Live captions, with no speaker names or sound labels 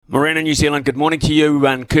Morena, New Zealand, good morning to you,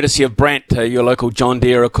 and courtesy of Brandt, your local John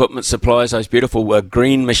Deere equipment suppliers, those beautiful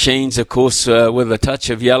green machines, of course, with a touch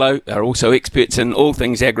of yellow. Are also experts in all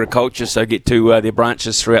things agriculture, so get to their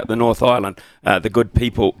branches throughout the North Island, the good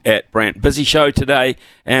people at Brandt. Busy show today,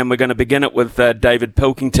 and we're going to begin it with David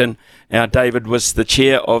Pilkington. David was the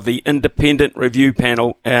chair of the Independent Review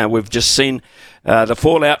Panel. We've just seen the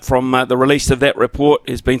fallout from the release of that report.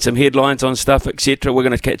 There's been some headlines on stuff, etc. We're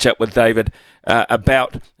going to catch up with David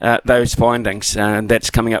about those findings, and that's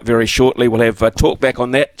coming up very shortly. We'll have talk back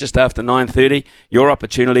on that just after 9:30. Your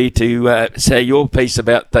opportunity to say your piece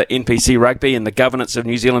about the NPC Rugby and the governance of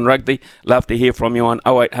New Zealand rugby. Love to hear from you on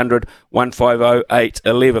 0800 150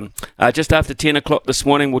 811. Just after 10 o'clock this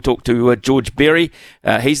morning, we'll talk to George Berry.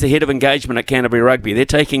 He's the head of engagement at Canterbury Rugby. They're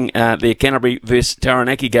taking the Canterbury versus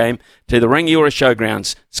Taranaki game to the Rangiora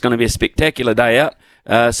Showgrounds. It's going to be a spectacular day out.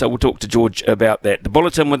 So we'll talk to George about that. The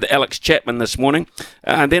Bulletin with Alex Chapman this morning.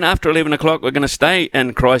 And then after 11 o'clock, we're going to stay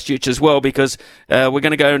in Christchurch as well, because we're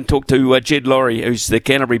going to go and talk to Jed Laurie, who's the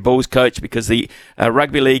Canterbury Bulls coach, because the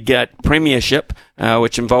Rugby League Premiership,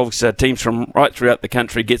 which involves teams from right throughout the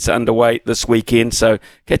country, gets underway this weekend. So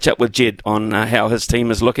catch up with Jed on how his team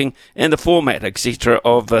is looking and the format, etc.,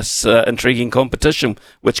 of this intriguing competition,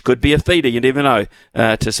 which could be a feeder, you never know,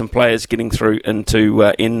 to some players getting through into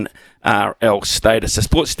NRL status. A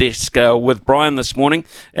sports desk with Brian this morning,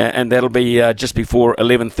 and that'll be just before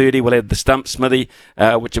 11:30. We'll have the Stump Smithy,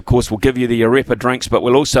 which of course will give you the Arepa drinks, but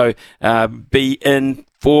we'll also be in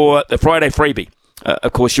for the Friday freebie.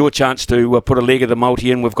 Of course, your chance to put a leg of the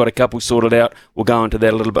multi in. We've got a couple sorted out. We'll go into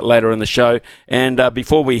that a little bit later in the show. And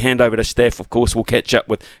before we hand over to Steph, of course, we'll catch up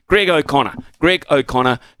with Greg O'Connor. Greg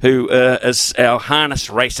O'Connor, who is our harness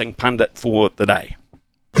racing pundit for the day.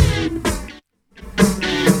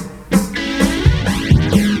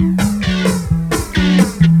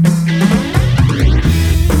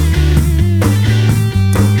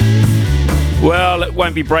 Well, it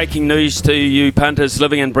won't be breaking news to you punters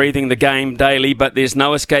living and breathing the game daily, but there's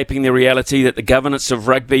no escaping the reality that the governance of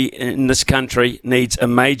rugby in this country needs a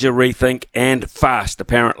major rethink, and fast,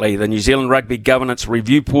 apparently. The New Zealand Rugby Governance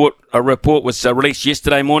Review report was released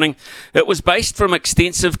yesterday morning. It was based from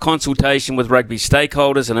extensive consultation with rugby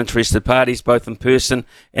stakeholders and interested parties, both in person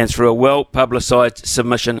and through a well-publicised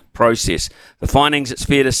submission process. The findings, it's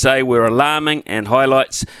fair to say, were alarming and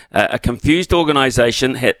highlights a confused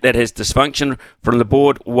organisation that has dysfunction from the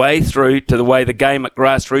board way through to the way the game at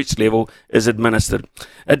grassroots level is administered.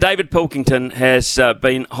 David Pilkington has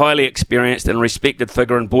been highly experienced and respected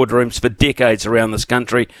figure in boardrooms for decades around this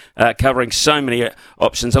country, covering so many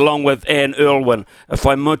options, along with Anne Irwin,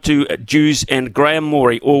 Whaimutu Jews and Graham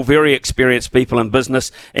Morey, all very experienced people in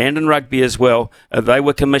business and in rugby as well. They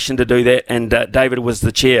were commissioned to do that, and David was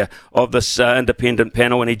the chair of this independent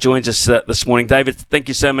panel, and he joins us this morning. David, thank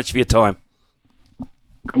you so much for your time.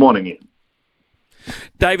 Good morning, Ian.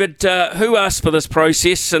 David, who asked for this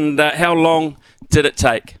process, and how long did it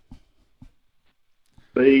take?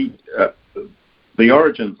 The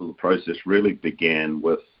origins of the process really began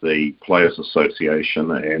with the Players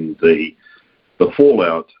Association and the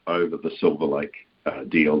fallout over the Silver Lake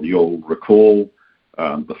deal. You'll recall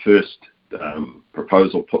the first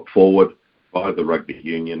proposal put forward by the rugby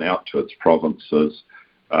union out to its provinces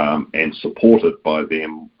and supported by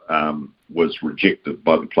them was rejected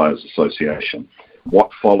by the Players Association.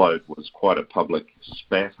 What followed was quite a public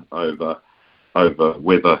spat over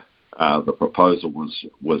whether the proposal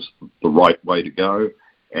was the right way to go,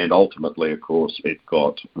 and ultimately, of course, it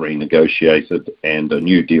got renegotiated and a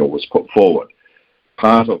new deal was put forward.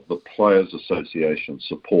 Part of the Players Association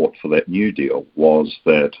support for that new deal was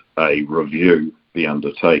that a review be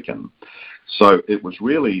undertaken. So it was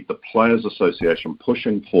really the Players Association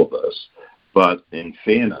pushing for this, but in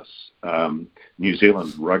fairness, New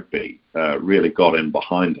Zealand Rugby really got in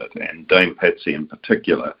behind it, and Dame Patsy in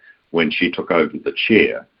particular, when she took over the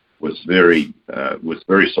chair, was very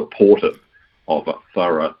supportive of a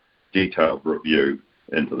thorough, detailed review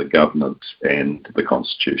into the governance and the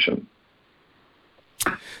constitution.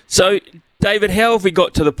 So, David, how have we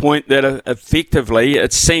got to the point that effectively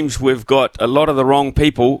it seems we've got a lot of the wrong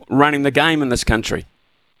people running the game in this country?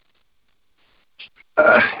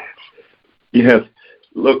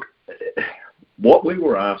 Look, what we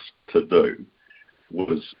were asked to do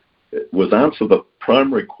was answer the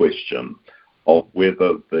primary question of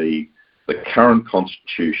whether the current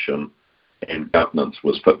constitution and governance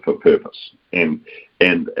was fit for purpose. And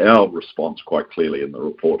our response quite clearly in the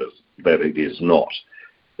report is that it is not.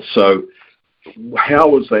 So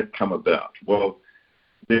how has that come about? Well,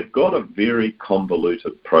 they've got a very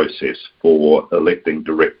convoluted process for electing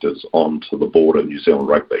directors onto the board of New Zealand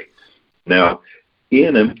Rugby. Now,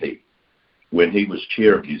 Ian Impey, when he was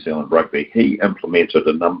chair of New Zealand Rugby, he implemented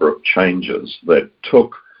a number of changes that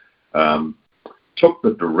took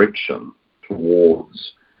the direction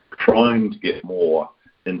towards trying to get more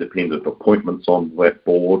independent appointments on that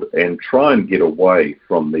board and try and get away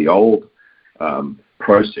from the old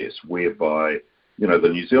process whereby, the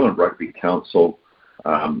New Zealand Rugby Council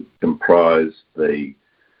comprised the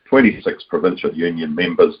 26 provincial union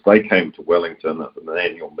members. They came to Wellington at an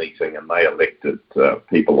annual meeting and they elected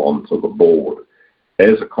people onto the board.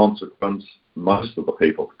 As a consequence, most of the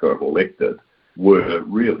people that got elected were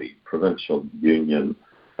really provincial union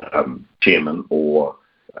chairmen or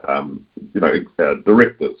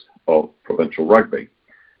directors of provincial rugby.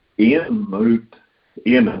 Ian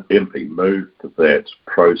Impey moved that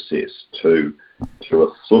process to a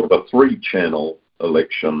sort of a 3-channel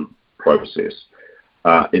election process.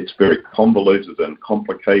 It's very convoluted and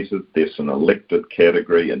complicated. There's an elected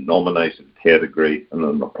category, a nominated category, and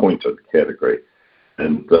an appointed category.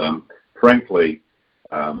 And frankly,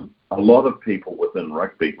 a lot of people within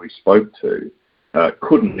rugby we spoke to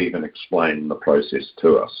couldn't even explain the process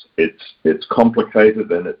to us. It's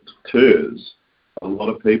complicated and it deters a lot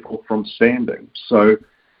of people from standing. So,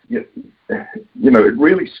 it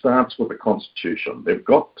really starts with the Constitution. They've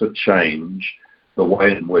got to change the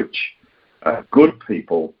way in which good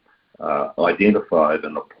people identified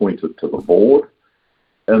and appointed to the board,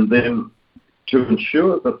 and then to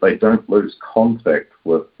ensure that they don't lose contact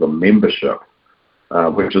with the membership,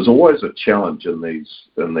 which is always a challenge in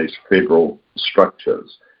these federal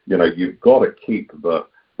structures. You've got to keep the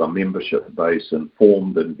membership base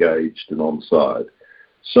informed, engaged, and on side.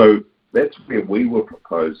 So that's where we were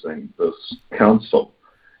proposing this council,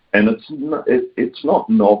 and it's not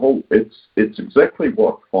novel. It's exactly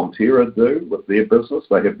what Fonterra do with their business.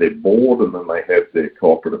 They have their board and then they have their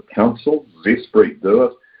cooperative council. Zespri do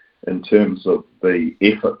it in terms of the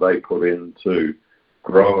effort they put into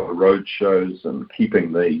grower road shows and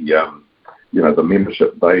keeping the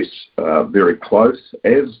membership base very close,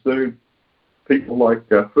 as do people like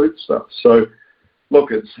Food Stuff. So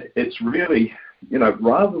look, it's really,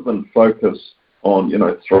 rather than focus on,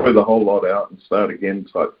 throw the whole lot out and start again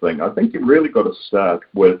type thing, I think you've really got to start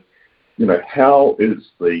with, how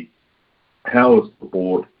is the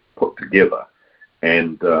board put together?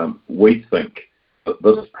 And we think that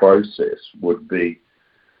this process would be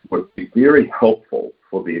very helpful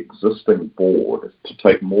for the existing board to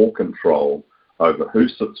take more control over who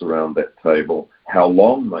sits around that table, how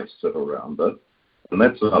long they sit around it. And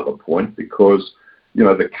that's another point, because,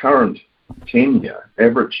 the current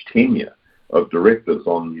average tenure of directors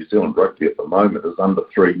on New Zealand Rugby at the moment is under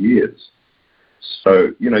 3 years.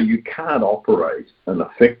 So, you can't operate an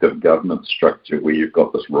effective governance structure where you've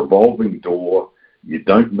got this revolving door. You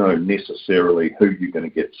don't know necessarily who you're going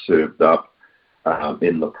to get served up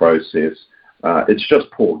in the process. It's just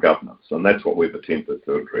poor governance, and that's what we've attempted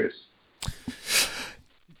to address.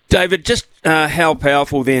 David, just how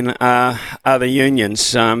powerful then are the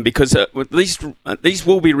unions? Because these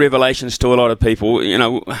will be revelations to a lot of people,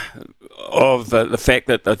 of the fact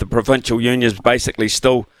that the provincial unions basically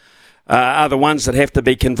still are the ones that have to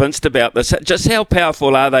be convinced about this. Just how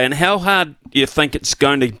powerful are they, and how hard do you think it's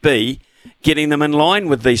going to be getting them in line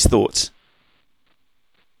with these thoughts?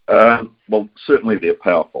 Well, certainly they're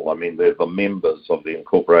powerful. I mean, they're the members of the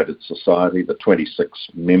Incorporated Society, the 26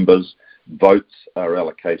 members. Votes are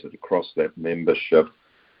allocated across that membership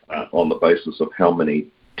on the basis of how many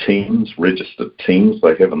registered teams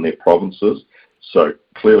they have in their provinces. So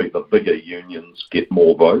clearly the bigger unions get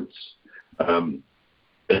more votes.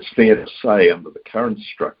 It's fair to say under the current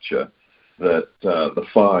structure that the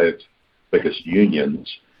 5 biggest unions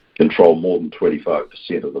control more than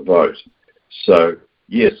 25% of the vote. So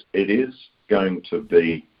yes, it is going to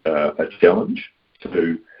be a challenge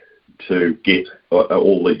to get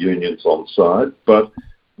all the unions on side. But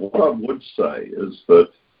what I would say is that,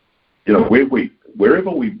 wherever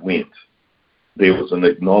we went, there was an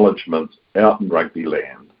acknowledgement out in rugby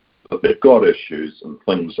land that they've got issues and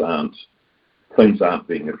things aren't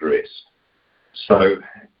being addressed. So,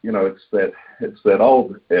 it's that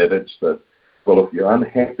old adage that, well, if you're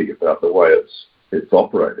unhappy about the way it's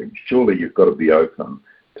operating, surely you've got to be open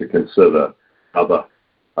to consider other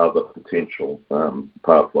potential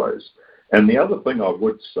pathways. And the other thing I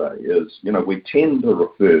would say is, we tend to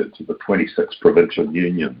refer to the 26 provincial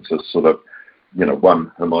unions as sort of,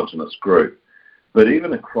 one homogenous group. But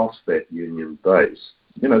even across that union base,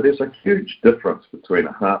 there's a huge difference between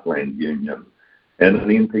a heartland union and an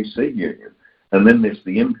NPC union. And then there's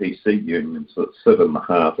the NPC unions that sit in the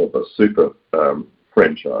heart of a super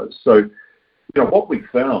franchise. So, what we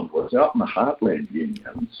found was out in the heartland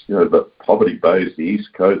unions, the Poverty Bays, the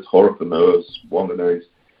East Coast, Horowhenua, Wanganui,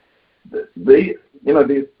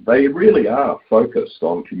 they really are focused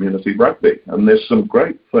on community rugby, and there's some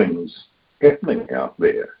great things happening out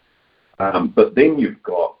there. But then you've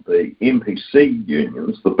got the NPC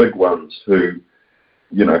unions, the big ones who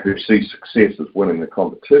see success as winning the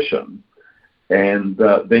competition. And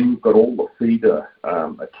then you've got all the feeder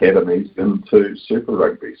academies into Super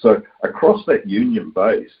Rugby. So across that union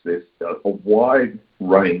base, there's a wide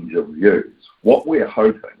range of views. What we're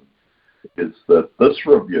hoping is that this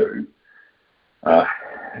review,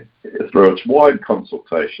 through its wide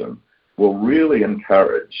consultation, will really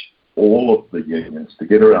encourage all of the unions to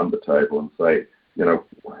get around the table and say,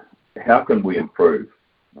 how can we improve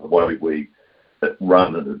the way we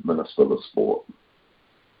run and administer the sport?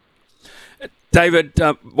 David,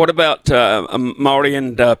 what about Māori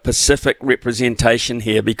and Pacific representation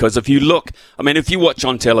here? Because if you watch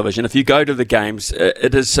on television, if you go to the games,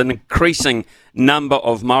 it is an increasing number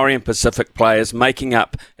of Māori and Pacific players making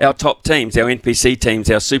up our top teams, our NPC teams,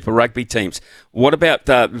 our Super Rugby teams. What about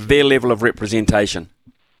their level of representation?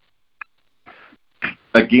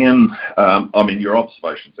 Again, your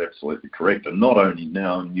observation is absolutely correct. And not only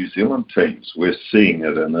now in New Zealand teams, we're seeing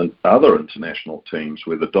it in other international teams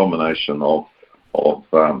where the domination of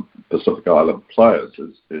Pacific Island players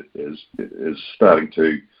is starting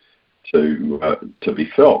to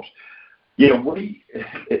be felt. Yeah, we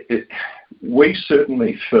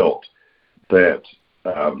certainly felt that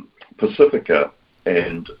Pacifica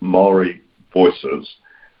and Maori voices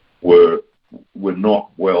were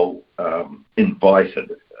not well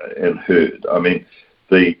invited and heard.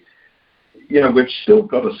 We've still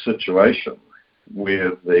got a situation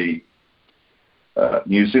where the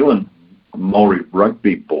New Zealand Māori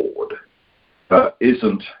Rugby Board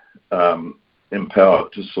isn't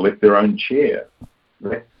empowered to select their own chair.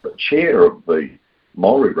 The chair of the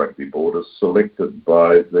Māori Rugby Board is selected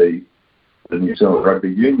by the New Zealand Rugby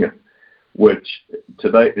Union, which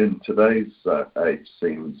in today's age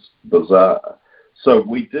seems bizarre. So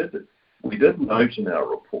we did note in our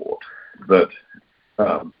report that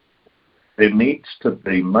there needs to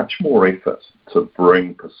be much more effort to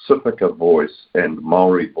bring Pacifica voice and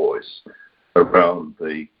Maori voice around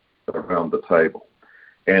the table.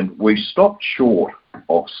 And we stopped short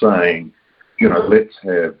of saying, let's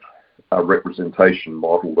have a representation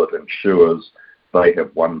model that ensures they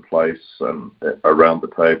have one place around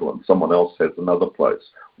the table and someone else has another place.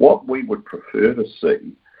 What we would prefer to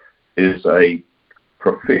see is a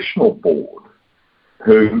professional board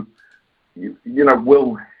who,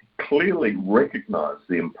 will clearly recognise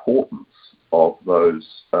the importance of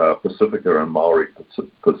those Pacifica and Maori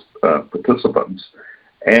participants,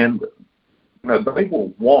 and they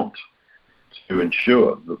will want to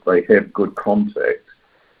ensure that they have good contact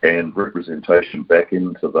and representation back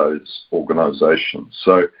into those organisations.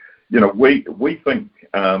 So, we think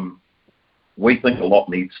a lot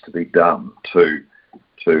needs to be done to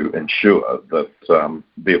ensure that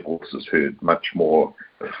their voice is heard much more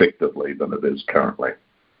effectively than it is currently.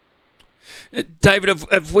 David,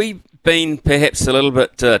 have we been perhaps a little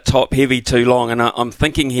bit top-heavy too long? And I'm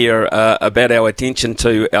thinking here about our attention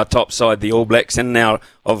to our top side, the All Blacks, and now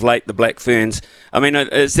of late the Black Ferns.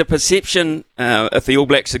 Is the perception if the All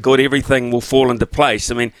Blacks are good, everything will fall into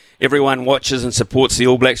place? Everyone watches and supports the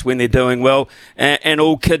All Blacks when they're doing well, and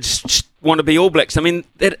all kids want to be All Blacks.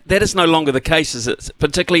 That is no longer the case, is it?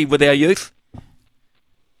 Particularly with our youth?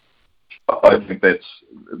 I think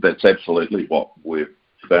that's absolutely what we've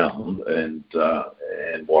found, and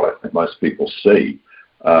what I think most people see.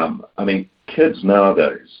 Kids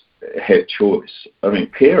nowadays have choice.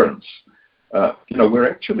 Parents, we're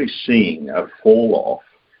actually seeing a fall off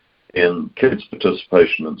in kids'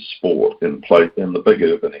 participation in sport in the big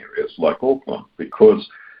urban areas like Auckland, because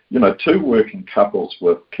two working couples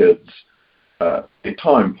with kids, they're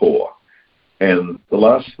time poor, and the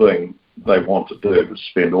last thing they want to do is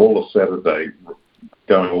spend all the Saturday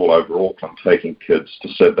going all over Auckland taking kids to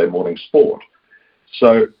Saturday morning sport.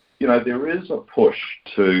 So, there is a push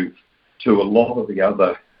to a lot of the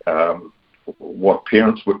other, what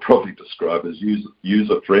parents would probably describe as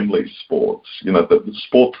user-friendly sports, the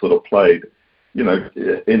sports that are played,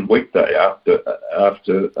 in weekday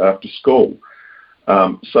after school.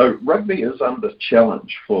 So rugby is under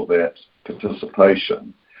challenge for that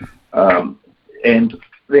participation. And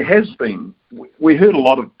there has been, we heard a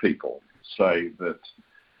lot of people say that,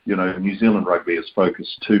 New Zealand rugby is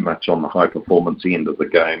focused too much on the high performance end of the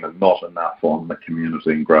game and not enough on the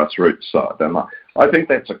community and grassroots side. And I think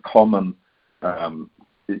that's a common,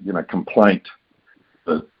 complaint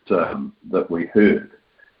that we heard.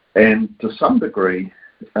 And to some degree,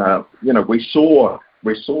 we saw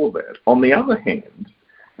that. On the other hand,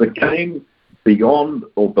 the game beyond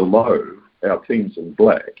or below our teams in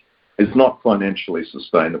black is not financially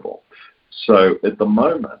sustainable. So at the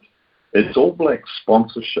moment, it's All Black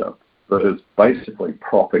sponsorship that is basically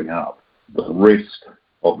propping up the rest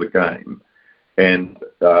of the game. And,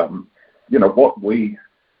 what we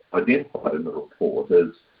identified in the report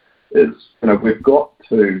is we've got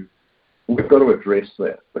to address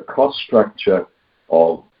that. The cost structure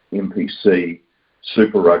of NPC,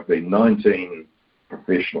 Super Rugby, 19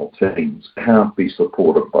 professional teams can't be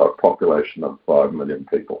supported by a population of 5 million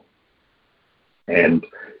people. And,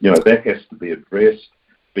 that has to be addressed,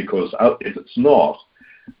 because if it's not,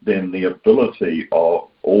 then the ability of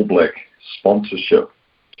All Black sponsorship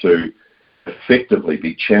to effectively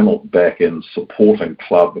be channeled back in supporting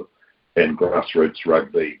club and grassroots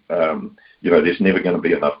rugby, there's never going to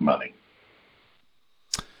be enough money.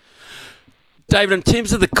 David, in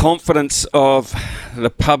terms of the confidence of the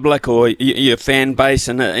public or your fan base,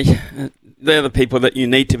 and they're the people that you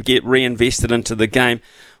need to get reinvested into the game,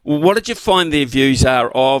 what did you find their views are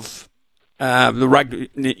of the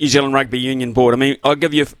New Zealand Rugby Union Board? I mean, I'll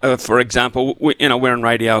give you, for example, we're on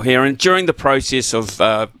radio here, and during the process of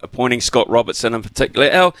appointing Scott Robertson in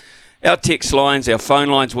particular, our text lines, our phone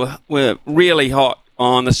lines were really hot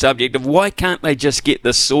on the subject of why can't they just get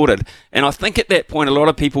this sorted? And I think at that point a lot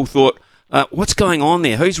of people thought, what's going on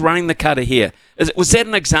there? Who's running the cutter here? Was that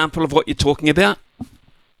an example of what you're talking about?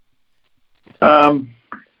 That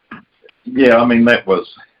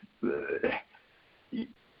was...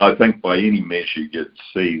 I think by any measure you'd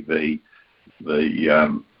see the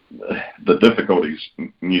difficulties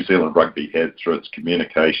New Zealand Rugby had through its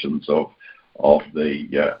communications of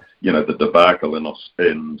the debacle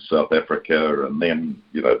in South Africa, and then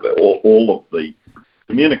all of the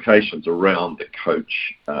communications around the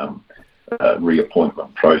coach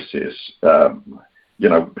reappointment process. I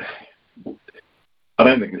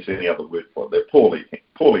don't think there's any other word for it. They're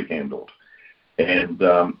poorly handled. And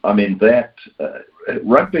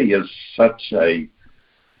rugby is such a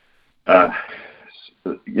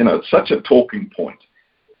such a talking point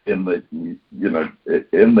in the New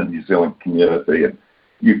Zealand community, and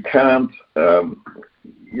you can't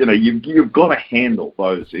you've got to handle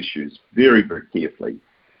those issues very, very carefully.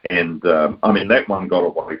 And that one got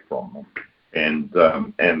away from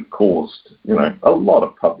them and caused a lot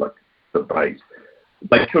of public debate.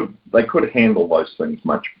 They could handle those things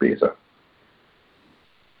much better.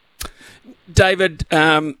 David,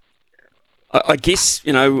 I guess,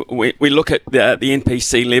 we look at the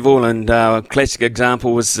NPC level, and a classic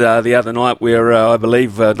example was the other night where I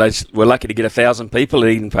believe they were lucky to get 1,000 people at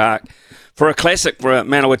Eden Park for a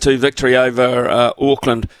Manawatu victory over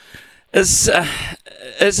Auckland. Is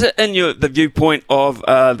it in the viewpoint of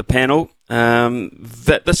the panel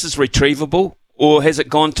that this is retrievable, or has it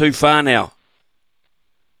gone too far now?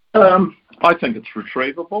 I think it's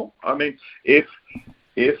retrievable. I mean, if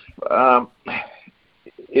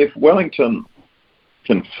Wellington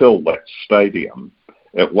can fill that stadium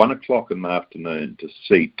at 1:00 in the afternoon to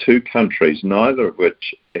see two countries, neither of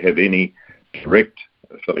which have any direct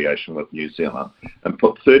affiliation with New Zealand, and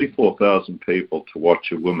put 34,000 people to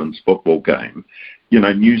watch a women's football game,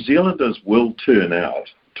 New Zealanders will turn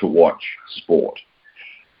out to watch sport.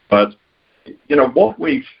 But, what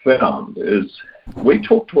we found is we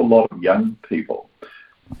talked to a lot of young people,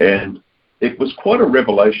 and it was quite a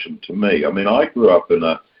revelation to me. I mean, I grew up in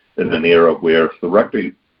an era where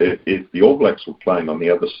if the All Blacks were playing on the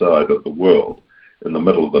other side of the world in the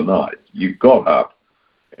middle of the night, you got up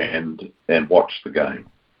and watched the game.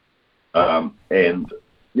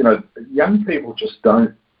 Young people just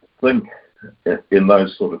don't think in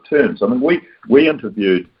those sort of terms. I mean, we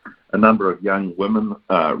interviewed a number of young women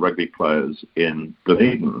rugby players in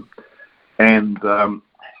Dunedin, and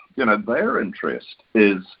their interest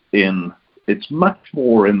is it's much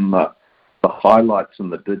more in the highlights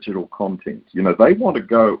and the digital content. They want to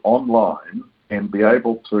go online and be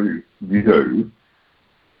able to view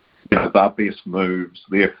their best moves,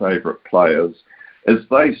 their favourite players. As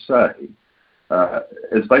they said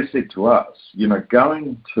to us,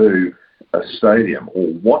 going to a stadium or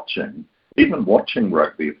even watching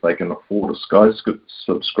rugby, if they can afford a Sky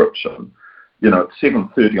subscription, at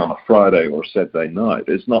 7:30 on a Friday or a Saturday night,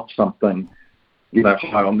 is not something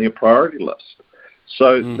high on their priority list.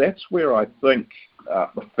 So that's where I think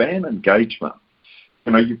the fan engagement,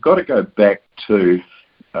 you've got to go back to,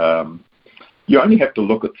 you only have to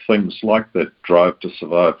look at things like the Drive to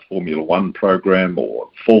Survive Formula One program or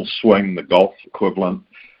Full Swing, the golf equivalent.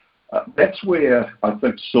 That's where I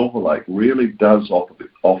think Silver Lake really does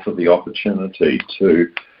offer the opportunity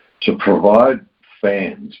to to provide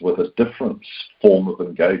fans with a different form of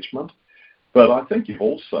engagement. But I think you've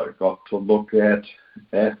also got to look at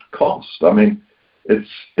cost. I mean,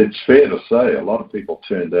 it's fair to say a lot of people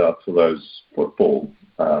turned out for those football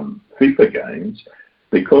FIFA games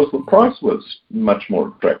because the price was much more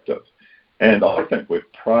attractive. And I think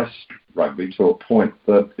we've priced rugby to a point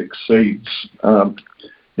that exceeds,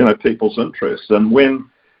 people's interest. And when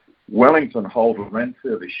Wellington hold a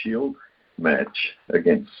Ranfurly Shield match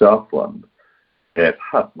against Southland at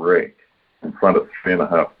Hutt Rec in front of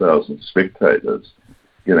 3,500 spectators,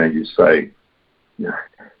 you say,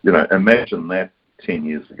 imagine that 10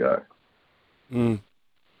 years ago.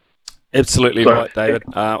 Absolutely right, David.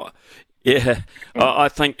 I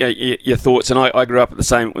think your thoughts, and I grew up with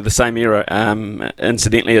the same era,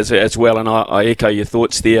 incidentally as well, and I echo your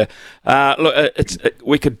thoughts there.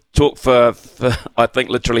 We could talk for I think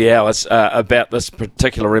literally hours about this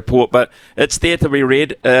particular report, but it's there to be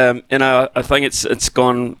read. I think it's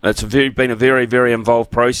been a very, very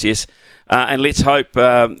involved process, and let's hope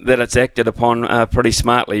that it's acted upon pretty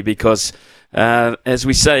smartly because. As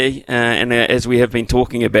we say, and as we have been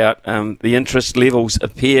talking about, the interest levels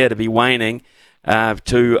appear to be waning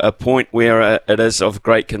to a point where it is of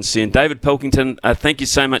great concern. David Pilkington, thank you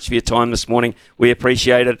so much for your time this morning. We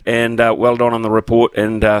appreciate it, and well done on the report.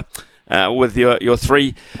 And with your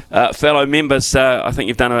three fellow members, I think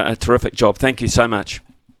you've done a terrific job. Thank you so much.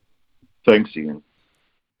 Thanks, Ian.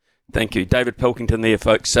 Thank you. David Pilkington there,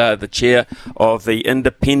 folks, the chair of the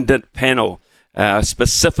independent panel.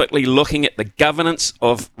 Specifically looking at the governance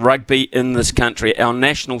of rugby in this country, our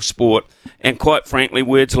national sport, and quite frankly,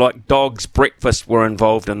 words like dog's breakfast were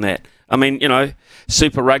involved in that. I mean,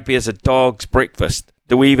 Super Rugby is a dog's breakfast.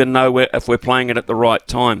 Do we even know if we're playing it at the right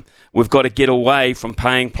time? We've got to get away from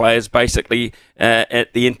paying players basically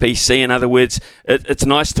at the NPC. In other words, it's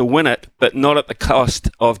nice to win it, but not at the cost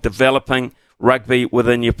of developing rugby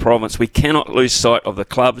within your province. We cannot lose sight of the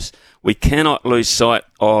clubs. We cannot lose sight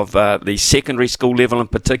of the secondary school level in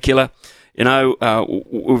particular.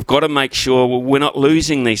 We've got to make sure we're not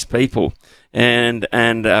losing these people. And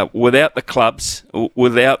without the clubs,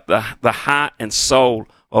 without the heart and soul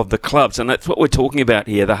of the clubs, and that's what we're talking about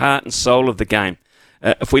here, the heart and soul of the game.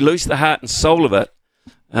 If we lose the heart and soul of it,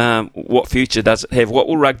 what future does it have? What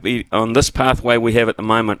will rugby on this pathway we have at the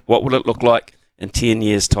moment, what will it look like in 10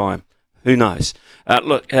 years' time? Who knows?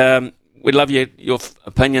 We'd love your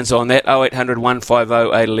opinions on that. 0800 150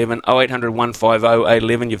 811, 0800 150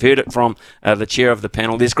 811. You've heard it from the chair of the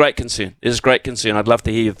panel. There's great concern. I'd love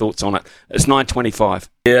to hear your thoughts on it. It's 9:25.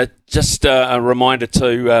 Yeah, just a reminder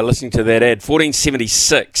to listening to that ad.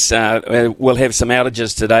 1476. We'll have some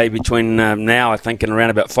outages today between now, I think, and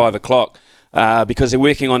around about 5 o'clock because they're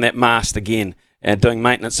working on that mast again and doing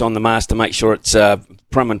maintenance on the mast to make sure it's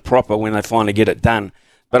prim and proper when they finally get it done.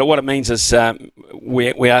 But what it means is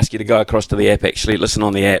we ask you to go across to the app, actually, listen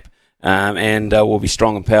on the app, and we'll be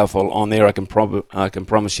strong and powerful on there, I can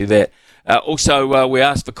promise you that. Also, we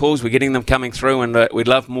ask for calls. We're getting them coming through, and we'd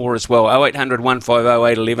love more as well. 0800 150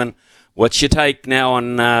 811. What's your take now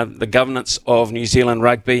on the governance of New Zealand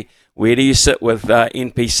rugby? Where do you sit with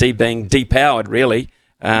NPC being depowered, really,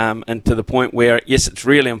 and to the point where, yes, it's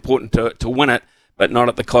really important to win it, but not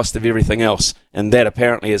at the cost of everything else. And that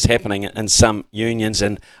apparently is happening in some unions.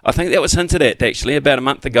 And I think that was hinted at, actually, about a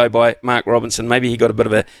month ago by Mark Robinson. Maybe he got a bit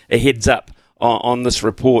of a heads up on this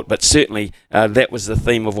report, but certainly that was the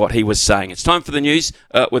theme of what he was saying. It's time for the news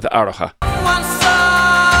with Aroha.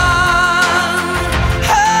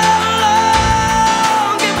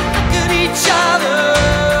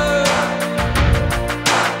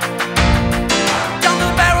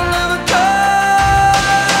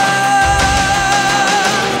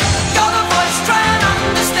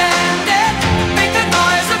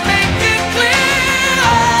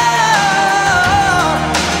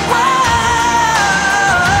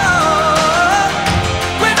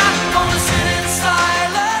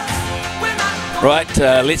 Right,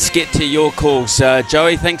 let's get to your calls.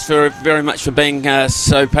 Joey, thanks very much for being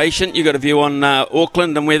so patient. You got a view on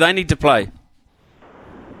Auckland and where they need to play?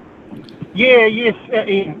 Yes,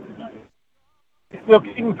 Ian. Look,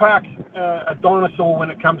 Eden Park's a dinosaur when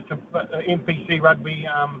it comes to NPC rugby.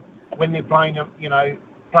 When they're playing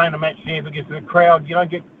a match there, because the crowd, you don't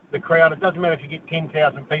get the crowd. It doesn't matter if you get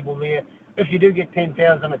 10,000 people there. If you do get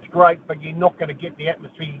 10,000, it's great, but you're not going to get the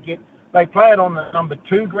atmosphere you get. They play it on the number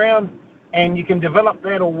 2 ground. And you can develop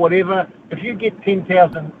that or whatever. If you get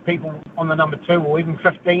 10,000 people on the number 2 or even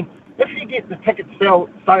 15, if you get the ticket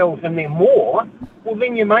sales in there more, well,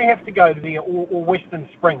 then you may have to go to there or Western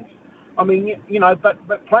Springs. I mean,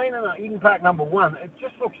 but playing in Eden Park number 1, it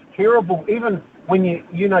just looks terrible, even when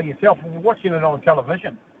you know yourself, when you're watching it on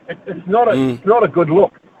television. It's not a good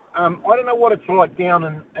look. I don't know what it's like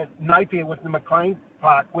down at Napier with the McLean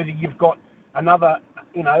Park, whether you've got another,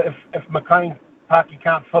 if McLean Park you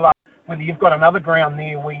can't fill up, whether you've got another ground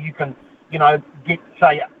there where you can, get,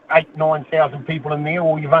 say, 8,000-9,000 people in there,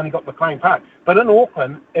 or you've only got McLean Park. But in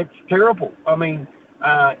Auckland, it's terrible. I mean,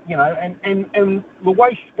 and the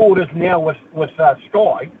way sport is now with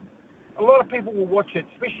Sky, a lot of people will watch it,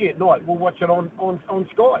 especially at night, will watch it on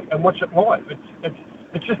Sky and watch it live.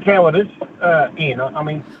 It's just how it is, Ian. I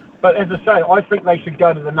mean, but as I say, I think they should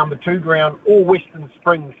go to the number 2 ground or Western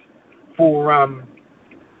Springs for Auckland,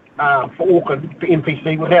 for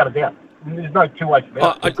NPC, without a doubt. There's no two ways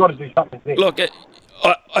about it. They've got to do something there. Look,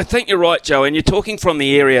 I think you're right, Joe, and you're talking from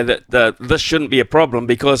the area that this shouldn't be a problem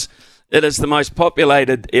because it is the most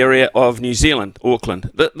populated area of New Zealand,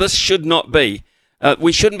 Auckland. This should not be.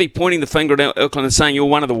 We shouldn't be pointing the finger at Auckland and saying you're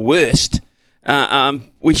one of the worst.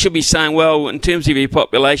 We should be saying, well, in terms of your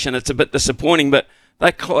population, it's a bit disappointing, but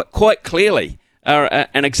they quite clearly are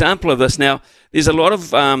an example of this. Now, there's a lot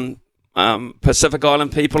of Pacific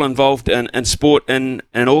Island people involved in sport in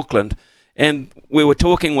Auckland, and we were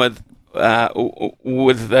talking with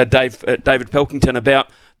David Pilkington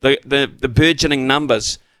about the burgeoning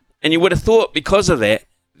numbers, and you would have thought because of that,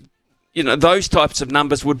 those types of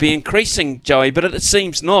numbers would be increasing, Joey, but it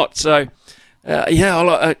seems not. So. What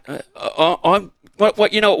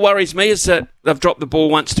worries me is that they've dropped the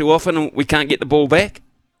ball once too often and we can't get the ball back.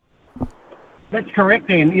 That's correct,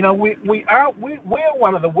 Ian. We are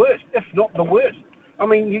one of the worst, if not the worst. I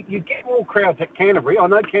mean, you get more crowds at Canterbury. I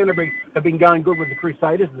know Canterbury have been going good with the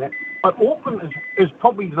Crusaders and that, but Auckland is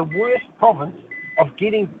probably the worst province of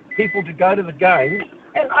getting people to go to the games,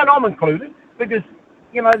 and I'm included, because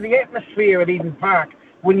the atmosphere at Eden Park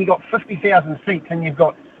when you've got 50,000 seats and you've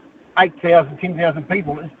got 8,000, 10,000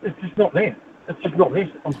 people, it's just not there. It's just not there.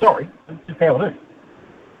 I'm sorry. It's just how it is.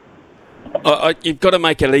 You've got to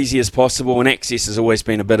make it easy as possible, and access has always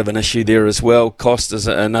been a bit of an issue there as well. Cost is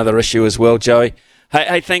another issue as well, Joey.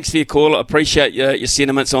 Hey, thanks for your call. I appreciate your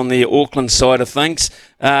sentiments on the Auckland side of things.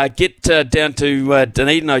 Get down to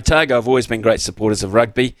Dunedin, Otago. I've always been great supporters of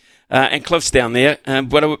rugby. And Cliff's down there.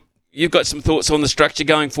 But you've got some thoughts on the structure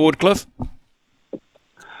going forward, Cliff?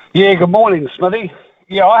 Yeah, good morning, Smithy.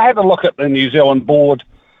 Yeah, I had a look at the New Zealand board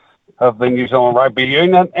of the New Zealand Rugby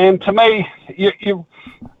Union, and to me,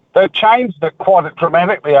 they've changed it quite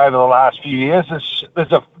dramatically over the last few years.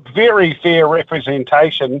 There's a very fair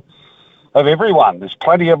representation of everyone. There's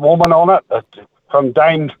plenty of women on it, from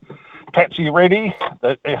Dame Patsy Reddy.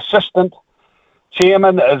 The assistant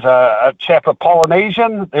chairman is a chap of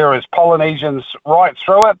Polynesian. There is Polynesians right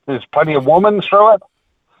through it. There's plenty of women through it.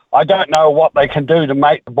 I don't know what they can do to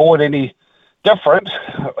make the board any different,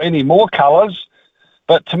 any more colours,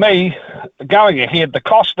 but to me, going ahead, the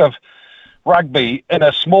cost of rugby in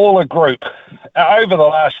a smaller group over the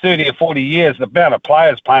last 30 or 40 years, the amount of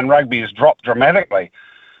players playing rugby has dropped dramatically.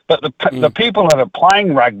 But the people that are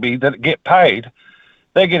playing rugby that get paid,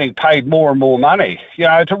 they're getting paid more and more money.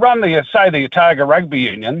 To run the Otago Rugby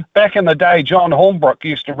Union, back in the day, John Hornbrook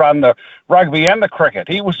used to run the rugby and the cricket.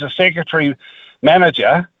 He was the secretary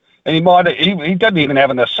manager, and he didn't even have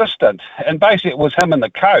an assistant, and basically it was him and the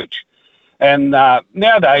coach. And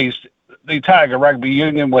nowadays, the Otago Rugby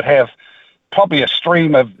Union would have probably a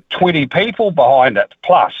stream of 20 people behind it,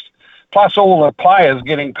 plus all the players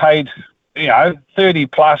getting paid, 30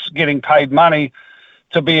 plus getting paid money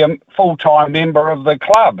to be a full-time member of the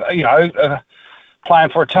club, playing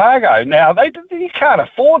for Otago. Now, you can't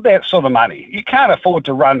afford that sort of money. You can't afford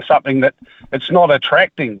to run something that it's not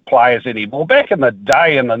attracting players anymore. Back in the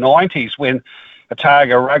day, in the 90s, when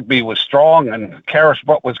Otago rugby was strong and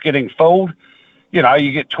Carisbrooke was getting filled,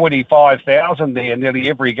 you get 25,000 there nearly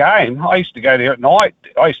every game. I used to go there at night.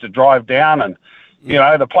 I used to drive down and,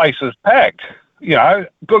 the place was packed.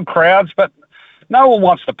 Good crowds, but no one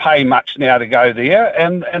wants to pay much now to go there,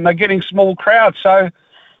 and they're getting small crowds. So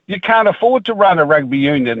you can't afford to run a rugby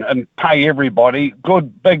union and pay everybody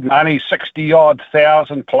good big money, 60-odd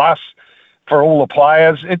thousand plus for all the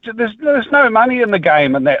players. There's no money in the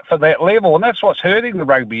game for that level, and that's what's hurting the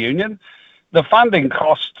rugby union. The funding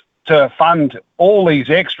cost to fund all these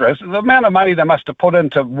extras, the amount of money they must have put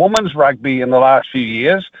into women's rugby in the last few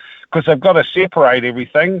years, because they've got to separate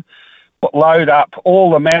everything, load up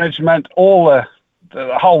all the management, all the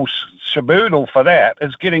whole shaboodle for that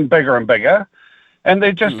is getting bigger and bigger. And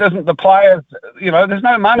there just isn't the players, there's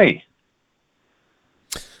no money.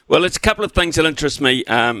 Well, it's a couple of things that interest me,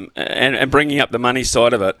 and bringing up the money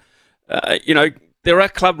side of it. There are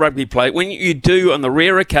club rugby players. When you do, on the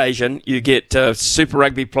rare occasion, you get Super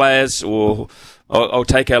Rugby players, or I'll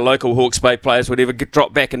take our local Hawke's Bay players, whatever,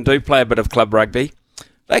 drop back and do play a bit of club rugby.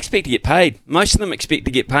 they expect to get paid. Most of them expect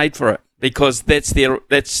to get paid for it because that's their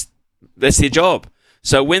job.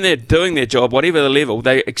 So when they're doing their job, whatever the level,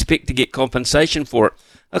 they expect to get compensation for it.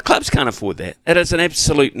 The clubs can't afford that. It is an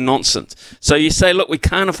absolute nonsense. So you say, look, we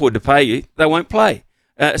can't afford to pay you. They won't play.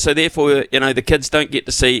 So therefore, the kids don't get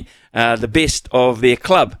to see the best of their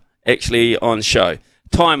club actually on show.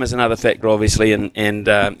 Time is another factor, obviously, and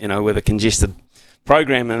with a congested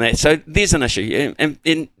program and that. So there's an issue,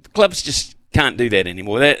 and clubs just can't do that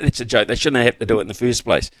anymore. That's a joke. They shouldn't have to do it in the first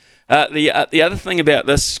place. The other thing about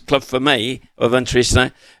this, Cliff, for me, of interest,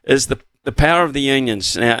 is the power of the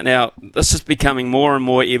unions. Now, this is becoming more and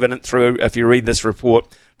more evident through, if you read this report,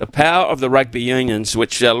 the power of the rugby unions,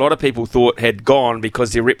 which a lot of people thought had gone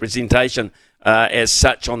because their representation as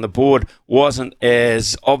such on the board wasn't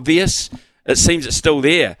as obvious. It seems it's still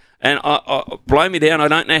there. And blow me down, I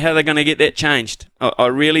don't know how they're going to get that changed. I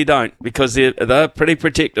really don't, because they're pretty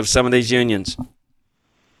protective, some of these unions.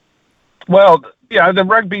 Well, the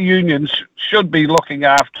rugby unions should be looking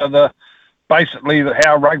after basically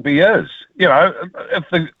how rugby is. If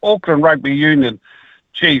the Auckland Rugby Union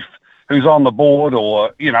chief who's on the board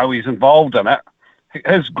or, he's involved in it,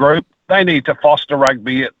 his group, they need to foster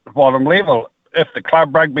rugby at the bottom level. If the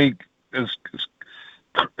club rugby is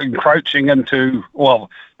encroaching into,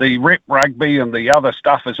 the rep rugby and the other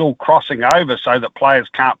stuff is all crossing over so that players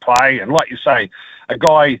can't play. And like you say, a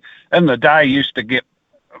guy in the day used to get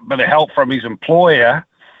a bit of help from his employer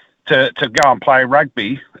to go and play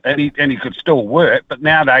rugby, and he could still work. But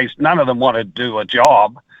nowadays, none of them want to do a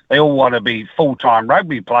job. They all want to be full-time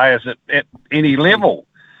rugby players at any level.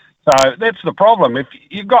 So that's the problem. If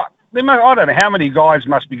you've got, I don't know how many guys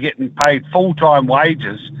must be getting paid full-time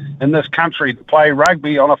wages in this country to play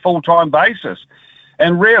rugby on a full-time basis.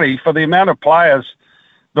 And really, for the amount of players,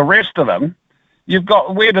 the rest of them, you've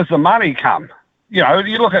got, where does the money come? You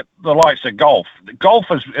look at the likes of golf. Golf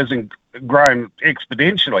has grown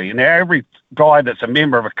exponentially, and now every guy that's a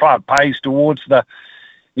member of a club pays towards the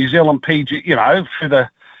New Zealand PG, for the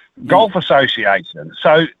Golf Association.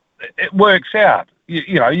 So it works out.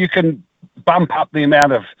 You can bump up the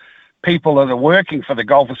amount of people that are working for the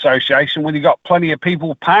Golf Association when you've got plenty of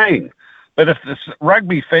people paying. But if the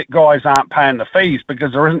rugby fit guys aren't paying the fees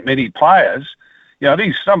because there isn't many players,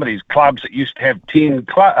 some of these clubs that used to have 10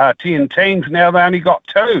 teams, now they only got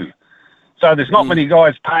 2. So there's not many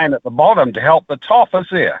guys paying at the bottom to help the top, is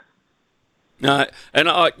there? No, and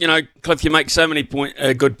Cliff, you make so many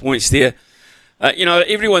good points there.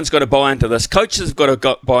 Everyone's got to buy into this. Coaches have got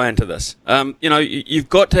to buy into this. You've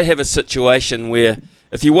got to have a situation where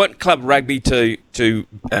if you want club rugby to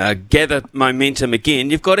gather momentum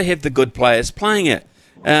again, you've got to have the good players playing it.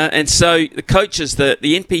 And so the coaches, the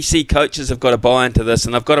NPC coaches have got to buy into this,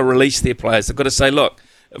 and they've got to release their players. They've got to say, look,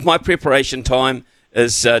 if my preparation time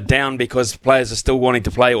is down because players are still wanting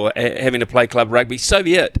to play or having to play club rugby, so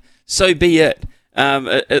be it. So be it.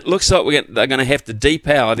 It looks like they're going to have to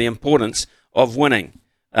depower the importance of winning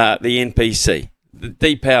the NPC.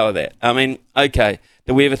 Depower that. I mean, okay,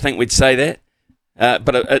 do we ever think we'd say that?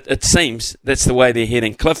 But it seems that's the way they're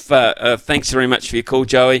heading. Cliff, thanks very much for your call,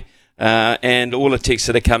 Joey. And all the texts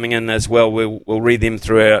that are coming in as well, we'll read them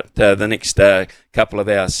throughout the next couple of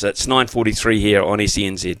hours. It's 9:43 here on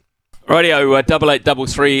SENZ. Radio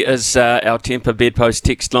 8833 is our Temper Bedpost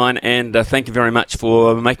text line, and thank you very much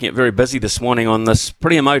for making it very busy this morning on this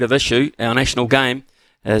pretty emotive issue. Our national game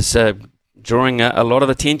is drawing a lot of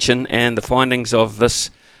attention, and the findings of this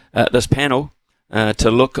panel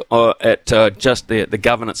to look at just the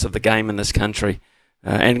governance of the game in this country.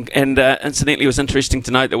 And incidentally, it was interesting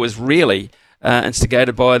to note that it was really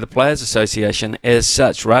instigated by the Players Association as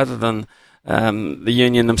such, rather than the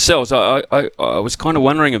union themselves. I was kind of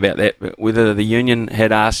wondering about that, whether the union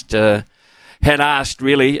had asked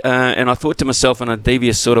really, and I thought to myself in a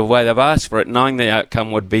devious sort of way, they've asked for it, knowing the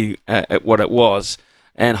outcome would be what it was,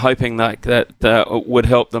 and hoping that would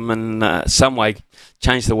help them in some way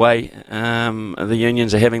change the way the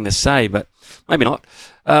unions are having the say, but maybe not.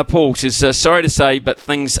 Paul says, sorry to say, but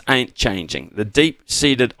things ain't changing. The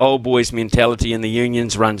deep-seated old boys mentality in the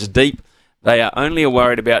unions runs deep. They are only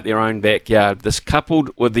worried about their own backyard. This, coupled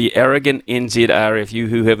with the arrogant NZRFU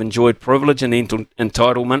who have enjoyed privilege and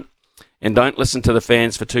entitlement and don't listen to the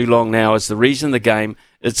fans for too long now, is the reason the game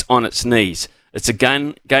is on its knees. It's a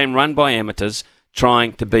game run by amateurs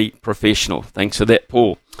trying to be professional. Thanks for that,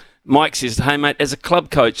 Paul. Mike says, hey mate, as a club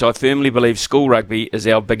coach, I firmly believe school rugby is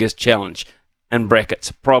our biggest challenge. In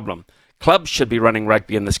brackets, problem. Clubs should be running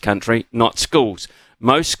rugby in this country, not schools.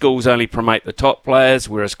 Most schools only promote the top players,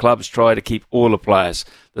 whereas clubs try to keep all the players.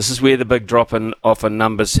 This is where the big drop-off in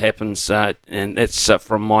numbers happens, and that's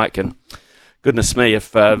from Mike. And goodness me,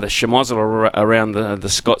 if the schmozzle around the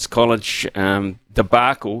Scots College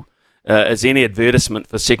debacle is any advertisement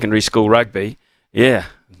for secondary school rugby, yeah,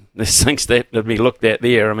 there's things that be looked at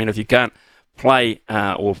there. I mean, if you can't play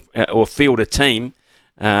or field a team,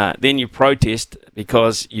 then you protest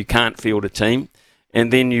because you can't field a team,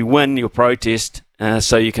 and then you win your protest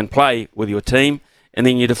so you can play with your team, and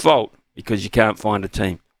then you default because you can't find a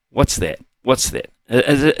team. What's that?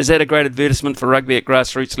 Is that a great advertisement for rugby at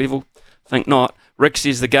grassroots level? Think not. Rick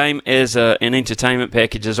says the game as an entertainment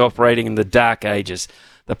package is operating in the dark ages.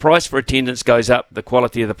 The price for attendance goes up, the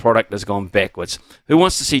quality of the product has gone backwards. Who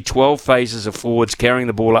wants to see 12 phases of forwards carrying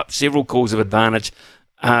the ball up, several calls of advantage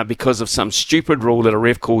because of some stupid rule that a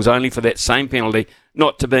ref calls only for that same penalty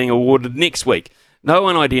not to being awarded next week? No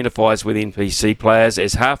one identifies with NPC players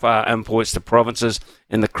as half our imports to provinces,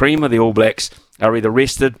 and the cream of the All Blacks are either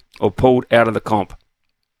rested or pulled out of the comp.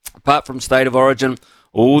 Apart from State of Origin,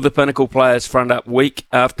 all the pinnacle players front up week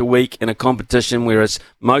after week in a competition, whereas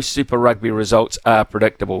most Super Rugby results are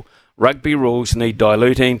predictable. Rugby rules need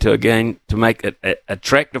diluting to make it an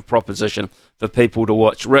attractive proposition for people to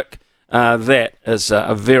watch. Rick, that is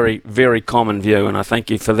a very, very common view, and I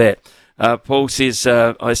thank you for that. Paul says,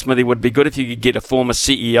 hi Smithy, would be good if you could get a former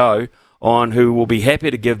CEO on who will be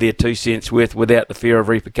happy to give their 2 cents worth without the fear of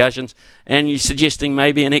repercussions. And you're suggesting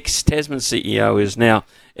maybe an ex-Tasman CEO is now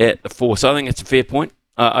at the force. I think it's a fair point.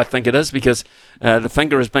 I think it is, because the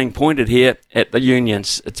finger is being pointed here at the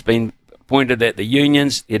unions. It's been pointed at the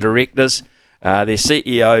unions, their directors, their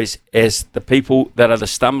CEOs as the people that are the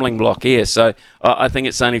stumbling block here. So I think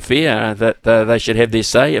it's only fair that they should have their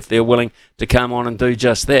say if they're willing to come on and do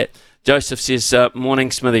just that. Joseph says,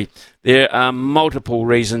 morning Smithy, there are multiple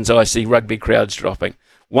reasons I see rugby crowds dropping.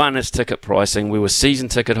 One is ticket pricing. We were season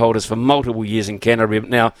ticket holders for multiple years in Canterbury, but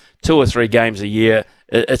now 2 or 3 games a year,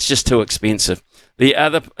 it's just too expensive. The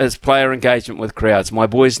other is player engagement with crowds. My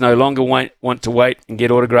boys no longer want to wait and get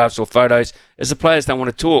autographs or photos, as the players don't want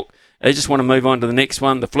to talk. They just want to move on to the next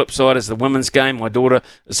one. The flip side is the women's game. My daughter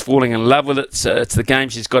is falling in love with it. So it's the game.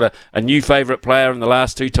 She's got a new favourite player in the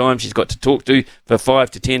last 2 times she's got to talk to for 5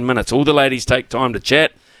 to 10 minutes. All the ladies take time to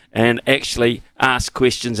chat and actually ask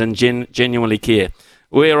questions and genuinely care.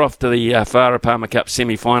 We're off to the Farah Palmer Cup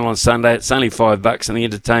semi-final on Sunday. It's only $5 and the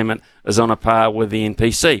entertainment is on a par with the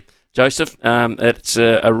NPC. Joseph, it's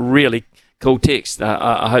a really cool text.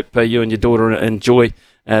 I hope you and your daughter enjoy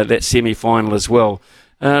that semi-final as well.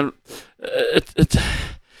 It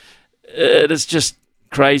is just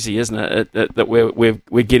crazy, isn't it? That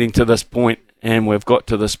we're getting to this point, and we've got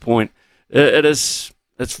to this point. It's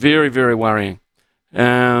very, very worrying.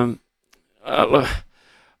 Dino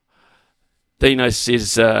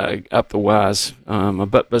says up the wires. I'm a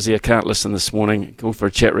bit busy. I can't listen this morning. Call for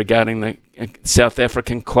a chat regarding the South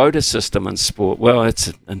African quota system in sport. Well, it's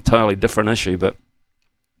an entirely different issue, but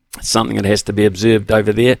it's something that has to be observed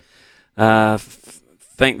over there.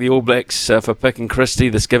 Thank the All Blacks for picking Christie,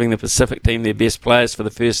 thus giving the Pacific team their best players for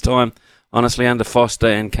the first time. Honestly, under Foster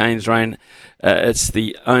and Kane's reign, it's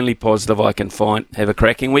the only positive I can find. Have a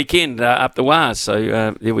cracking weekend up the wires.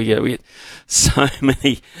 So there we go. We get so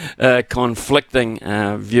many conflicting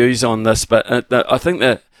views on this, but I think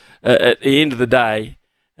that at the end of the day,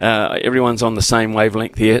 everyone's on the same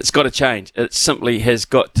wavelength here. It's got to change. It simply has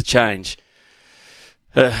got to change.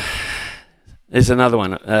 There's another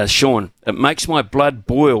one, Sean. It makes my blood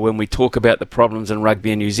boil when we talk about the problems in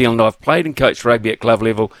rugby in New Zealand. I've played and coached rugby at club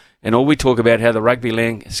level, and all we talk about how the rugby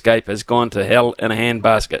landscape has gone to hell in a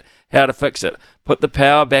handbasket. How to fix it? Put the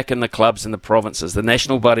power back in the clubs and the provinces. The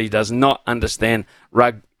national body does not understand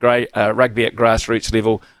rugby at grassroots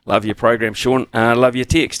level. Love your program, Sean. Love your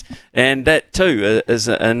text. And that too is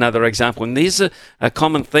another example. And there's a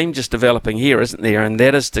common theme just developing here, isn't there? And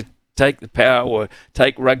that is to take the power or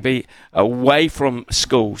take rugby away from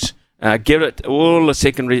schools, give it all the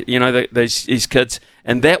secondary, these kids,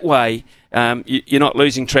 and that way you're not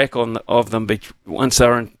losing track of them once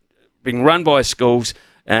they're being run by schools,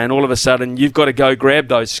 and all of a sudden you've got to go grab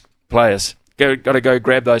those players. Got to go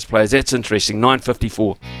grab those players. That's interesting.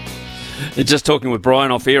 9:54. Just talking with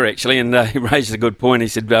Brian off air, actually, and he raised a good point. He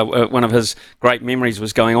said one of his great memories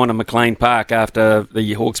was going on in McLean Park after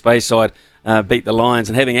the Hawke's Bay side beat the Lions,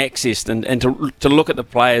 and having access and to look at the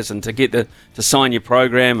players and to get to sign your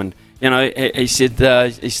program. And, he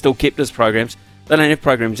said he still kept his programs. They don't have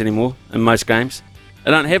programs anymore in most games.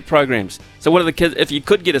 They don't have programs. So what are the kids, if you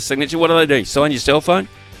could get a signature, what do? Sign your cell phone?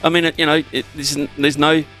 I mean, there's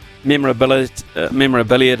no memorabilia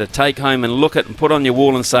to take home and look at and put on your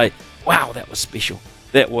wall and say, wow, that was special.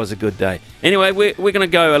 That was a good day. Anyway, we're going to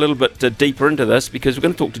go a little bit deeper into this, because we're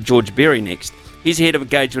going to talk to George Berry next. He's head of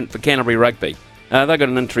engagement for Canterbury Rugby. They've got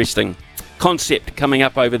an interesting concept coming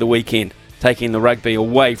up over the weekend, taking the rugby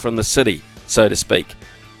away from the city, so to speak.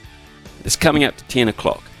 It's coming up to 10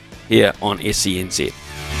 o'clock here on SENZ.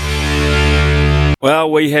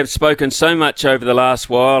 Well, we have spoken so much over the last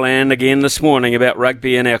while and again this morning about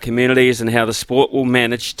rugby in our communities and how the sport will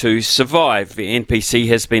manage to survive. The NPC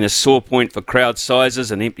has been a sore point for crowd sizes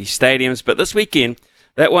and empty stadiums, but this weekend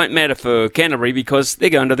that won't matter for Canterbury because they're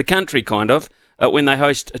going to the country, when they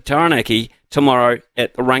host Taranaki tomorrow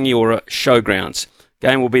at the Rangiora Showgrounds.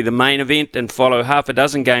 Game will be the main event and follow half a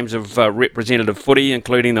dozen games of representative footy,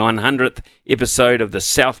 including the 100th episode of the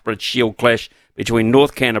Southbridge Shield clash between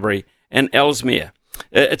North Canterbury and Ellesmere.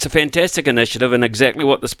 It's a fantastic initiative and exactly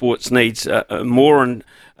what the sports needs, more in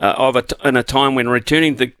a time when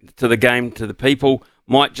returning to the game to the people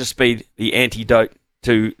might just be the antidote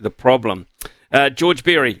to the problem. George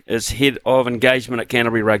Berry is Head of Engagement at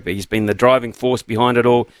Canterbury Rugby. He's been the driving force behind it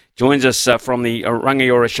all. Joins us from the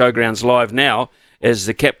Rangiora Showgrounds live now as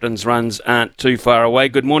the captain's runs aren't too far away.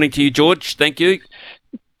 Good morning to you, George. Thank you.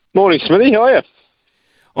 Morning, Smithy. How are you?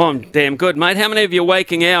 I'm damn good, mate. How many of your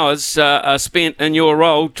waking hours are spent in your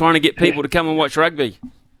role trying to get people to come and watch rugby?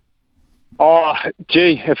 Oh,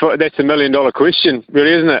 gee, that's $1 million question,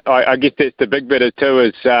 really, isn't it? I guess that's the big bit of too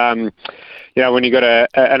is, when you got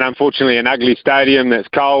an unfortunately an ugly stadium that's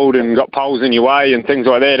cold and got poles in your way and things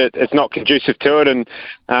like that, it's not conducive to it. And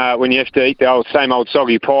when you have to eat the same old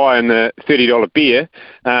soggy pie and the $30 beer,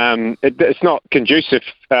 it's not conducive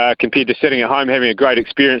compared to sitting at home having a great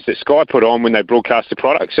experience that Sky put on when they broadcast the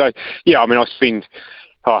product. So, I mean, I spend...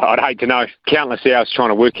 I'd hate to know countless hours trying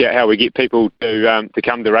to work out how we get people to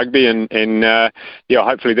come to rugby, and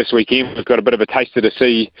hopefully this weekend we've got a bit of a taster to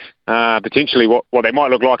see potentially what they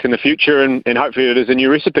might look like in the future, and hopefully it is a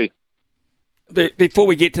new recipe. Before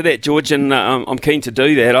we get to that, George, and I'm keen to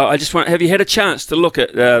do that, I just want, have you had a chance to look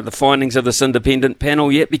at the findings of this independent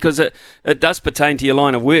panel yet? Because it does pertain to your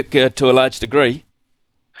line of work to a large degree.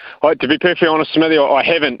 To be perfectly honest, Smithy, I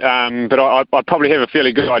haven't, but I probably have a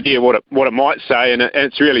fairly good idea what it might say, and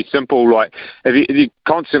it's really simple. Like if you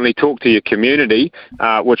constantly talk to your community,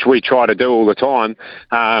 which we try to do all the time,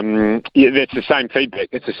 that's the same feedback.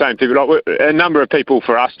 It's the same feedback. Like, a number of people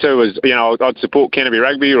for us too is, I'd support Canterbury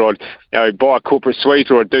Rugby, or I'd buy a corporate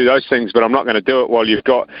suite, or I'd do those things, but I'm not going to do it while you've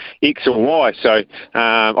got X or Y. So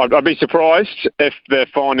I'd be surprised if the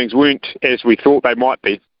findings weren't as we thought they might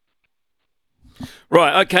be.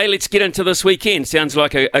 Right, okay, let's get into this weekend. Sounds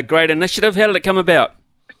like a great initiative. How did it come about?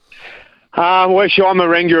 Well, actually, I'm a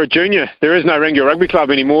Rangiora junior. There is no Rangiora Rugby Club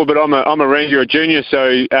anymore, but I'm a Rangiora junior.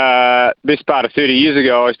 So best part of 30 years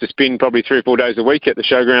ago, I used to spend probably 3 or 4 days a week at the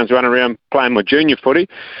showgrounds running around playing my junior footy.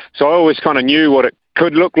 So I always kind of knew what it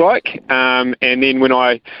could look like. And then when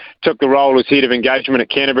I took the role as head of engagement at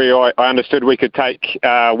Canterbury, I understood we could take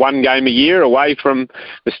one game a year away from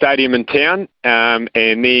the stadium in town, and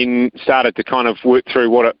then started to kind of work through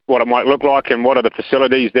what it might look like and what are the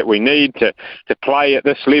facilities that we need to play at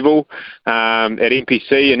this level at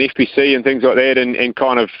NPC and FPC and things like that, and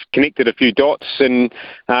kind of connected a few dots and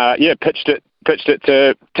pitched it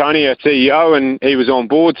to Tony, our CEO, and he was on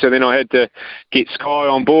board. So then I had to get Sky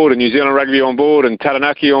on board and New Zealand Rugby on board and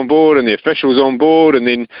Taranaki on board and the officials on board. And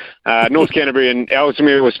then North Canterbury and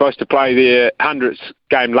Ellesmere were supposed to play their 100th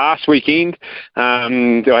game last weekend. So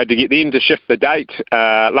I had to get them to shift the date.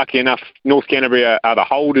 Lucky enough, North Canterbury are the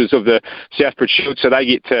holders of the Southbridge Shield, so they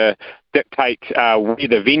get to dictate where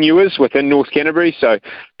the venue is within North Canterbury, so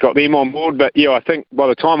got them on board. But I think by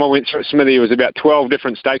the time I went through it, Smithy, it was about 12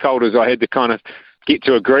 different stakeholders I had to kind of get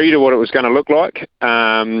to agree to what it was going to look like.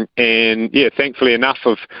 Thankfully enough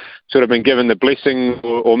I've sort of been given the blessing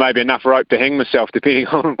or maybe enough rope to hang myself, depending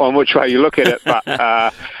on which way you look at it. But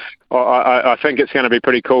I think it's going to be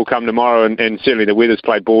pretty cool come tomorrow, and certainly the weather's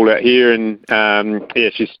played ball out here, and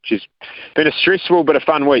she's been a stressful but a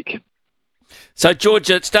fun week. So, George,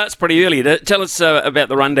 it starts pretty early. Tell us about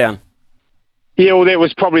the rundown. Yeah, well, that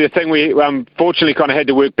was probably the thing. We unfortunately kind of had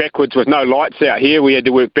to work backwards with no lights out here. We had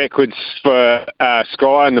to work backwards for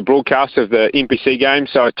Sky and the broadcast of the NPC game.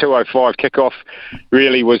 So a 2:05 kickoff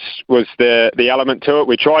really was the element to it.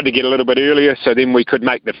 We tried to get a little bit earlier so then we could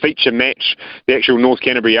make the feature match the actual North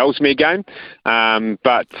Canterbury Ellesmere game.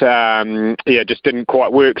 But just didn't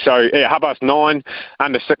quite work. So 9:30,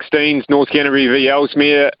 under 16s, North Canterbury v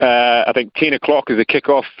Ellesmere. I think 10 o'clock is a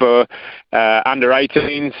kickoff for under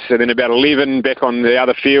 18s, and then about 11 back on the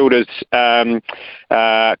other field is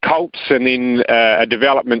Colts, and then a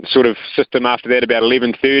development sort of system after that about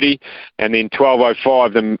 11:30, and then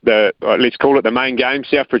 12:05 the let's call it the main game,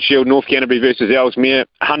 Southbridge Shield, North Canterbury versus Ellesmere,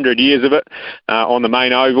 100 years of it on the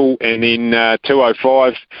main oval, and then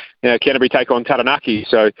 2:05 Canterbury take on Taranaki.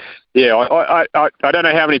 So, yeah, I don't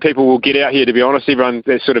know how many people will get out here, to be honest. Everyone,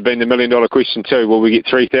 that's sort of been the $1 million question too. Will we get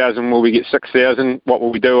 3,000? Will we get 6,000? What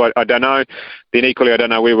will we do? I don't know. Then equally, I don't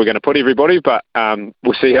know where we're going to put everybody, but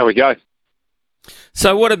we'll see how we go.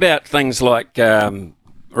 So what about things like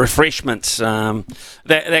refreshments,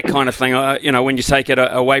 that kind of thing? When you take it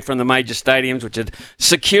away from the major stadiums, which is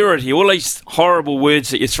security, all these horrible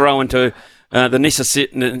words that you throw into the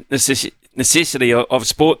necessity of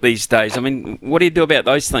sport these days. I mean, what do you do about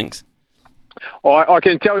those things? I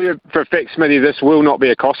can tell you for a fact, Smithy, this will not be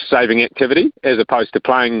a cost-saving activity as opposed to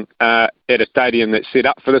playing at a stadium that's set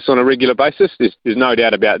up for this on a regular basis. There's no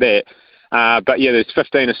doubt about that. But yeah, there's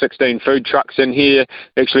 15 or 16 food trucks in here.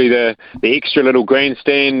 Actually, the extra little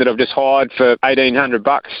grandstand that I've just hired for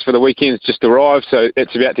 $1,800 for the weekend's just arrived, so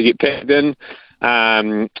it's about to get packed in.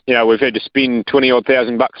 We've had to spend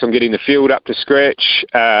 $20,000 on getting the field up to scratch.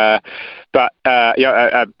 But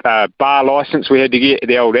a bar licence we had to get.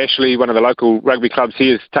 The old Ashley, one of the local rugby clubs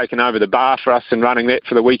here, has taken over the bar for us and running that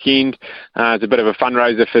for the weekend. It's a bit of a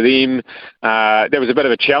fundraiser for them. There was a bit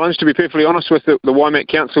of a challenge, to be perfectly honest, with the Waimak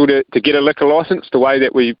Council to get a liquor licence the way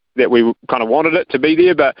that we kind of wanted it to be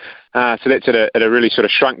there. But so that's at a really sort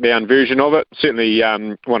of shrunk down version of it. Certainly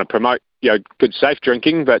want to promote good safe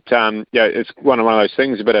drinking, but it's one of those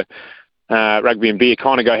things. A bit of rugby and beer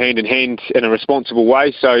kind of go hand in hand in a responsible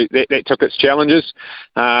way, so that took its challenges.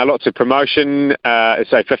 Lots of promotion,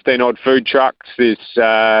 say 15 odd food trucks. There's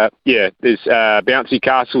bouncy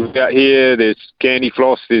castles out here. There's candy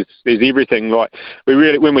floss. There's everything. Like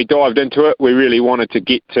when we dived into it, we really wanted to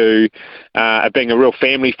get to being a real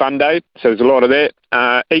family fun day. So there's a lot of that.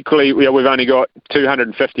 Equally, we've only got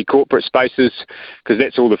 250 corporate spaces because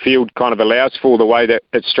that's all the field kind of allows for the way that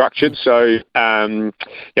it's structured. So,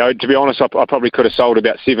 to be honest, I probably could have sold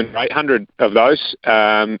about 700 or 800 of those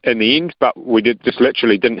in the end, but we just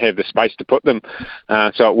literally didn't have the space to put them.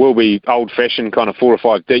 So it will be old-fashioned, kind of 4 or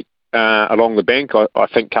 5 deep along the bank, I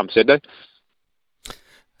think, come Saturday.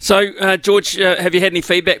 So, George, have you had any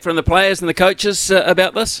feedback from the players and the coaches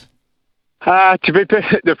about this?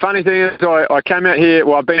 The funny thing is, I came out here.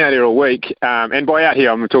 Well, I've been out here all week, and by out here,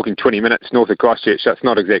 I'm talking 20 minutes north of Christchurch. So it's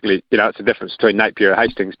not exactly, it's a difference between Napier and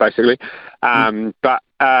Hastings, basically. But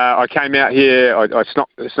I came out here. I snuck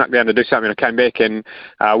down to do something. I came back, and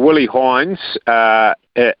Willie Hines,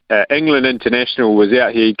 England international, was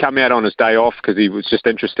out here. He'd come out on his day off because he was just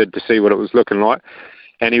interested to see what it was looking like.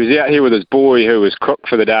 And he was out here with his boy, who was cook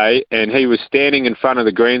for the day, and he was standing in front of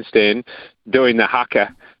the grandstand doing the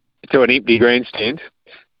haka to an empty grandstand.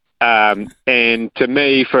 And to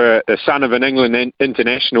me, for the son of an England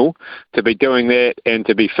international, to be doing that and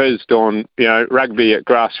to be fizzed on, rugby at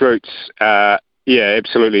grassroots,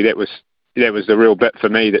 absolutely, that was the real bit for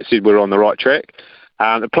me that said we're on the right track.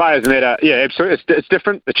 The players in that absolutely, it's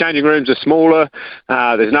different. The changing rooms are smaller.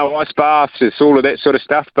 There's no ice baths. There's all of that sort of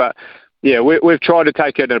stuff. But yeah, we've tried to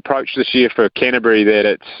take an approach this year for Canterbury that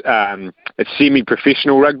it's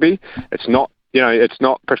semi-professional rugby. It's not. It's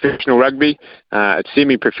not professional rugby. It's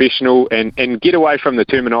semi-professional, and get away from the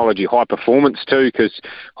terminology high performance too, because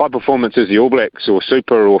high performance is the All Blacks or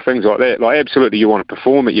Super or things like that. Like, absolutely, you want to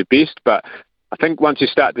perform at your best, but I think once you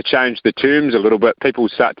start to change the terms a little bit,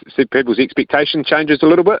 people's expectation changes a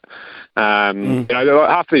little bit.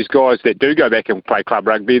 Half these guys that do go back and play club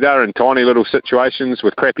rugby, they're in tiny little situations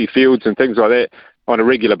with crappy fields and things like that on a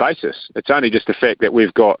regular basis. It's only just the fact that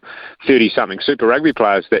we've got 30-something Super Rugby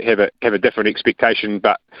players that have a different expectation.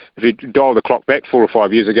 But if you dial the clock back 4 or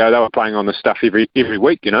 5 years ago, they were playing on this stuff every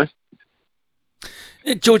week,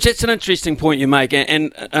 George, that's an interesting point you make,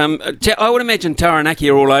 and I would imagine Taranaki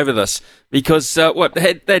are all over this because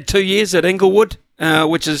they had 2 years at Inglewood,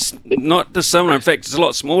 which is not dissimilar. In fact, it's a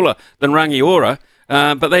lot smaller than Rangiora.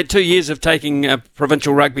 But they had 2 years of taking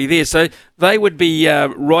provincial rugby there, so they would be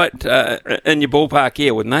right in your ballpark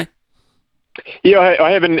here, wouldn't they? Yeah,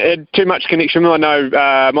 I haven't had too much connection. I know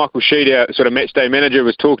Michael Sheed, our sort of match day manager,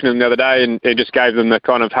 was talking to them the other day and just gave them the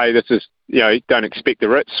kind of, hey, this is, don't expect the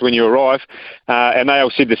Ritz when you arrive. And they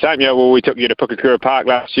all said the same. We took you to Pukakura Park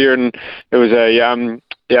last year, and it was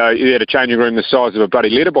you had a changing room the size of a bloody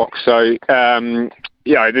letterbox. So,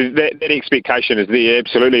 that expectation is there,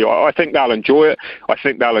 absolutely. I think they'll enjoy it. I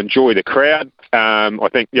think they'll enjoy the crowd. I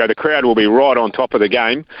think the crowd will be right on top of the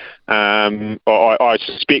game. I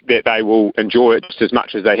suspect that they will enjoy it just as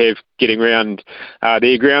much as they have getting around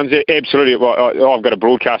their grounds. Absolutely. I've got a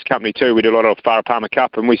broadcast company too. We do a lot of Wharapama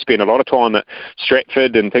Cup, and we spend a lot of time at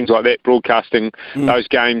Stratford and things like that broadcasting those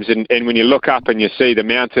games. And when you look up and you see the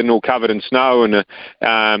mountain all covered in snow and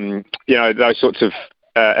those sorts of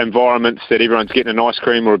environments that everyone's getting an ice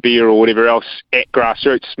cream or a beer or whatever else at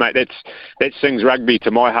grassroots, mate. That sings rugby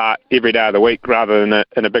to my heart every day of the week, rather than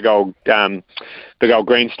in a big old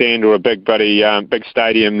grandstand or a big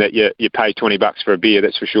stadium that you pay $20 for a beer.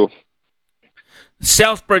 That's for sure.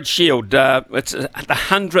 Southbridge Shield, it's the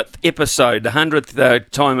 100th episode, the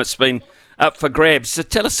 100th time it's been up for grabs. So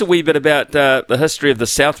tell us a wee bit about the history of the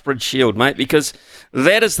Southbridge Shield, mate, because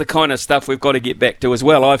that is the kind of stuff we've got to get back to as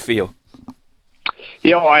well, I feel.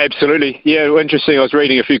 Yeah, absolutely. Yeah, interesting. I was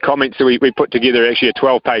reading a few comments that we put together, actually a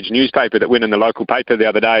 12-page newspaper that went in the local paper the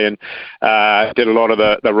other day, and did a lot of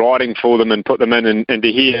the writing for them and put them in, and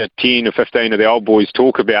to hear 10 or 15 of the old boys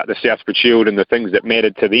talk about the Southbridge Shield and the things that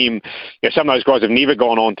mattered to them. Some of those guys have never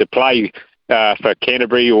gone on to play for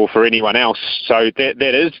Canterbury or for anyone else. So that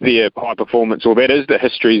is their high performance, or that is the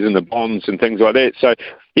histories and the bonds and things like that. So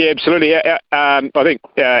yeah, absolutely. I think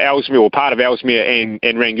Ellesmere, or part of Ellesmere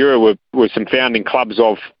and Rangiora were some founding clubs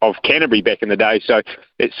of Canterbury back in the day. So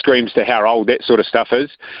it screams to how old that sort of stuff is.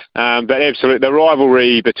 But absolutely, the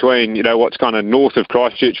rivalry between what's kind of north of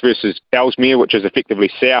Christchurch versus Ellesmere, which is effectively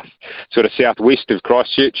southwest of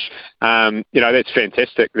Christchurch. That's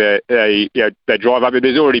fantastic. They drive up.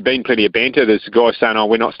 There's already been plenty of banter. There's guys saying, "Oh,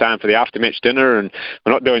 we're not staying for the after-match dinner, and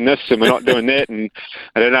we're not doing this, and we're not doing that." And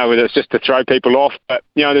I don't know whether it's just to throw people off, but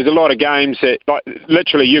there's a lot of games that, like,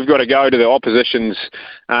 literally you've got to go to the opposition's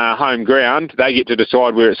home ground. They get to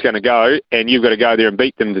decide where it's going to go, and you've got to go there and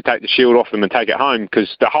beat them to take the shield off them and take it home,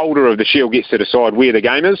 because the holder of the shield gets to decide where the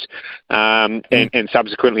game is, and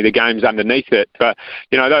subsequently the game's underneath it. But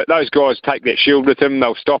those guys take that shield with them.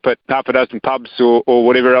 They'll stop at half a dozen pubs or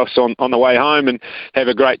whatever else on the way home and have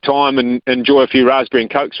a great time and enjoy a few raspberry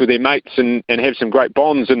and cokes with their mates and have some great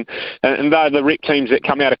bonds. And they're the rep teams that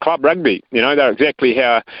come out of club rugby. They're exactly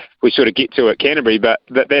how we sort of get to at Canterbury, but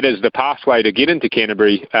that is the pathway to get into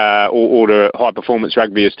Canterbury or to high performance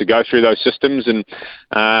rugby, is to go through those systems. And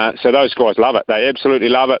so those guys love it. They absolutely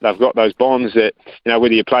love it. They've got those bonds that,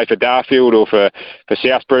 whether you play for Darfield or for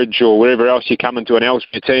Southbridge or wherever else, you come into an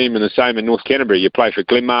Ellesmere team, and the same in North Canterbury. You play for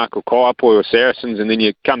Glenmark or Kaiapoi or Saracens, and then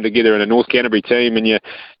you come together in a North Canterbury team, and you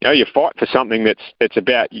fight for something that's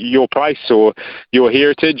about your place or your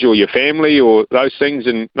heritage or your family or those things.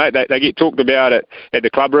 And mate, they get talked about at the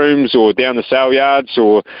club rooms or down the sale yards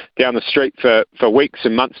or down the street for weeks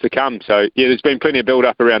and months to come. So yeah, there's been plenty of build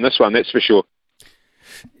up around this one, that's for sure.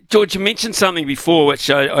 George, you mentioned something before which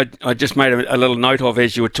I just made a little note of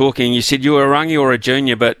as you were talking. You said you were a rangi or a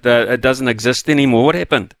junior, but it doesn't exist anymore. What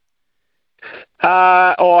happened?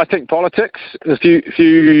 I think politics. A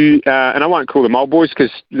few, and I won't call them old boys,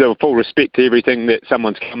 because they'll full respect to everything that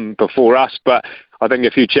someone's come before us, but I think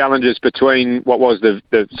a few challenges between what was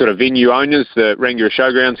the sort of venue owners, the Rangiora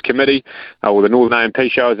Showgrounds Committee, or the Northern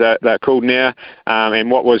AMP show as they're called now,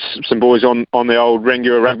 and what was some boys on the old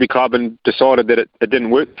Rangiora Rugby Club, and decided that it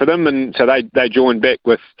didn't work for them, and so they joined back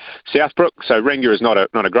with Southbrook. So Rangiora is not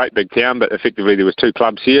a great big town, but effectively there was two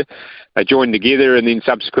clubs here. They joined together and then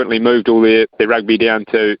subsequently moved all their rugby down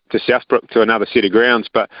to Southbrook to another set of grounds.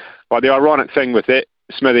 But the ironic thing with that,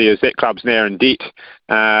 Smithy, is that club's now in debt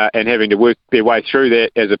and having to work their way through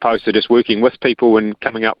that, as opposed to just working with people and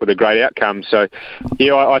coming up with a great outcome. So,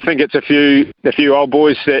 yeah, I think it's a few old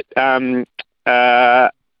boys that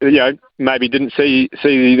maybe didn't see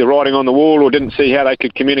the writing on the wall, or didn't see how they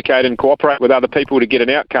could communicate and cooperate with other people to get an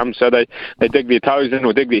outcome. So they dig their toes in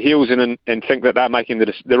or dig their heels in and think that they're making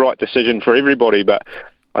the right decision for everybody. But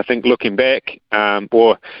I think looking back,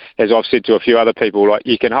 or as I've said to a few other people, like,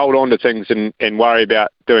 you can hold on to things and worry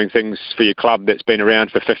about doing things for your club that's been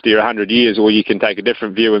around for 50 or 100 years, or you can take a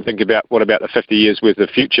different view and think about what about the 50 years worth of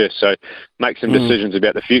future. So make some decisions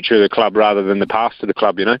about the future of the club rather than the past of the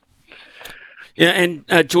club, Yeah, and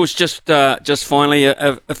George, just finally,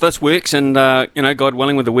 if this works, and God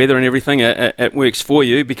willing, with the weather and everything, it works for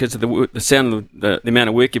you because of the sound of the amount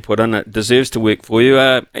of work you put in, it deserves to work for you.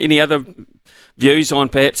 Any other views on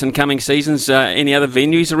perhaps in coming seasons? Any other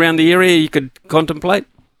venues around the area you could contemplate?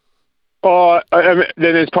 Then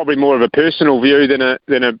there's probably more of a personal view than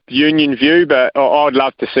a union view, but I'd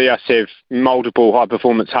love to see us have multiple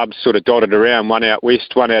high-performance hubs sort of dotted around, one out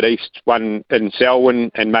west, one out east, one in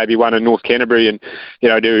Selwyn, and maybe one in North Canterbury. And,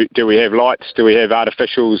 do we have lights? Do we have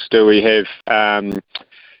artificials? Do we have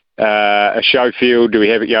a show field? Do we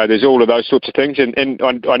have, there's all of those sorts of things. And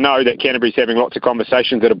I know that Canterbury's having lots of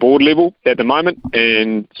conversations at a board level at the moment,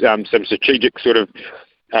 and some strategic sort of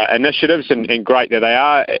initiatives, and great that they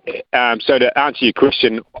are. So to answer your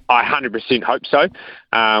question, I 100% hope so.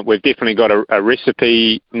 We've definitely got a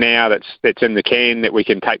recipe now that's in the can that we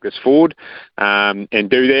can take this forward and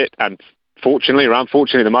do that. fortunately or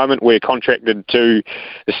unfortunately at the moment, we're contracted to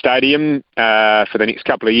the stadium for the next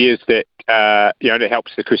couple of years that, that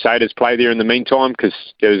helps the Crusaders play there in the meantime, because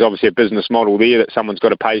there's obviously a business model there that someone's got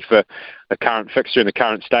to pay for the current fixture in the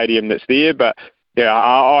current stadium that's there. But yeah,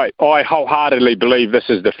 I wholeheartedly believe this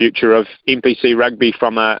is the future of NPC rugby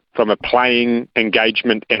from a playing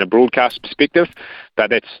engagement and a broadcast perspective. But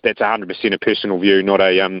that's 100% a personal view, not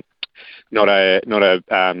a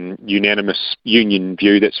unanimous union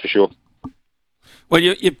view. That's for sure. Well,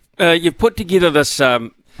 you've put together this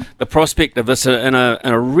the prospect of this in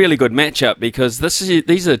a really good matchup, because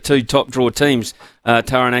these are two top draw teams,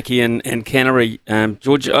 Taranaki and Canterbury.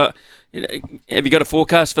 George, have you got a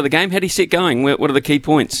forecast for the game? How do you see it going? What are the key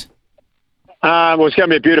points? Well, it's going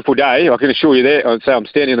to be a beautiful day, I can assure you that. I'd say I'm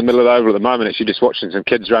standing in the middle of the oval at the moment, actually just watching some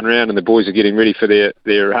kids run around, and the boys are getting ready for their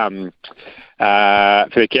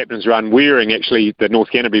captain's run, wearing actually the North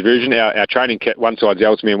Canterbury version. Our training kit, one side's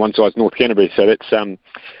Ellesmere and one side's North Canterbury, so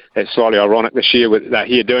that's slightly ironic this year with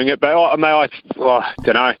here doing it. But I don't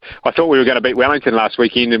know. I thought we were going to beat Wellington last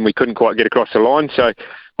weekend, and we couldn't quite get across the line. So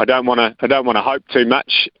I don't want to hope too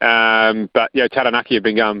much. But Taranaki have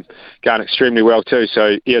been going extremely well too.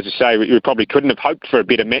 So as I say, we probably couldn't have hoped for a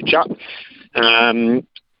better matchup.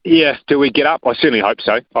 Do we get up? I certainly hope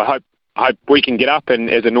so. I hope we can get up, and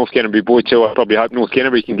as a North Canterbury boy too, I probably hope North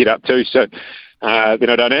Canterbury can get up too. So then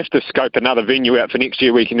I don't have to scope another venue out for next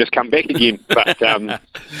year. We can just come back again. But I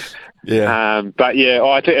think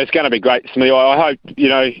it's going to be great for me. I hope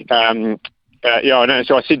I know.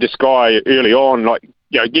 So I said to Sky early on,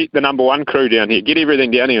 get the number one crew down here, get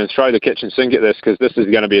everything down here, and throw the kitchen sink at this, because this is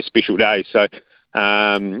going to be a special day. So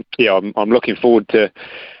I'm looking forward to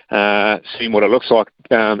seeing what it looks like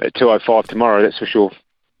at 2:05 tomorrow. That's for sure.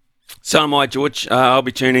 So am I, George. I'll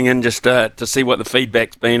be tuning in just to see what the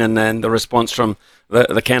feedback's been and the response from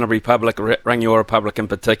the Canterbury public, Rangiora public in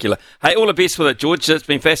particular. Hey, all the best with it, George. It's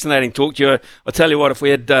been fascinating to talk to you. I'll tell you what, if we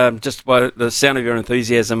had, just by the sound of your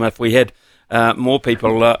enthusiasm, if we had more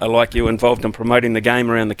people like you involved in promoting the game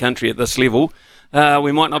around the country at this level,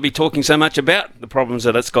 we might not be talking so much about the problems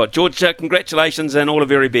that it's got. George, congratulations and all the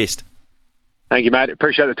very best. Thank you, mate.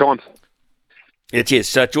 Appreciate the time.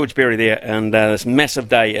 Yes, George Berry there, and this massive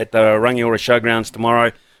day at the Rangiora Showgrounds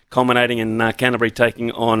tomorrow, culminating in Canterbury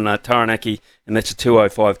taking on Taranaki, and that's a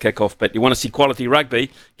 2:05 kickoff. But you want to see quality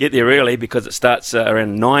rugby, get there early, because it starts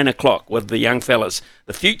around 9 o'clock with the young fellas.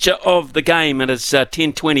 The future of the game, it is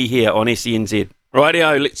 10:20 here on SENZ.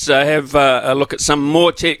 Rightio, let's have a look at some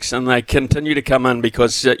more texts, and they continue to come in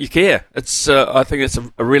because you care. I think it's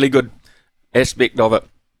a really good aspect of it.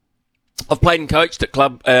 I've played and coached at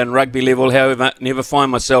club and rugby level, however, never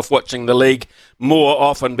find myself watching the league more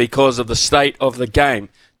often because of the state of the game.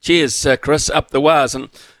 Cheers, Chris, up the wires. And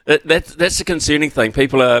that's the concerning thing.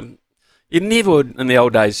 You never would, in the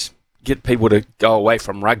old days, get people to go away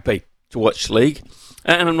from rugby to watch league.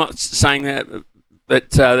 And I'm not saying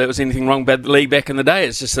that there was anything wrong with the league back in the day.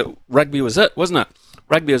 It's just that rugby was it, wasn't it?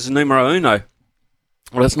 Rugby was numero uno.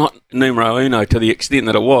 Well, it's not numero uno to the extent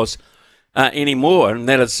that it was anymore, and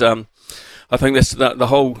that is... I think that's the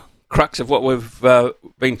whole crux of what we've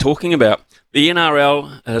been talking about. The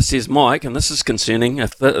NRL, says Mike, and this is concerning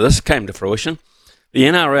if this came to fruition, the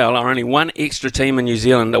NRL are only one extra team in New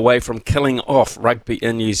Zealand away from killing off rugby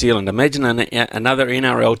in New Zealand. Imagine another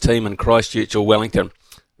NRL team in Christchurch or Wellington.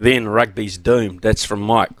 Then rugby's doomed. That's from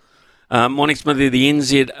Mike. Morning, Smithy. The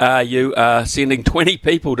NZRU are sending 20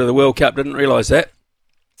 people to the World Cup. Didn't realise that.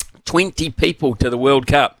 20 people to the World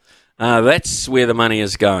Cup. That's where the money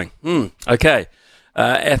is going. Okay.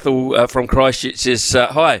 Ethel from Christchurch says,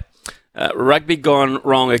 hi. Rugby gone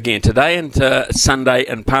wrong again. Today and Sunday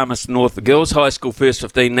in Palmerston North, the girls' high school first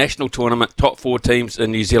 15 national tournament, top 4 teams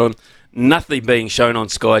in New Zealand. Nothing being shown on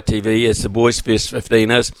Sky TV as the boys' first 15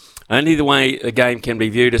 is. Only the way the game can be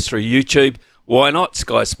viewed is through YouTube. Why not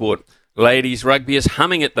Sky Sport? Ladies' rugby is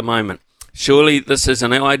humming at the moment. Surely this is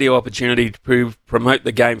an ideal opportunity to promote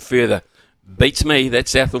the game further. Beats me.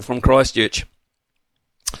 That's Ethel from Christchurch.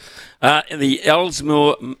 The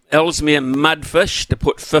Ellesmere Mudfish to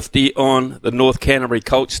put 50 on the North Canterbury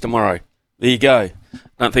Colts tomorrow. There you go.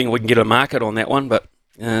 Don't think we can get a market on that one, but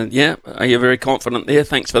you're very confident there.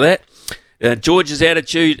 Thanks for that. George's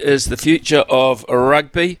attitude is the future of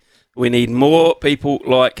rugby. We need more people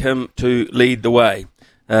like him to lead the way.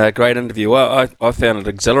 Great interview. I found it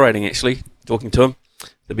exhilarating, actually, talking to him,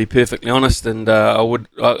 to be perfectly honest, and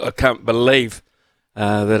I can't believe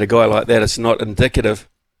that a guy like that is not indicative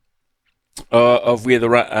of where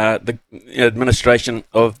the administration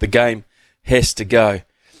of the game has to go.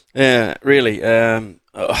 Really,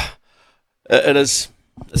 it's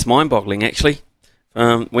mind-boggling actually.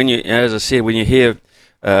 When you, as I said, when you hear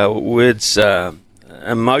words,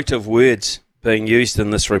 emotive words being used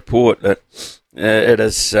in this report.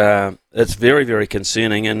 It's very, very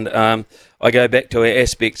concerning, and I go back to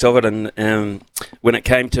aspects of it, and when it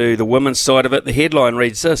came to the women's side of it, the headline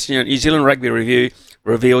reads this: New Zealand Rugby Review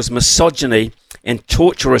reveals misogyny and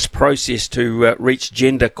torturous process to reach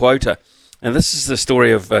gender quota. And this is the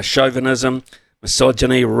story of chauvinism,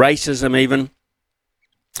 misogyny, racism, even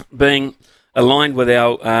being aligned with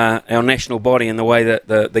our national body and the way that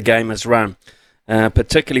the game is run,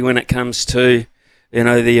 particularly when it comes to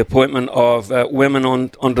the appointment of women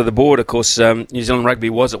onto the board. Of course, New Zealand Rugby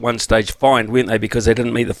was at one stage fined, weren't they, because they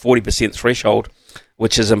didn't meet the 40% threshold,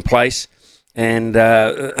 which is in place, and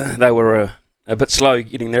they were a bit slow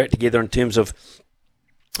getting their act together in terms of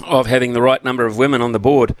having the right number of women on the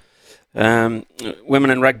board. Women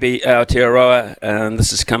in Rugby Aotearoa, and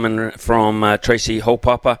this is coming from Tracy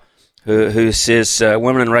Holpapa, who says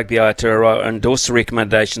Women in Rugby Aotearoa endorse the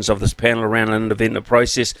recommendations of this panel around an independent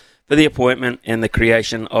process for the appointment and the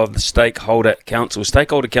creation of the Stakeholder Council.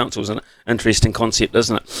 Stakeholder Council is an interesting concept,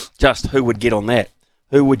 isn't it? Just who would get on that?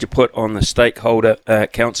 Who would you put on the Stakeholder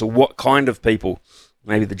Council? What kind of people?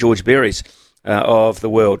 Maybe the George Berries of the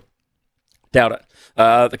world. Doubt it.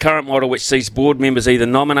 The current model, which sees board members either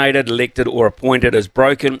nominated, elected or appointed, is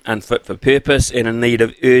broken, unfit for purpose and in need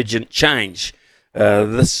of urgent change.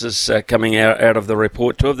 This is coming out of the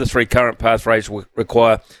report. 2 of the 3 current pathways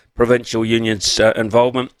require provincial unions'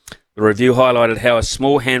 involvement. The review highlighted how a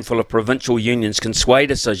small handful of provincial unions can sway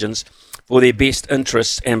decisions for their best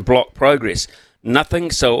interests and block progress. Nothing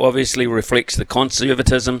so obviously reflects the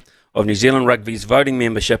conservatism of New Zealand Rugby's voting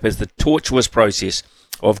membership as the tortuous process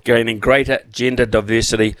of gaining greater gender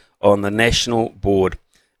diversity on the national board.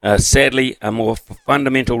 Sadly, a more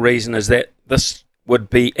fundamental reason is that this would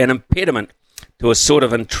be an impediment to a sort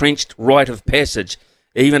of entrenched rite of passage,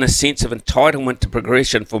 even a sense of entitlement to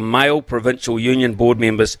progression for male provincial union board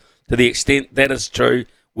members. To the extent that is true,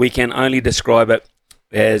 we can only describe it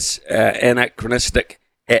as anachronistic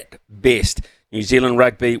at best. New Zealand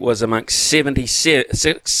Rugby was amongst 67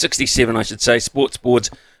 sports boards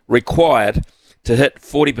required to hit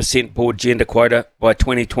 40% board gender quota by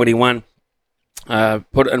 2021,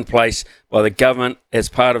 put in place by the government as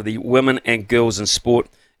part of the Women and Girls in Sport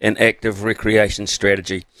and Active Recreation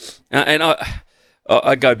Strategy. And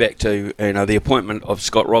I go back to the appointment of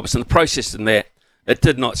Scott Robertson. The process in that, it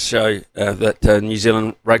did not show that New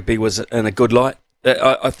Zealand Rugby was in a good light.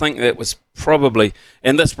 I think that was probably,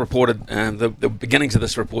 and this reported, the beginnings of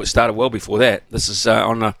this report started well before that. This is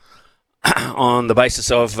on the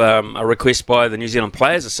basis of a request by the New Zealand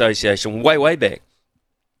Players Association way back.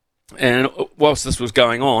 And whilst this was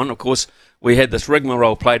going on, of course, we had this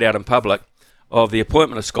rigmarole played out in public of the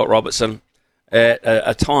appointment of Scott Robertson at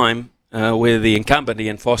a time where the incumbent,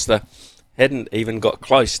 Ian Foster, hadn't even got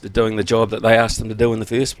close to doing the job that they asked him to do in the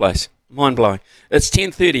first place. Mind-blowing. It's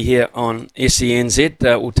 10:30 here on SENZ.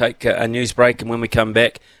 We'll take a news break, and when we come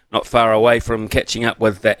back, not far away from catching up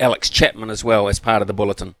with Alex Chapman as well as part of the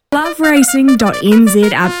bulletin. LoveRacing.nz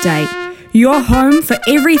update. Your home for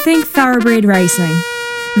everything thoroughbred racing.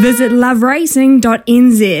 Visit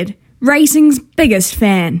loveracing.nz. Racing's biggest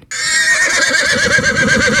fan.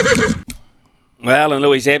 Well, in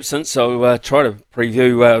Louis' absence, I'll try to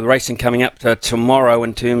preview the racing coming up tomorrow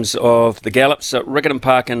in terms of the gallops. Riccarton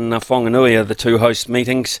Park and Whanganui are the 2 host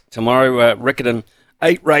meetings tomorrow. Riccarton,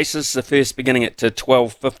 8 races, the first beginning at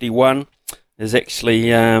 12:51. There's actually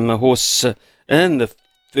a horse in the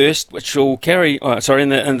first, which will carry, in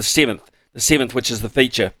the seventh. The seventh, which is the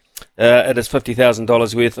feature. It is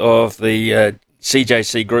 $50,000 worth of the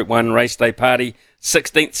CJC Group 1 Race Day Party,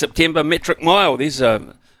 16th September, Metric Mile. There's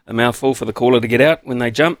a mouthful for the caller to get out when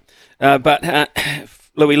they jump. But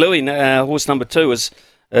Louis, horse number 2, is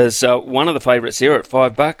one of the favourites here at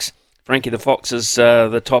 $5. Frankie the Fox is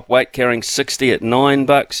the top weight, carrying 60 at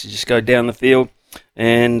 $9. You just go down the field,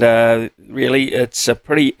 and really it's a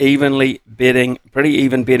pretty even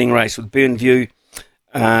betting race with Burnview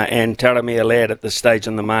and Taramia Lad at this stage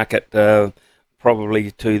in the market,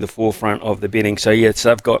 probably to the forefront of the betting. So yes,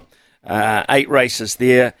 they've got 8 races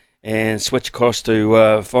there. And switch across to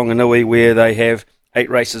Whanganui, where they have 8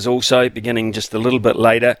 races also, beginning just a little bit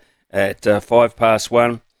later at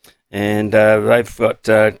 1:05. And they've got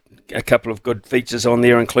a couple of good features on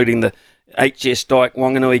there, including the HS Dyke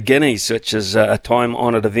Whanganui Guineas, which is a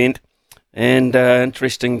time-honoured event. And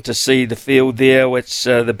interesting to see the field there, which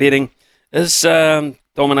the betting is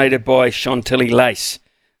dominated by Chantilly Lace,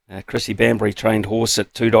 Chrissy Bambury trained horse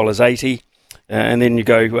at $2.80. And then you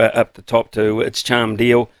go up the top to It's Charm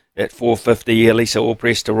Deal at $4.50, Elisa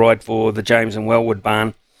Allpress to ride for the James and Wellwood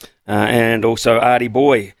barn. And also Artie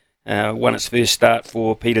Boy won its first start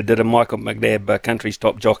for Peter Didden, Michael McNabb, country's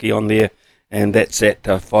top jockey on there, and that's at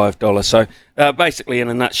 $5. So basically, in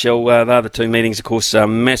a nutshell, they're the two meetings. Of course,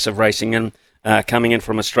 massive racing coming in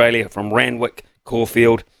from Australia, from Randwick,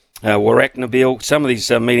 Caulfield, Warracknabeal. Some of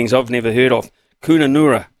these meetings I've never heard of.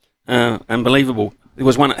 Kununurra, unbelievable. There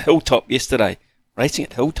was one at Hilltop yesterday. Racing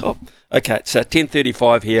at Hilltop. Okay, it's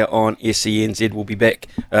 10:35 here on SENZ. We'll be back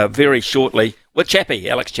very shortly with Chappie,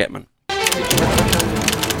 Alex Chapman.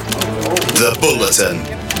 The Bulletin.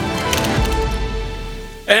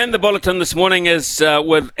 And the Bulletin this morning is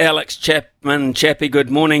with Alex Chapman. Chappie, good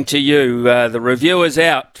morning to you. The review is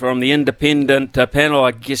out from the independent panel.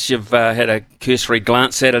 I guess you've had a cursory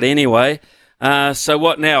glance at it anyway. So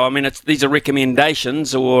what now? I mean, these are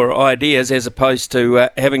recommendations or ideas as opposed to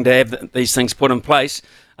having to have these things put in place.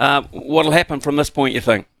 What will happen from this point, you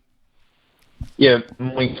think? Yeah,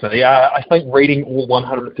 morning, Smithy. I think reading all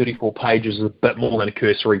 134 pages is a bit more than a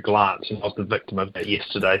cursory glance, and I was the victim of that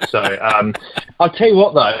yesterday. So I'll tell you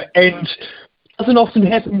what, though, and it doesn't often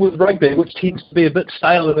happen with rugby, which tends to be a bit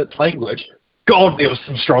stale in its language. God, there was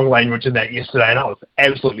some strong language in that yesterday, and I was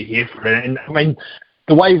absolutely here for it. And I mean,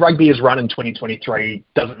 the way rugby is run in 2023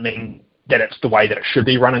 doesn't mean that it's the way that it should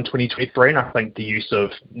be run in 2023, and I think the use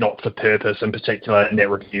of not for purpose in particular in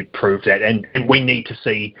that review proved that, and we need to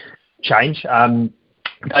see change.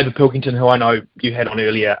 David Pilkington, who I know you had on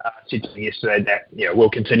earlier, said to me yesterday that we'll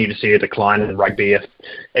continue to see a decline in rugby if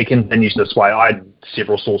it continues this way. I had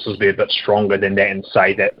several sources be a bit stronger than that and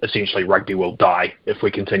say that essentially rugby will die if we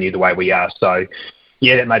continue the way we are. So,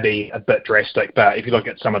 yeah, that may be a bit drastic, but if you look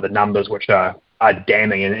at some of the numbers, which are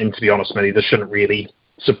damning, and to be honest, Smithy, this shouldn't really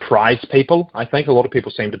surprise people. I think a lot of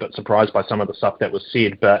people seemed a bit surprised by some of the stuff that was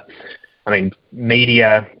said, but I mean,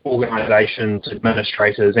 media, organisations,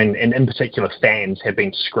 administrators, and in particular fans have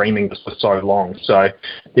been screaming this for so long. So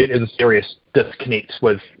there is a serious disconnect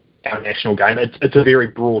with our national game. It's a very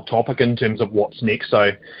broad topic in terms of what's next.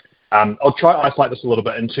 So I'll try to isolate this a little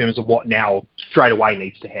bit in terms of what now straight away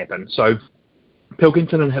needs to happen. So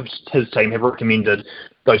Pilkington and his team have recommended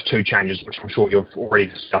those two changes, which I'm sure you've already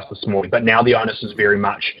discussed this morning. But now the onus is very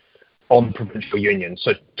much on provincial unions.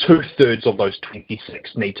 So 2/3 of those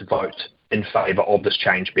 26 need to vote in favour of this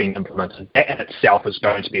change being implemented. That in itself is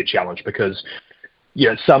going to be a challenge because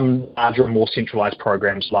some larger and more centralised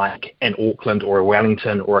programs like an Auckland or a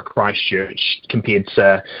Wellington or a Christchurch compared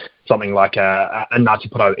to something like a Ngāti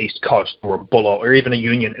Porou East Coast or a Bulla or even a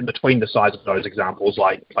Union in between the size of those examples,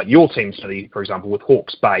 like your team, for example, with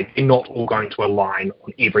Hawke's Bay, they're not all going to align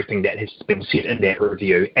on everything that has been said in that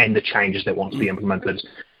review and the changes that want to be implemented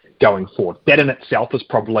going forward. That in itself is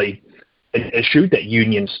probably an issue that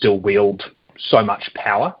unions still wield so much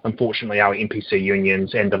power. Unfortunately, our NPC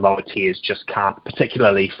unions and the lower tiers just can't,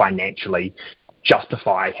 particularly financially,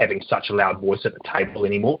 justify having such a loud voice at the table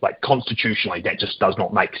anymore. Like constitutionally, that just does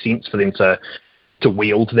not make sense for them to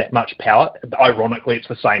wield that much power. Ironically, it's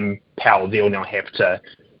the same power they'll now have to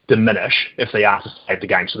diminish if they are to save the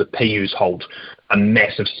game. So the PUs hold a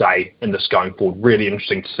massive say in this going forward. Really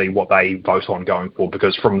interesting to see what they vote on going forward,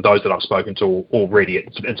 because from those that I've spoken to already,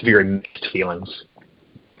 it's very mixed feelings.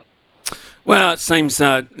 Well, it seems,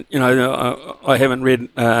 I haven't read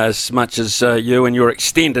as much as you and your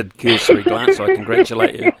extended cursory glance. I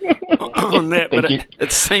congratulate you on that. But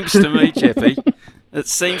it seems to me, Chappie,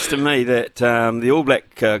 that the All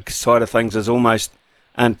Black side of things is almost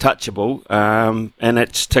untouchable, and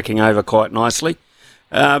it's ticking over quite nicely.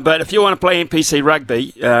 But if you want to play NPC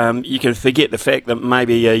rugby, you can forget the fact that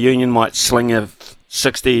maybe a union might sling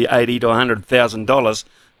 $60,000, $80,000 to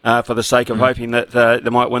 $100,000 for the sake of hoping that they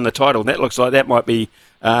might win the title. That looks like that might be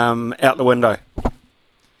out the window.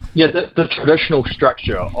 Yeah, the traditional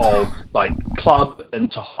structure of like club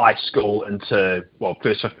into high school into,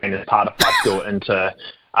 first 15 as part of high school into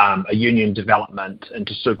a union development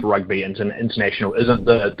into Super Rugby into international isn't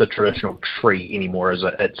the traditional tree anymore, is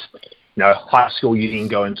it? It's high school you then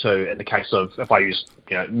go into, in the case of, if I use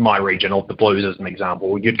my region of the Blues as an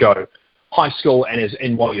example, you'd go high school,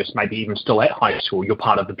 and while you're maybe even still at high school, you're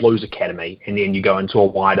part of the Blues Academy, and then you go into a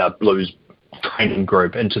wider Blues training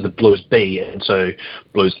group, into the Blues B, into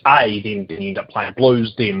Blues A, then you end up playing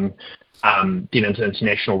Blues, then into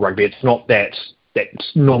international rugby. It's not that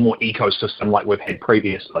normal ecosystem like we've had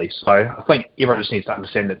previously. So I think everyone just needs to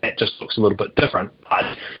understand that just looks a little bit different.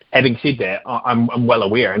 But having said that, I'm well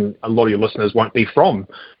aware, and a lot of your listeners won't be from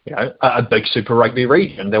a big Super Rugby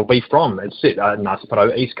region. They'll be from, as said, Ngāti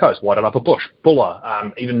Porou East Coast, Wairarapa Bush,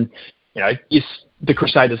 Bulla, even, yes, the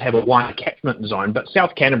Crusaders have a wider catchment zone, but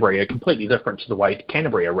South Canterbury are completely different to the way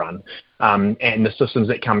Canterbury are run, and the systems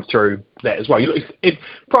that come through that as well.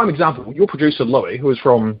 Prime example, your producer Louis, who is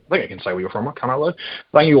from, I think I can say where you're from, can't I, Louis?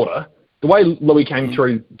 Rangiora. The way Louis came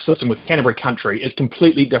through the system with Canterbury Country is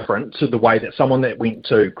completely different to the way that someone that went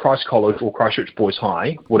to Christ College or Christchurch Boys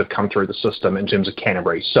High would have come through the system in terms of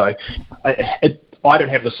Canterbury. So I don't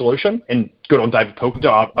have the solution, and good on David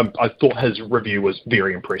Pilkington. I thought his review was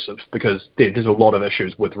very impressive because there's a lot of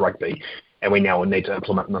issues with rugby, and we now need to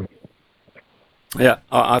implement them. Yeah,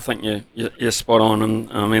 I think you're spot on.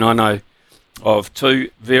 And I mean, I know of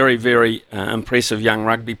two very, very impressive young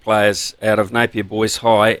rugby players out of Napier Boys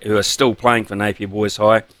High who are still playing for Napier Boys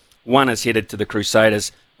High. One is headed to the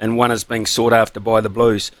Crusaders, and one is being sought after by the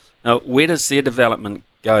Blues. Now, where does their development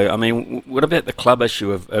go? I mean, what about the club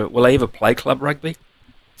issue of will they ever play club rugby?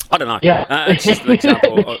 I don't know. Yeah, it's just an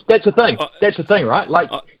example. That's the thing. That's the thing, right?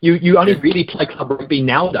 Like you only really play club rugby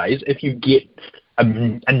nowadays if you get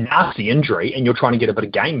a nasty injury and you're trying to get a bit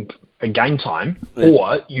of game time,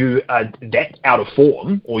 or you are that out of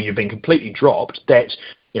form, or you've been completely dropped that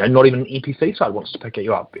not even an NPC side wants to pick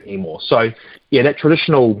you up anymore. So yeah, that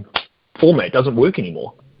traditional format doesn't work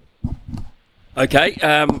anymore. Okay.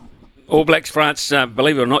 All Blacks France,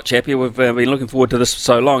 believe it or not, Chappie, we've been looking forward to this for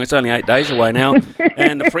so long. It's only 8 days away now.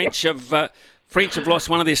 And the French have lost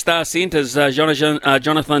one of their star centres, Jonathan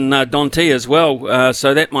Danty, as well.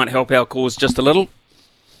 So that might help our cause just a little.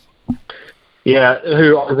 Yeah,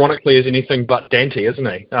 who ironically is anything but Dante, isn't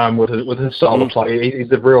he? With his style of play,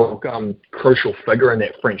 he's a real crucial figure in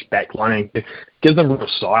that French backline. He gives them real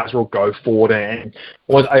size, real go forward, and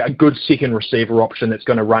was a good second receiver option that's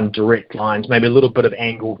going to run direct lines, maybe a little bit of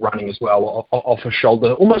angled running as well off his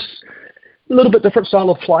shoulder. Almost a little bit different style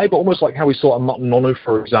of play, but almost like how we saw Nonu,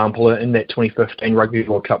 for example, in that 2015 Rugby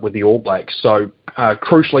World Cup with the All Blacks. So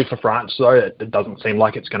crucially for France, though, it doesn't seem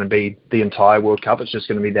like it's going to be the entire World Cup. It's just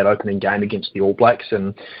going to be that opening game against the All Blacks.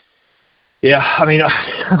 And yeah, I mean,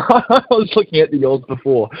 I was looking at the odds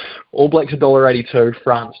before. All Blacks $1.82,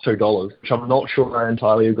 France $2, which I'm not sure I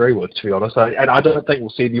entirely agree with, to be honest. And I don't think we'll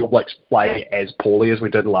see the All Blacks play as poorly as we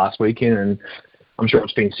did last weekend. And I'm sure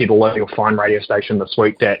it's been said all over your fine radio station this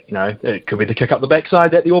week that, it could be the kick up the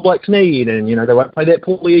backside that the All Blacks need, and, they won't play that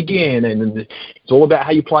poorly again, and it's all about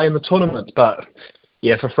how you play in the tournament. But,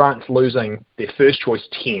 yeah, for France losing their first choice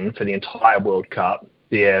 10 for the entire World Cup,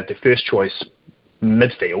 their first choice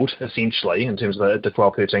midfield, essentially, in terms of the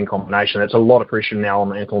 12-13 combination, it's a lot of pressure now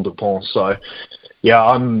on Antoine Dupont. So, yeah,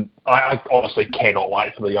 I honestly cannot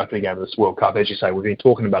wait for the opening game of this World Cup. As you say, we've been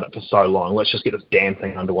talking about it for so long. Let's just get this damn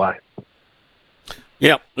thing underway.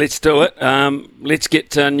 Yeah, let's do it. Let's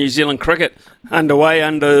get New Zealand cricket underway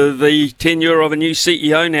under the tenure of a new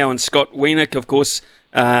CEO now, and Scott Wienick, of course,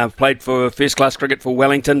 played for first-class cricket for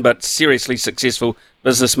Wellington, but seriously successful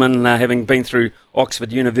businessman, having been through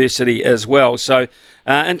Oxford University as well. So,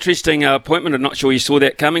 interesting appointment. I'm not sure you saw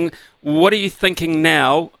that coming. What are you thinking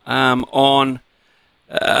now on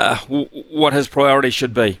what his priorities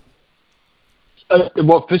should be?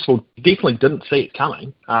 Well, first of all, definitely didn't see it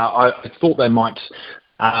coming. I thought they might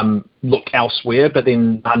look elsewhere, but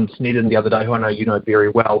then Sneddon the other day, who I know you know very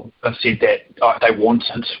well, said that they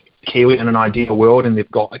wanted Kiwi in an ideal world, and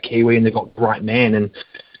they've got a Kiwi and they've got the right man.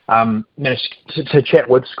 And managed to chat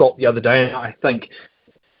with Scott the other day, and I think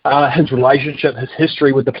his relationship, his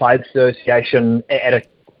history with the Players Association at a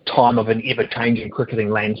time of an ever-changing cricketing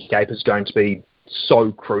landscape is going to be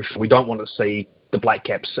so crucial. We don't want to see the Black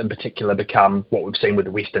Caps in particular become what we've seen with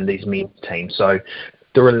the West Indies men's team. So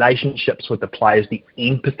the relationships with the players, the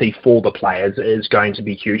empathy for the players is going to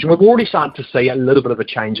be huge. And we've already started to see a little bit of a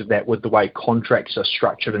change of that with the way contracts are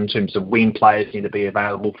structured in terms of when players need to be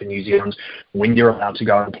available for New Zealand, when you're allowed to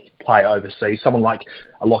go and play overseas. Someone like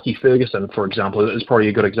a Lockie Ferguson, for example, is probably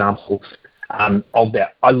a good example of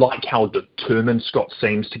that. I like how determined Scott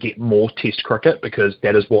seems to get more Test cricket, because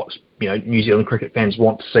that is what New Zealand cricket fans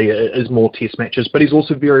want to see, is more Test matches. But he's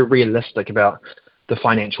also very realistic about the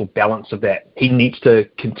financial balance of that. He needs to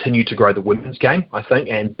continue to grow the women's game, I think,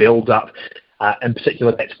 and build up, in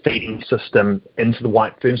particular, that feeding system into the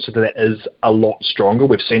White Ferns so that is a lot stronger.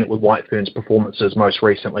 We've seen it with White Ferns' performances most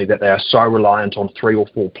recently, that they are so reliant on 3 or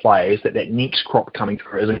 4 players that next crop coming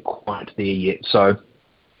through isn't quite there yet. So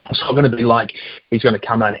it's not going to be like he's going to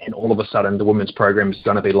come in and all of a sudden the women's program is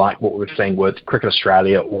going to be like what we've seen with Cricket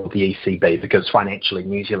Australia or the ECB, because financially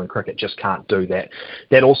New Zealand cricket just can't do that.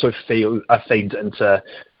 That also feeds into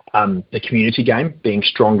the community game being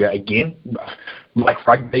stronger again. Like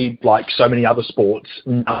rugby, like so many other sports,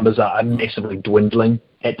 numbers are massively dwindling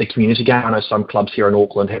at the community game. I know some clubs here in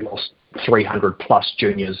Auckland have lost 300 plus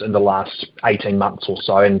juniors in the last 18 months or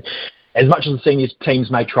so, and as much as the senior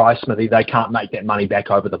teams may try, Smithy, they can't make that money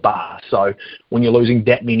back over the bar. So when you're losing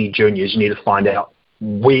that many juniors, you need to find out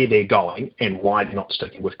where they're going and why they're not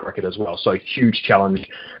sticking with cricket as well. So huge challenge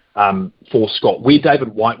for Scott. Where David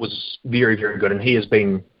White was very, very good, and he has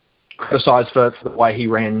been criticised for the way he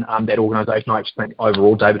ran that organisation. I actually think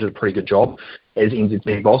overall David did a pretty good job as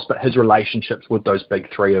NZB boss, but his relationships with those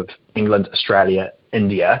big three of England, Australia,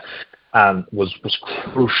 India was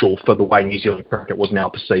crucial for the way New Zealand cricket was now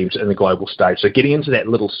perceived in the global stage. So getting into that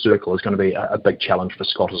little circle is going to be a big challenge for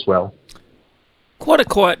Scott as well. Quite a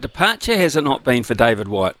quiet departure, has it not been, for David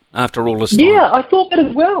White after all this time? Yeah, I thought that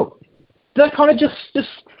as well. They kind of just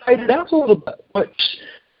faded out a little bit, which,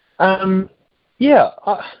 I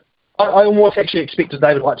almost actually expected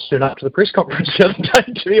David White to turn up to the press conference the other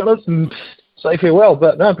day, to be honest, and say farewell.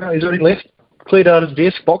 But no, apparently he's already left, cleared out his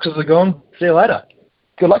desk, boxes are gone. See you later.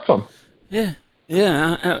 Good luck for him.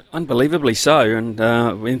 Yeah, unbelievably so, and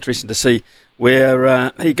we're interested to see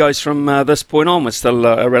where he goes from this point onwards. Still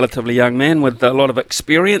a relatively young man with a lot of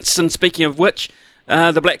experience. And speaking of which,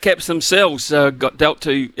 the Black Caps themselves got dealt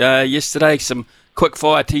to yesterday. Some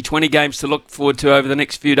quick-fire T20 games to look forward to over the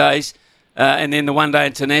next few days, and then the one-day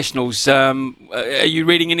internationals. Are you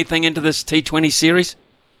reading anything into this T20 series?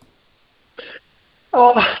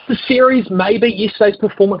 Oh, the series, maybe. Yesterday's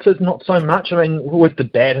performances, not so much. I mean, with the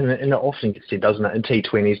bat, and it often gets said, doesn't it, in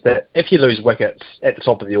T20s, that if you lose wickets at the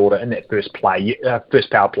top of the order in that first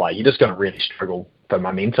power play, you're just going to really struggle for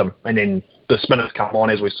momentum. And then the spinners come on,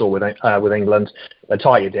 as we saw with England. They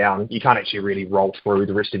tie you down. You can't actually really roll through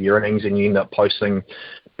the rest of your innings, and you end up posting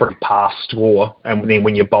pretty past score. And then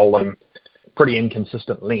when you're bowling pretty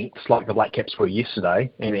inconsistent lengths, like the Black Caps were yesterday,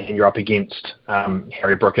 and you're up against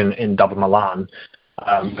Harry Brook and David Malan,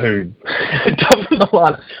 David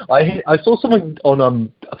Malan, I saw someone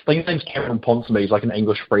on, I think his name's Cameron Ponsonby, he's like an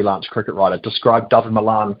English freelance cricket writer, described David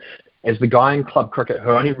Malan as the guy in club cricket who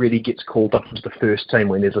only really gets called up into the first team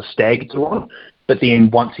when there's a stag do on, but then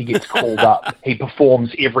once he gets called up, he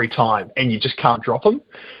performs every time, and you just can't drop him.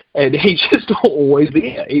 And he's just always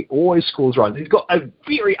there. He always scores runs. He's got a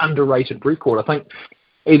very underrated record. I think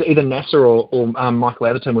either Nasser or Michael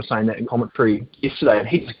Atherton were saying that in commentary yesterday, and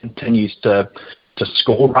he just continues to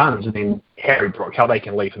score runs. And then Harry Brook, how they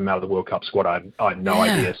can leave him out of the World Cup squad, I have no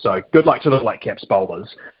idea. So good luck to the Black Caps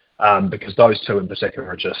bowlers, because those two in particular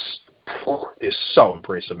are just, they're so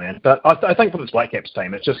impressive, man. But I think for this Black Caps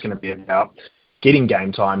team, it's just going to be about getting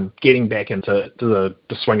game time, getting back into the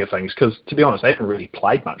swing of things, because to be honest, they haven't really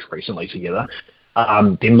played much recently together.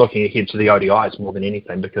 Then looking ahead to the ODIs more than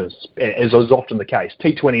anything, because as is often the case,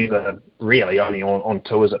 T20s are really only on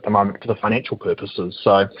tours at the moment for the financial purposes.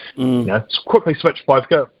 So, quickly switch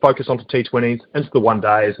focus onto T20s, into the one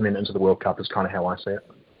days, and then into the World Cup is kind of how I see it.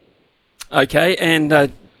 Okay,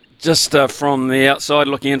 and just from the outside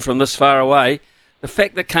looking in from this far away, the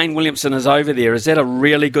fact that Kane Williamson is over there, is that a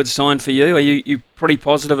really good sign for you? Are you pretty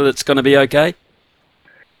positive that it's going to be okay?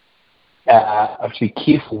 I have to be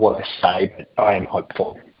careful what I say, but I am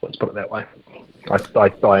hopeful. Let's put it that way.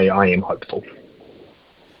 I am hopeful.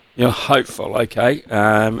 You're hopeful, okay,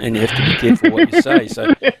 and you have to be careful what you say.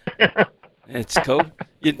 So it's cool.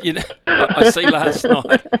 I see last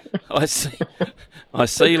night. I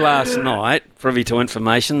see last night. Privy to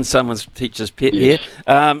information, someone's teacher's pet here.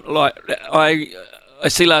 I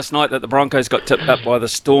see last night that the Broncos got tipped up by the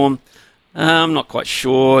Storm. I'm not quite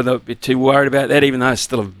sure they'll be too worried about that, even though it's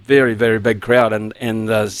still a very, very big crowd and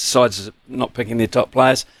the sides not picking their top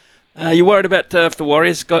players. You worried about if the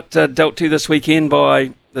Warriors got dealt to this weekend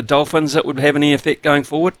by the Dolphins, that would have any effect going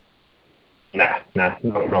forward? Nah, not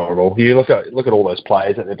at all. You look at all those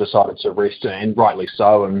players that they've decided to rest, and rightly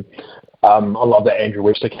so. And I love that Andrew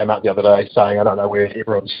Webster came out the other day saying, I don't know where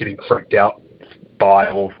everyone's getting freaked out by,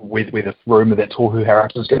 or with the rumour that Tohu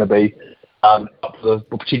Harris is going to be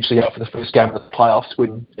potentially out for the first game of the playoffs,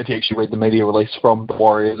 when if you actually read the media release from the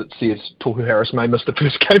Warriors, it says Tohu Harris may miss the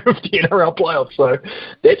first game of the NRL playoffs. So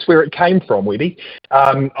that's where it came from, Webby.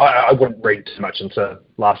 I wouldn't read too much into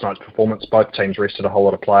last night's performance. Both teams rested a whole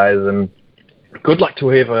lot of players, and good luck to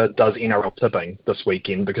whoever does NRL tipping this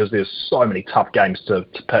weekend, because there's so many tough games to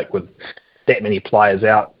pick with that many players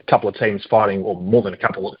out. A couple of teams fighting, or more than a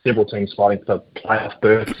couple, several teams fighting for playoff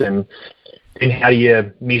berths, and how do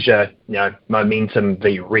you measure, momentum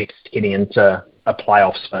v rest heading into a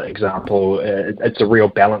playoffs, for example? It's a real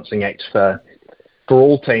balancing act for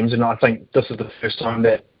all teams, and I think this is the first time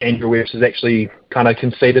that Andrew Webster has actually kind of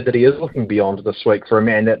conceded that he is looking beyond this week, for a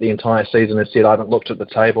man that the entire season has said, I haven't looked at the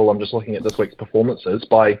table, I'm just looking at this week's performances.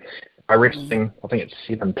 By by resting, I think it's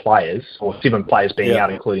 7 players being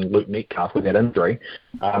out, including Luke Metcalf with that injury.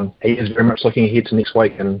 He is very much looking ahead to next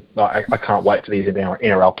week, and I can't wait for these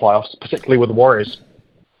NRL playoffs, particularly with the Warriors.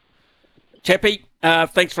 Chappie,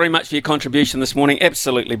 thanks very much for your contribution this morning.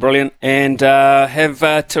 Absolutely brilliant. And have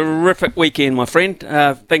a terrific weekend, my friend.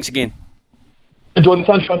 Thanks again. Enjoy the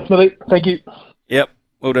sunshine, Smithy. Thank you. Yep,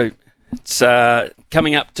 will do. It's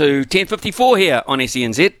coming up to 10:54 here on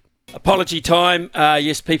SENZ. Apology time.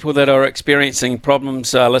 Yes, people that are experiencing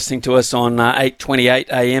problems listening to us on 8:28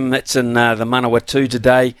 a.m. That's in the Manawatu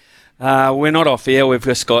today. We're not off air. We've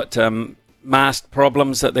just got mast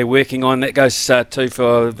problems that they're working on. That goes to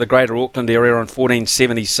for the Greater Auckland area on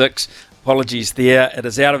 1476. Apologies there. It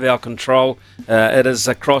is out of our control. It is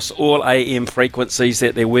across all AM frequencies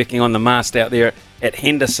that they're working on the mast out there at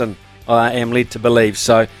Henderson, I am led to believe.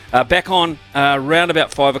 So back on round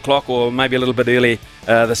about 5 o'clock or maybe a little bit earlier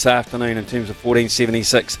this afternoon in terms of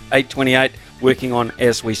 1476, 828, working on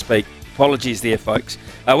as we speak. Apologies there, folks.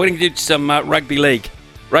 We're going to do some rugby league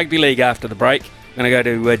after the break. I'm going to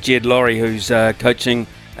go to Jed Laurie, who's coaching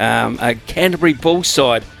a Canterbury Bulls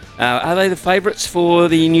side. Are they the favourites for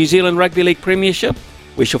the New Zealand Rugby League Premiership?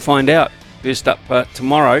 We shall find out. First up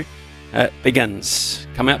tomorrow, it begins.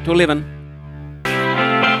 Come out to 11.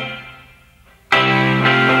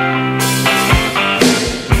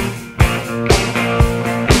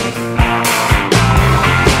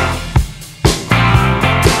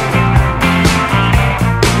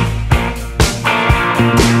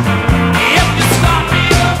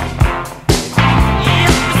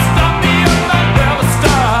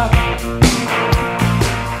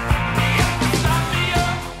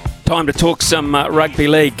 Time to talk some rugby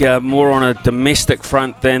league, more on a domestic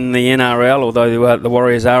front than the NRL, although the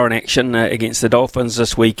Warriors are in action against the Dolphins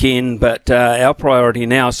this weekend. But our priority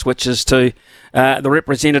now switches to the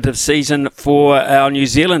representative season for our New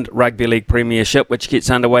Zealand Rugby League Premiership, which gets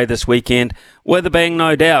underway this weekend with a bang,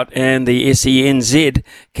 no doubt. And the SENZ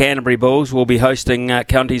Canterbury Bulls will be hosting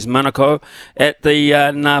Counties Manukau at the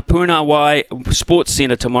Ngāpunawai Sports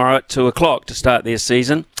Centre tomorrow at 2 o'clock to start their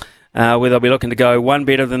season. Where they'll be looking to go one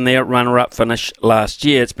better than their runner-up finish last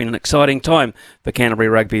year. It's been an exciting time for Canterbury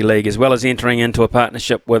Rugby League, as well as entering into a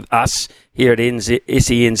partnership with us here at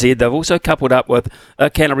SENZ. They've also coupled up with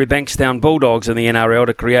Canterbury Bankstown Bulldogs in the NRL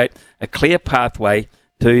to create a clear pathway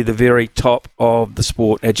to the very top of the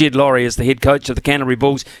sport. Jed Laurie is the head coach of the Canterbury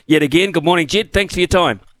Bulls yet again. Good morning, Jed. Thanks for your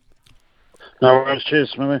time. No worries.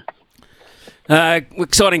 Cheers, Smithy.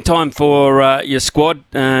 Exciting time for your squad.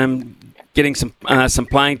 Getting some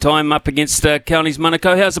playing time up against Counties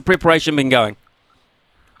Manukau. How's the preparation been going?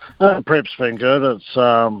 Prep's been good. It's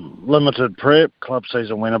limited prep. Club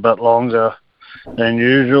season went a bit longer than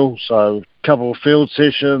usual, so a couple of field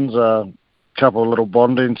sessions, a couple of little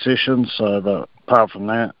bonding sessions. But apart from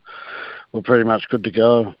that, we're pretty much good to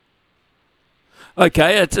go.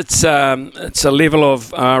 Okay, it's a level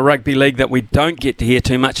of rugby league that we don't get to hear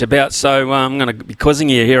too much about, so I'm going to be quizzing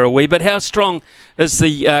you here a wee bit. How strong is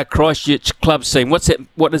the Christchurch club scene?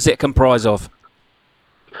 What does that comprise of?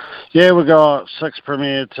 Yeah, we've got 6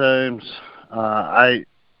 Premier teams, 8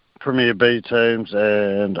 Premier B teams,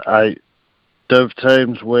 and 8 Div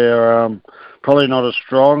teams. We're probably not as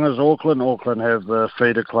strong as Auckland. Auckland have the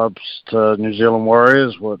feeder clubs to New Zealand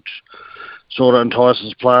Warriors, which sort of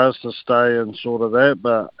entices players to stay and sort of that.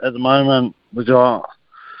 But at the moment, we've got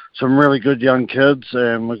some really good young kids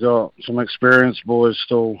and we've got some experienced boys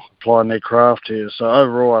still applying their craft here. So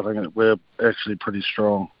overall, I think we're actually pretty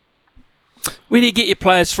strong. Where do you get your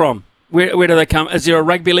players from? Where do they come? Is there a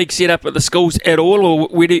rugby league set up at the schools at all, or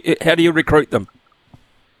how do you recruit them?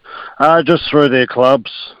 Just through their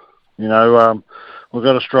clubs. You know, we've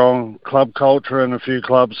got a strong club culture in a few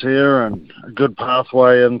clubs here and a good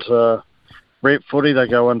pathway into rep footy. They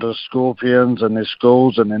go into Scorpions and their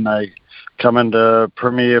schools, and then they come into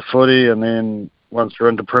Premier Footy, and then once they're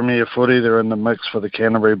into Premier Footy, they're in the mix for the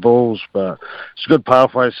Canterbury Bulls. But it's good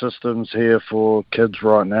pathway systems here for kids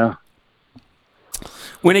right now.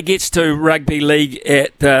 When it gets to rugby league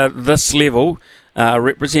at this level,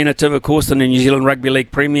 representative, of course, in the New Zealand Rugby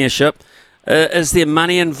League Premiership, is there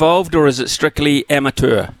money involved, or is it strictly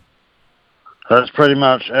amateur? It's pretty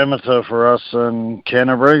much amateur for us in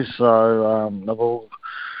Canterbury, so they're all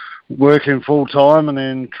working full-time and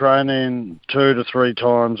then training 2 to 3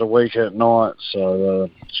 times a week at night,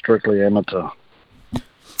 so strictly amateur.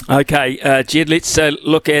 Okay, Jed, let's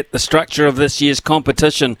look at the structure of this year's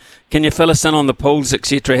competition. Can you fill us in on the pools,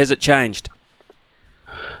 etc.? Has it changed?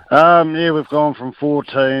 Yeah, we've gone from 4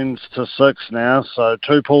 teams to 6 now, so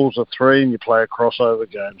 2 pools of 3 and you play a crossover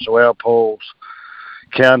game. So our pools,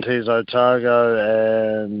 Counties,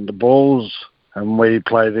 Otago and the Bulls, and we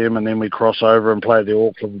play them, and then we cross over and play the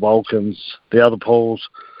Auckland Vulcans. The other pools,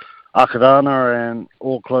 Akadana and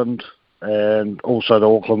Auckland, and also the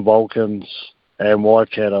Auckland Vulcans and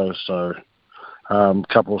Waikato. So a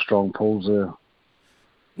couple of strong pools there.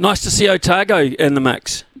 Nice to see Otago in the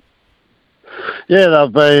mix. Yeah,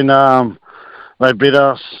 they've been. They beat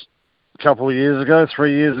us a couple of years ago,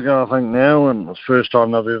 3 years ago, I think now, and it's the first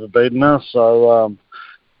time they've ever beaten us. So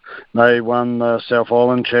they won the South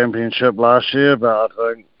Island Championship last year, but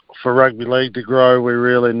I think for rugby league to grow, we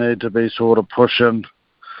really need to be sort of pushing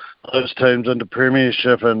those teams into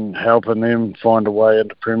premiership and helping them find a way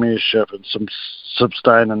into premiership and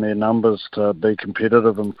sustaining their numbers to be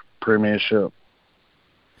competitive in premiership.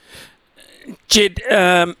 Jed,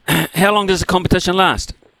 how long does the competition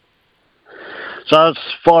last? So it's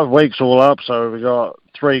 5 weeks all up, so we got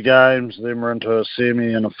 3 games, then we're into a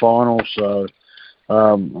semi and a final, so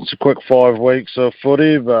it's a quick 5 weeks of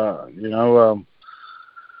footy, but, getting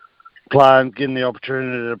the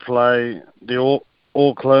opportunity to play the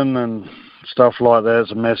Auckland and stuff like that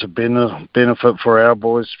is a massive benefit for our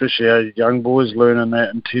boys, especially our young boys, learning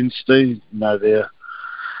that intensity. They're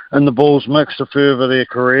in the Bulls mix to further their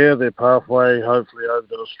career, their pathway, hopefully over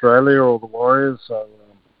to Australia or the Warriors. So,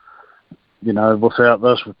 without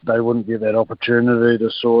this, they wouldn't get that opportunity to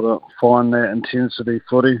sort of find that intensity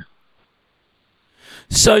footy.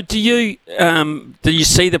 So do you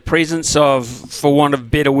see the presence of, for want of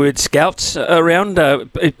better word, scouts around,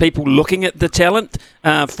 people looking at the talent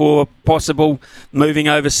for possible moving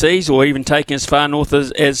overseas or even taking as far north as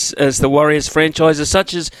the Warriors franchise as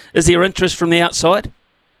such? Is there interest from the outside?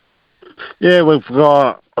 Yeah, we've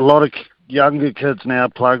got a lot of younger kids now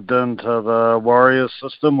plugged into the Warriors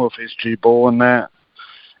system with SG Ball and that.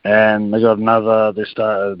 And they got they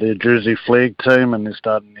started their Jersey Flag team and they're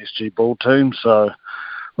starting an SG Ball team. So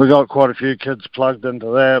we got quite a few kids plugged into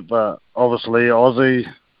that, but obviously Aussie,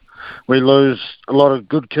 we lose a lot of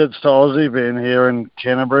good kids to Aussie being here in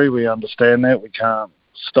Canterbury. We understand that. We can't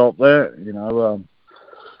stop that,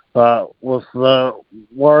 But with the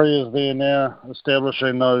Warriors there now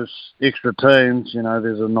establishing those extra teams,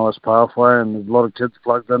 there's a nice pathway and there's a lot of kids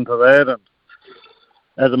plugged into that. And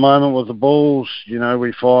at the moment with the Bulls,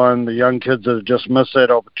 we find the young kids that have just missed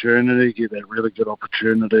that opportunity get that really good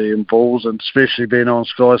opportunity in Bulls, and especially being on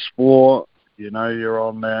Sky Sport, you're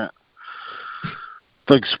on that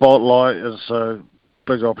big spotlight. Is a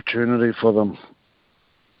big opportunity for them.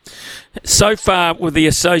 So far with the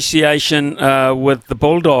association with the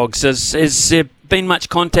Bulldogs, has there been much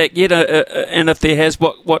contact yet? And if there has,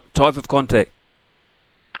 what type of contact?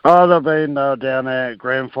 They've been down at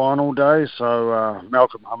Grand Final day, so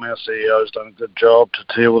Malcolm Hum, our CEO, has done a good job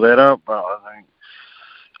to tee all that up. But I think,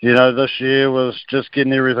 this year was just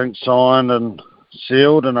getting everything signed and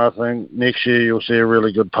sealed, and I think next year you'll see a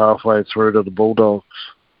really good pathway through to the Bulldogs.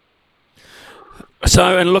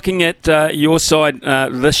 So, and looking at your side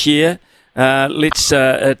this year, let's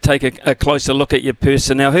take a closer look at your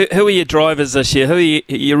personnel. Who are your drivers this year? Who are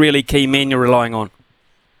your really key men you're relying on?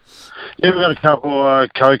 Yeah, we've got a couple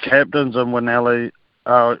of co-captains in Ueli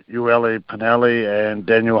Pinelli and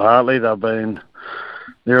Daniel Hartley.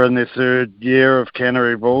 They're in their 3rd year of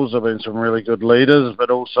Canterbury Bulls. They've been some really good leaders,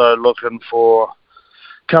 but also looking for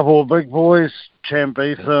a couple of big boys, Champ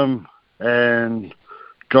Beetham and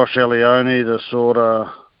Josh Elione, to sort of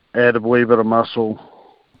add a wee bit of muscle.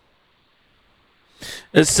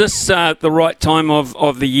 Is this the right time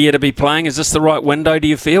of the year to be playing? Is this the right window, do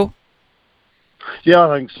you feel? Yeah,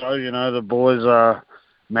 I think so. The boys are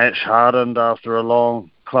match hardened after a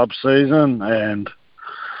long club season, and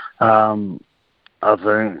I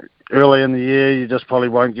think early in the year you just probably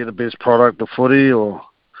won't get the best product of footy, or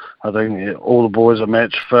I think all the boys are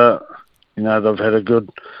match fit. They've had a good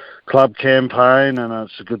club campaign, and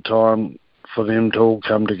it's a good time for them to all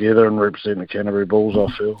come together and represent the Canterbury Bulls,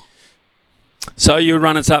 I feel. So you were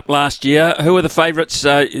runners-up last year. Who are the favourites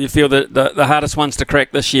you feel the hardest ones to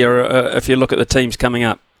crack this year if you look at the teams coming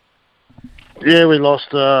up? Yeah, we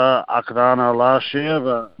lost Akadana last year,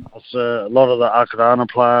 but a lot of the Akadana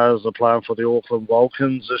players are playing for the Auckland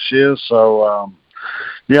Vulcans this year. So, I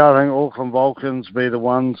think Auckland Vulcans be the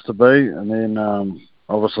ones to beat. And then,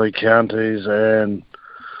 obviously, Counties and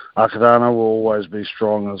Akadana will always be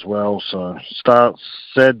strong as well. So, starts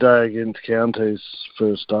Saturday against Counties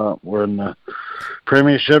first up. We're in the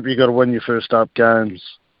Premiership. You've got to win your first up games.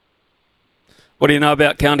 What do you know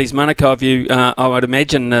about Counties Manukau? I would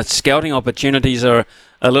imagine scouting opportunities are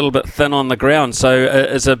a little bit thin on the ground. So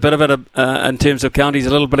is a bit of it, in terms of Counties, a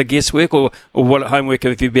little bit of guesswork, or what homework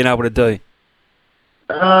have you been able to do?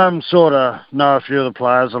 Sort of know a few of the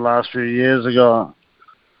players the last few years ago.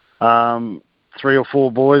 3 or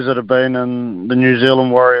 4 boys that have been in the New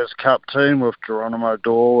Zealand Warriors Cup team with Geronimo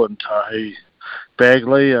Dore and Tahi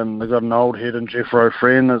Bagley, and they've got an old head in Jeffro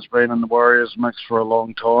Friend that's been in the Warriors mix for a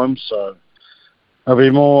long time. So it'll be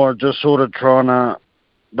more just sort of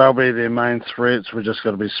they'll be their main threats. We've just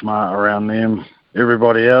got to be smart around them.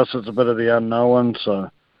 Everybody else, it's a bit of the unknown. So,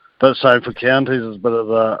 but same for counties, it's a bit of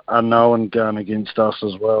the unknown going against us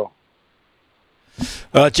as well.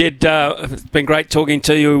 Jed, it's been great talking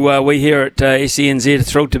to you. We here at SENZ are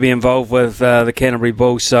thrilled to be involved with the Canterbury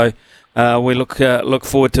Bulls, so we look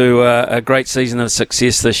forward to a great season of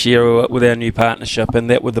success this year with our new partnership, and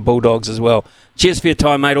that with the Bulldogs as well. Cheers for your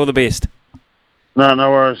time, mate. All the best. No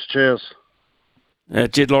worries. Cheers.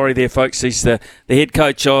 Jed Laurie there, folks. He's the head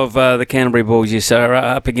coach of the Canterbury Bulls. Yes, are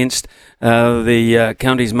up against the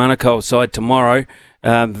Counties Manukau side tomorrow.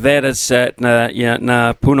 That is at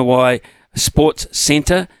Punawai Sports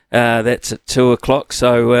Centre. That's at 2 o'clock.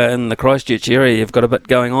 So in the Christchurch area, you've got a bit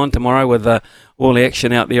going on tomorrow with all the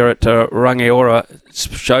action out there at Rangiora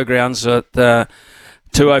Showgrounds at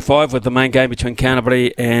 2:05 with the main game between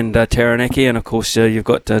Canterbury and Taranaki. And of course, you've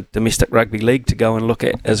got domestic rugby league to go and look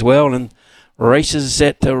at as well. And races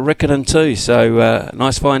at Riccarton too. So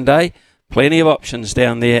nice fine day. Plenty of options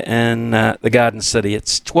down there in the Garden City.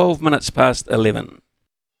 It's 12 minutes past 11.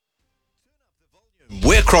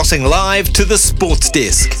 We're crossing live to the sports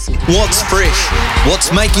desk. What's fresh? What's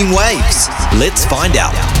making waves? Let's find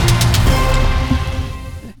out.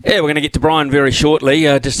 Yeah, we're going to get to Brian very shortly.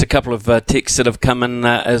 Just a couple of texts that have come in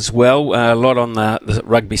as well. A lot on the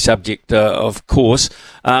rugby subject, of course.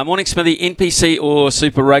 Morning, Smithy. NPC or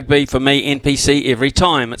Super Rugby? For me, NPC every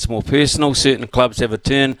time. It's more personal. Certain clubs have a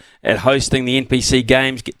turn at hosting the NPC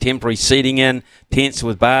games, get temporary seating in, tents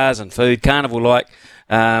with bars and food, carnival-like.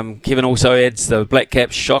 Kevin also adds the Black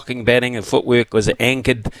Caps' shocking batting and footwork was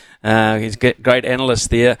anchored. He's a great analyst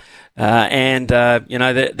there.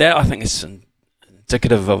 That I think is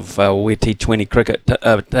indicative of where T20 cricket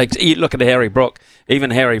takes. You look at Harry Brook.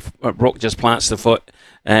 Even Harry Brook just plants the foot.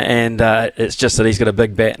 It's just that he's got a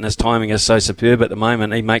big bat and his timing is so superb at the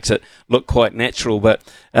moment. He makes it look quite natural. But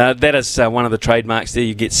that is one of the trademarks there.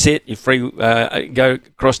 You get set, you free go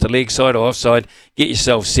across the leg side or offside, get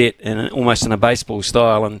yourself set almost in a baseball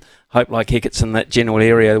style and hope like heck it's in that general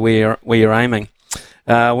area where you're aiming.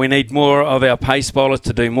 We need more of our pace bowlers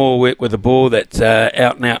to do more work with the ball. That's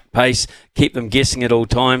out-and-out pace. Keep them guessing at all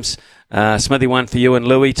times. Smithy, one for you and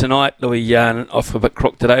Louis tonight. Louis off a bit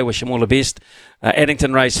crook today. Wish him all the best.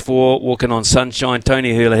 Addington race 4, walking on sunshine.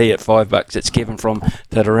 Tony Hurley at $5. It's Kevin from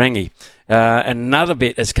Tatarangi. Another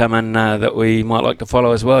bet has come in that we might like to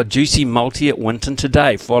follow as well. Juicy multi at Winton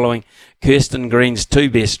today, following Kirsten Green's 2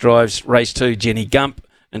 best drives. Race 2, Jenny Gump,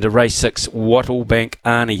 into race 6, Wattlebank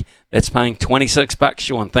Arnie. That's paying $26,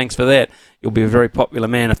 Sean. Thanks for that. You'll be a very popular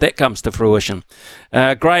man if that comes to fruition.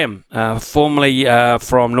 Graham, formerly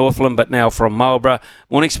from Northland, but now from Marlborough.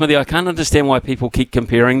 Morning, Smithy. I can't understand why people keep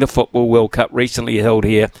comparing the Football World Cup recently held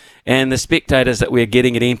here and the spectators that we're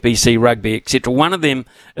getting at NPC Rugby, etc. One of them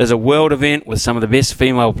is a world event with some of the best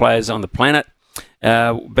female players on the planet.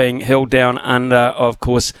 Being held down under, of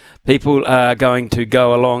course, people are going to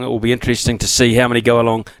go along. It will be interesting to see how many go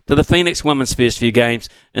along to the Phoenix Women's first few games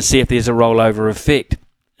and see if there's a rollover effect.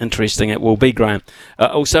 Interesting it will be, Graham.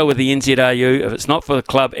 Also with the NZRU, if it's not for the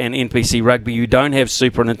club and NPC Rugby, you don't have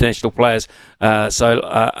super and international players. So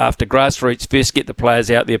after grassroots, first get the players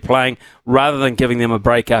out there playing rather than giving them a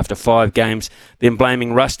break after 5 games, then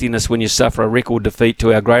blaming rustiness when you suffer a record defeat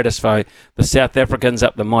to our greatest foe, the South Africans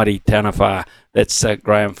up the mighty Taniwha. That's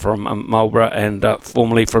Graham from Marlborough and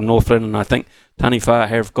formerly from Northland. And I think Taniwha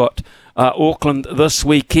have got Auckland this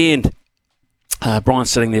weekend. Brian's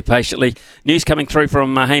sitting there patiently. News coming through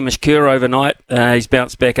from Hamish Kerr overnight. He's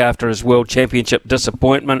bounced back after his World Championship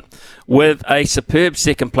disappointment with a superb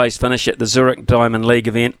second place finish at the Zurich Diamond League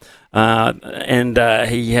event. He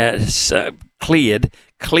has cleared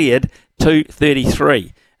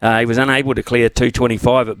 233. He was unable to clear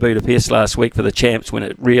 225 at Budapest last week for the champs when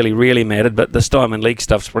it really, really mattered, but this Diamond League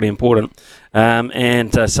stuff's pretty important. So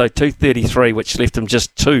 233, which left him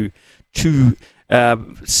just two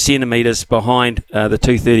centimetres behind the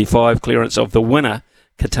 235 clearance of the winner,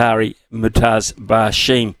 Qatari Mutaz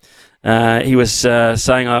Bashim. He was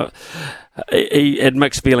saying he had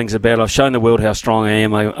mixed feelings about it. I've shown the world how strong I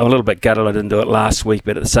am. I'm a little bit gutted I didn't do it last week,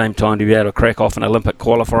 but at the same time to be able to crack off an Olympic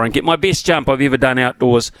qualifier and get my best jump I've ever done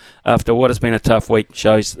outdoors after what has been a tough week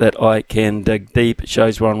shows that I can dig deep. It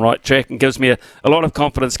shows we're on right track and gives me a lot of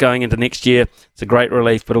confidence going into next year. It's a great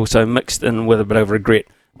relief, but also mixed in with a bit of regret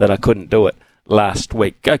that I couldn't do it last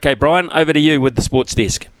week. Okay, Brian, over to you with the sports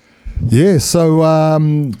desk. Yeah, so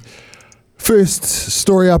First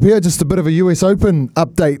story up here, just a bit of a US Open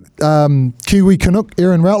update. Kiwi Canuck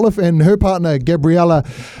Erin Routliffe and her partner Gabriela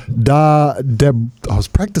I was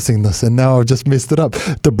practicing this and now I've just messed it up.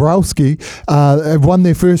 Dabrowski have won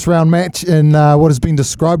their first round match in what has been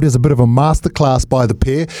described as a bit of a masterclass by the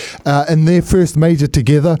pair in their first major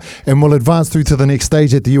together, and will advance through to the next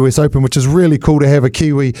stage at the US Open, which is really cool to have a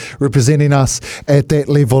Kiwi representing us at that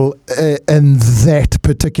level in that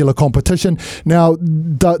particular competition. Now,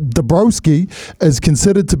 Dabrowski is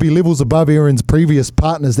considered to be levels above Erin's previous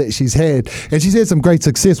partners that she's had, and she's had some great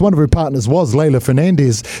success. One of her partners was Leylah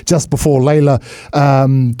Fernandez just before Leylah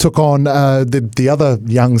took on the other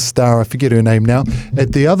young star, I forget her name now,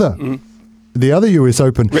 at the other US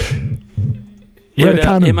Open.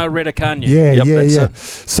 Emma Raducanu. Yeah.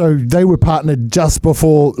 So they were partnered just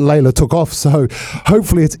before Leylah took off. So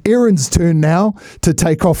hopefully it's Erin's turn now to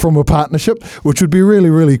take off from a partnership, which would be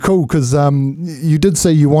really, really cool, because you did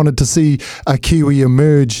say you wanted to see a Kiwi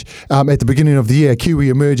emerge at the beginning of the year, Kiwi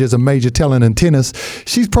emerge as a major talent in tennis.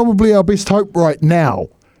 She's probably our best hope right now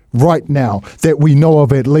that we know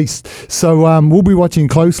of, at least. So we'll be watching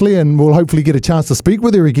closely, and we'll hopefully get a chance to speak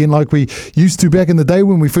with her again like we used to back in the day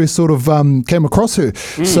when we first sort of came across her.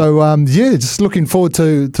 So just looking forward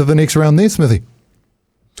to the next round there, Smithy.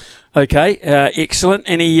 Okay, excellent.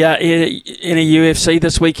 Any UFC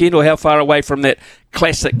this weekend, or how far away from that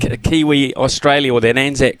classic Kiwi Australia or that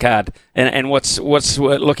Anzac card? And what's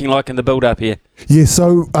looking like in the build-up here? Yeah,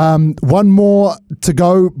 so one more to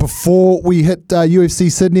go before we hit UFC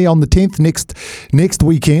Sydney on the 10th next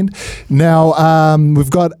weekend. Now, we've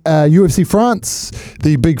got UFC France,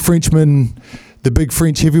 the big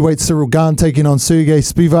French heavyweight Cyril Gane taking on Sergey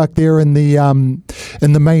Spivak there in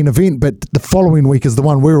the main event, but the following week is the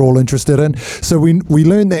one we're all interested in. So we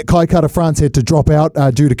learned that Kai Kara France had to drop out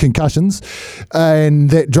due to concussions, and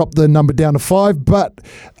that dropped the number down to 5, but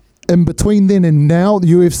in between then and now, the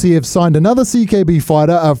UFC have signed another CKB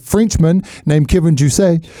fighter, a Frenchman named Kevin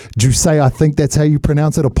Jousset. Jousset, I think that's how you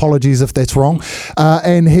pronounce it. Apologies if that's wrong.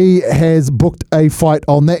 And he has booked a fight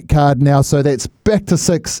on that card now. So that's back to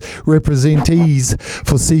 6 representees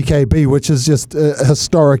for CKB, which is just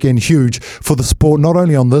historic and huge for the sport, not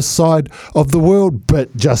only on this side of the world,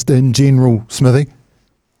 but just in general, Smithy.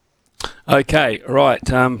 Okay, right.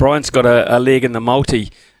 Brian's got a leg in the multi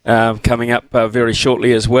coming up very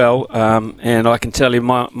shortly as well, and I can tell you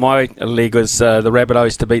my leg is the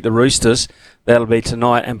Rabbitohs to beat the Roosters. That'll be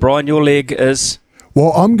tonight. And Brian, your leg is?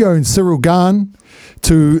 Well, I'm going Cyril Gane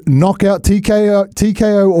to knock out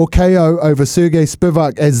TKO or KO over Sergey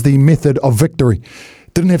Spivak as the method of victory.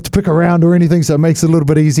 Didn't have to pick a round or anything, so it makes it a little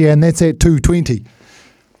bit easier, and that's at 220.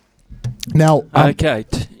 Now, okay,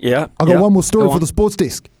 yeah. I've got one more story for the sports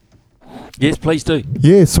desk. Yes, please do.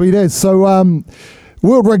 Yeah, sweet as. So,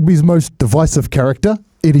 World Rugby's most divisive character,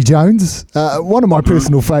 Eddie Jones, one of my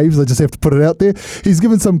personal faves, I just have to put it out there. He's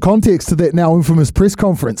given some context to that now infamous press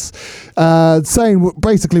conference, saying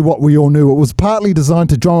basically what we all knew. It was partly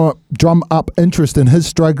designed to drum up interest in his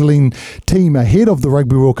struggling team ahead of the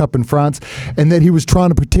Rugby World Cup in France, and that he was trying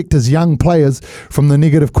to protect his young players from the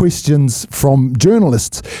negative questions from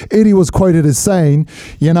journalists. Eddie was quoted as saying,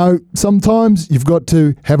 sometimes you've got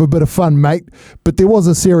to have a bit of fun, mate, but there was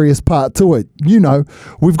a serious part to it.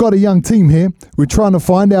 We've got a young team here. We're trying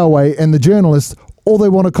to find our way, and the journalists, all they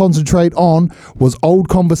want to concentrate on was old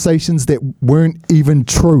conversations that weren't even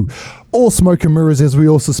true. All smoke and mirrors, as we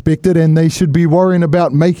all suspected, and they should be worrying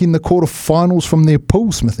about making the quarterfinals from their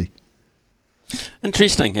pool, Smithy.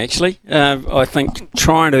 Interesting, actually. I think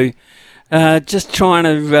trying to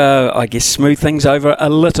smooth things over a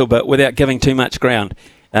little bit without giving too much ground.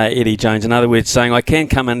 Eddie Jones, in other words, saying I can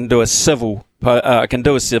come and do a civil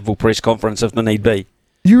press conference if the need be.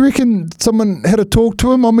 You reckon someone had a talk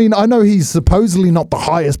to him? I mean, I know he's supposedly not the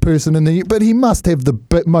highest person but he must have the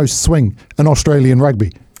most swing in Australian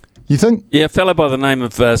rugby. You think? Yeah, a fellow by the name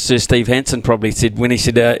of Sir Steve Hansen probably said, when he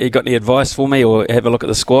said, he got any advice for me or have a look at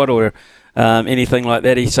the squad or anything like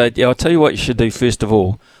that, he said, I'll tell you what you should do first of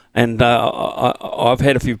all. And I've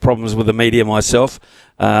had a few problems with the media myself.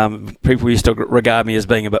 People used to regard me as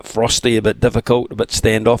being a bit frosty, a bit difficult, a bit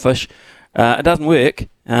standoffish. It doesn't work.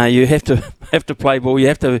 You have to play ball. You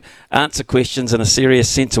have to answer questions in a serious,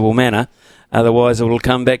 sensible manner. Otherwise, it will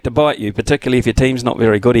come back to bite you, particularly if your team's not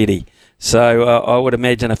very good, Eddie. So I would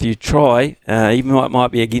imagine if you try, even though it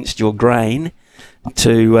might be against your grain,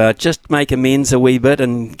 to just make amends a wee bit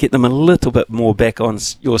and get them a little bit more back on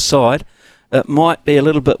your side, it might be a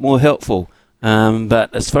little bit more helpful.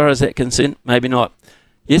 But as far as that concerned, maybe not.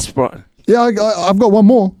 Yes, Brian? Yeah, I've got one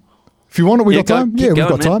more. If you want it, we've got time. Yeah, we've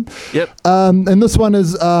got time. Yep. And this one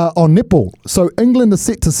is on netball. So England is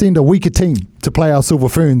set to send a weaker team to play our Silver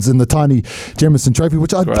Ferns in the Tiny Jamison Trophy,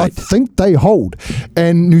 which I think they hold.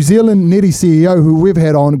 And New Zealand Netty CEO, who we've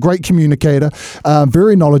had on, great communicator,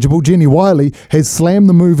 very knowledgeable, Jenny Wiley, has slammed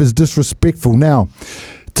the move as disrespectful. Now,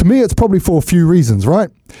 to me, it's probably for a few reasons, right?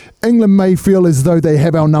 England may feel as though they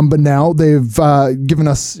have our number now. They've given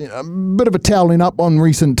us a bit of a toweling up on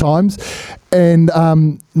recent times and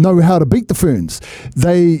know how to beat the Ferns.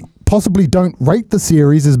 They possibly don't rate the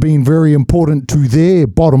series as being very important to their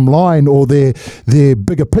bottom line or their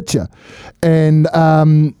bigger picture. And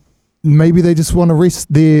maybe they just want to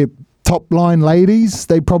rest their top line ladies.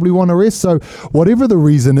 They probably want to rest. So whatever the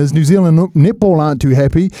reason is, New Zealand netball aren't too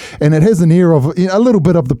happy, and it has an air of a little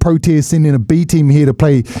bit of the Proteas sending a B team here to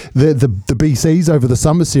play the BCs over the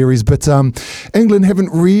summer series. But England haven't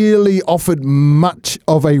really offered much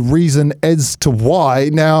of a reason as to why.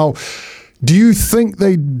 Now, do you think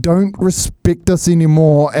they don't respect us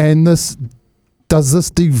anymore, and does this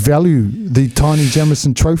devalue the Tiny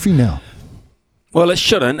Jamison Trophy now? Well, it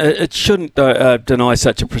shouldn't. It shouldn't deny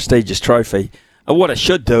such a prestigious trophy. What it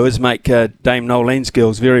should do is make Dame Nolene's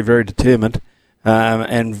girls very, very determined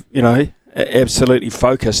and, absolutely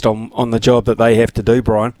focused on the job that they have to do,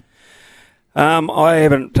 Brian. I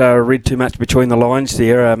haven't read too much between the lines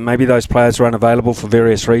there. Maybe those players are unavailable for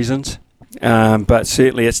various reasons, but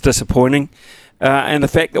certainly it's disappointing. And the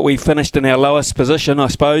fact that we finished in our lowest position, I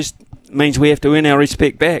suppose, means we have to earn our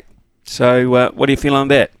respect back. So what do you feel on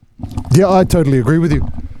that? Yeah, I totally agree with you.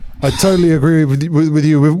 With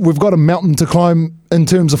you. We've got a mountain to climb in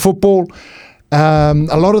terms of football. A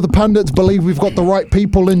lot of the pundits believe we've got the right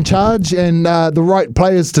people in charge and the right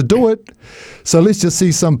players to do it. So let's just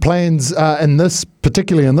see some plans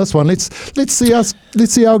particularly in this one. Let's see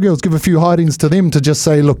our girls give a few hidings to them to just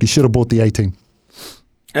say, look, you should have bought the 18.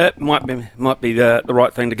 It might be the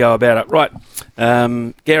right thing to go about it. Right.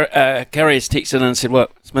 Gary has texted in and said,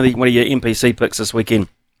 Smithy, what are your NPC picks this weekend?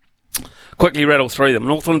 Quickly rattle through them.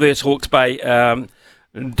 Northland versus Hawke's Bay,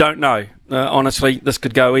 don't know. Honestly, this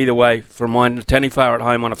could go either way from mine. Taniwha at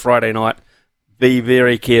home on a Friday night. Be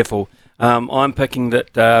very careful. I'm picking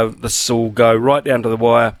that this will go right down to the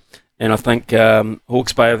wire, and I think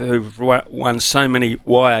Hawke's Bay, who've won so many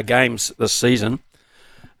wire games this season,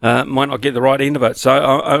 might not get the right end of it. So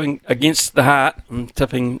I'm against the heart. I'm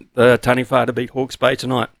tipping the Taniwha to beat Hawke's Bay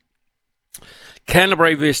tonight.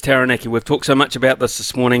 Canterbury versus Taranaki. We've talked so much about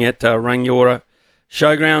this morning at Rangiora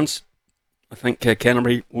Showgrounds. I think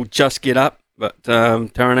Canterbury will just get up, but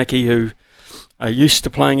Taranaki, who are used to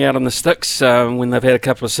playing out on the sticks when they've had a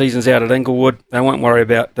couple of seasons out at Inglewood, they won't worry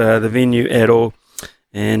about the venue at all.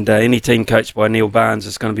 And any team coached by Neil Barnes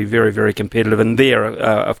is going to be very, very competitive. And there,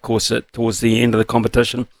 of course, towards the end of the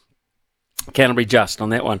competition, Canterbury just on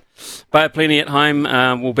that one. Bay of Plenty at home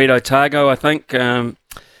will beat Otago, I think.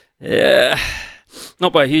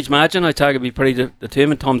 Not by a huge margin. Otago will be pretty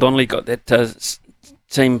determined. Tom Donnelly got that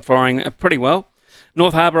team firing pretty well.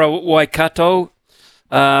 North Harbour, Waikato.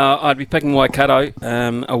 I'd be picking Waikato.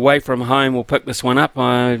 Away from home, we'll pick this one up.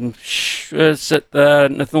 I'm sure it's at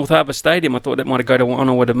North Harbour Stadium. I thought that might have gone to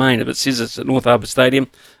Onawa Domain. If it says it's at North Harbour Stadium,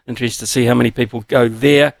 interested to see how many people go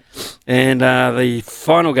there. And the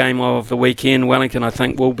final game of the weekend, Wellington, I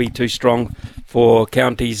think, will be too strong for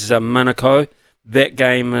Counties Manukau. That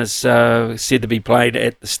game is said to be played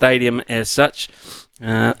at the stadium as such.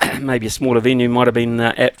 Maybe a smaller venue might have been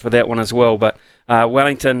apt for that one as well. But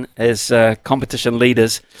Wellington, as competition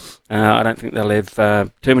leaders, I don't think they'll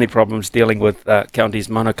have too many problems dealing with Counties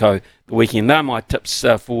Manukau the weekend. They're my tips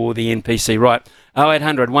for the NPC. Right,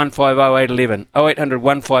 0800 150 811. 0800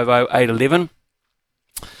 150 811.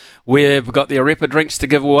 We've got the Arepa drinks to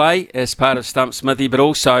give away as part of Stump Smithy, but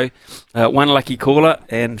also one lucky caller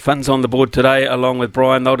and funds on the board today along with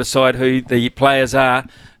Brian. They'll decide who the players are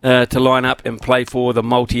to line up and play for the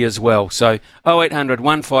multi as well. So 0800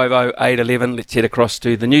 150 811. Let's head across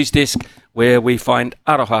to the news desk where we find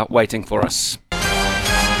Aroha waiting for us.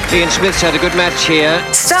 Ian Smith's had a good match here.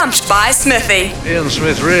 Stumped by Smithy. Ian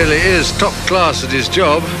Smith really is top class at his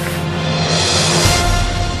job.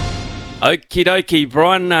 Okie dokie,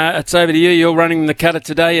 Brian, it's over to you. You're running the cutter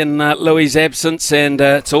today in Louis' absence, and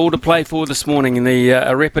it's all to play for this morning in the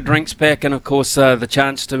Arepa Drinks Pack, and of course the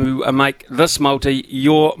chance to make this multi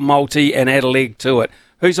your multi and add a leg to it.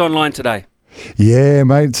 Who's online today? Yeah,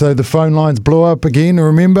 mate, so the phone lines blew up again.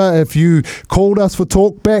 Remember, if you called us for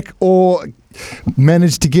talkback or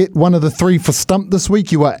managed to get one of the three for Stump this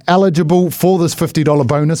week, you are eligible for this $50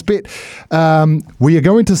 bonus bet. We are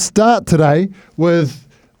going to start today with...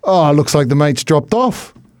 Oh, looks like the mate's dropped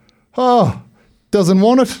off. Oh, doesn't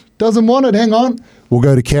want it. Hang on. We'll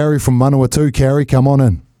go to Carrie from Manawatu. Carrie, come on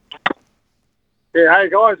in. Yeah, hey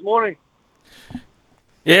guys, morning.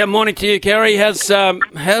 Yeah, morning to you, Kerry. Have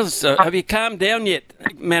you calmed down yet,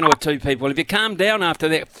 Manawatu people? Have you calmed down after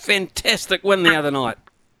that fantastic win the other night?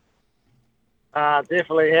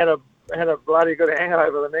 Definitely had a bloody good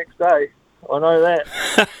hangover the next day. I know that.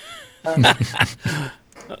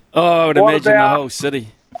 I would imagine the whole city.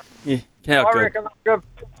 Yeah, how I good. reckon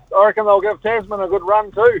they'll give Tasman a good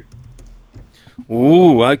run too.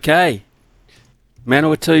 Ooh, okay.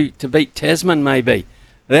 Manawatu to beat Tasman, maybe.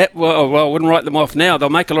 Well, I wouldn't write them off now. They'll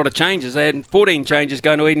make a lot of changes. They had 14 changes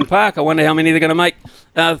going to Eden Park. I wonder how many they're going to make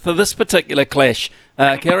for this particular clash.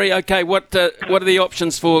 Kerry, okay, what are the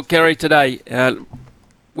options for Kerry today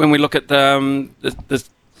when we look at the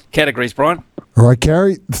categories, Brian? All right,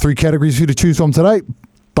 Kerry, 3 categories for you to choose from today.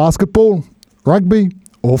 Basketball, rugby,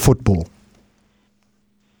 or football?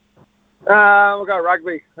 We'll go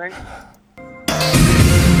rugby, thanks.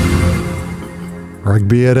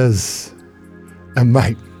 Rugby it is. And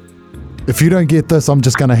mate, if you don't get this, I'm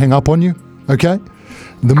just going to hang up on you, okay?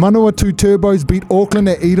 The Manawatu Turbos beat Auckland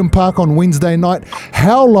at Eden Park on Wednesday night.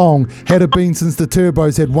 How long had it been since the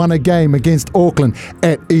Turbos had won a game against Auckland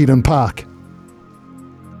at Eden Park?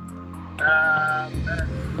 That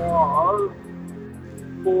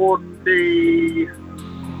was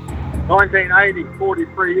 1980,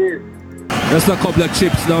 43 years. Just a couple of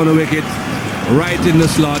chips down the wicket, right in the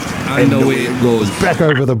slot, and away it goes. Back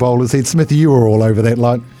over the bowler's head. Smithy, you were all over that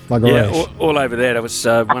like a rash. All over that. It was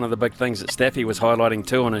one of the big things that Staffy was highlighting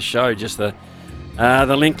too on his show, just the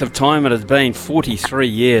length of time it has been, 43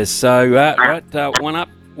 years. So, one up.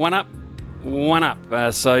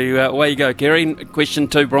 So away you go, Kerry. Question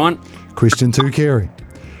 2, Brian. Question 2, Kerry.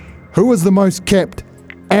 Who was the most capped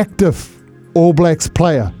active All Blacks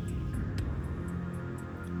player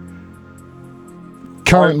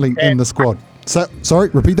currently in the squad? So, sorry,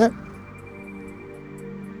 repeat that.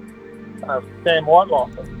 Sam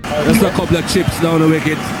Whitelock. Just a couple of chips down the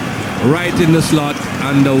wicket, right in the slot,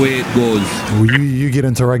 and away it goes. Well, you get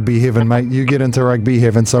into rugby heaven, mate. You get into rugby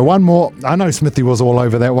heaven. So one more. I know Smithy was all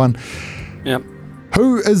over that one. Yep.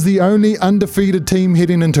 Who is the only undefeated team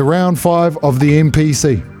heading into round 5 of the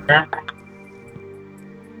MPC? That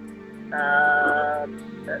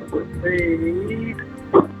would be...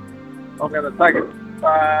 I'm going to take it.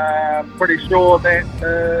 Pretty sure that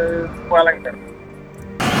is Wellington.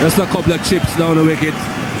 Just a couple of chips down the wicket,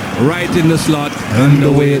 right in the slot, and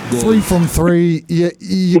away it goes. 3 from 3.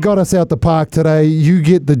 You got us out the park today. You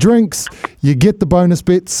get the drinks. You get the bonus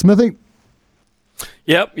bets. Smithy?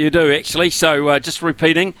 Yep, you do actually. So just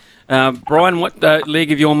repeating, Brian, what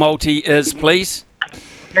leg of your multi is, please?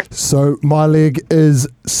 So my leg is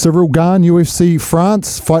Cyril Gane, UFC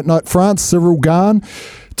France, Fight Night France, Cyril Gane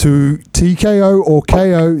to TKO or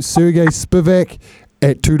KO Sergey Spivak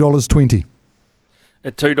at $2.20.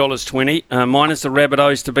 At $2.20. Mine is the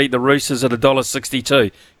Rabbitohs to beat the Roosters at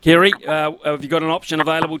 $1.62. Kerry, have you got an option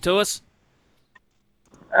available to us?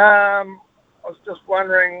 I was just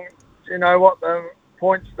wondering, do you know what the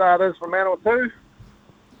point start is for Manawatu?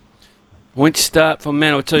 Point start for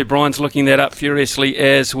Manawatu. Brian's looking that up furiously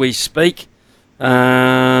as we speak.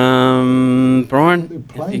 Brian,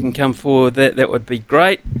 if you can come forward, that would be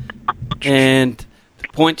great. And the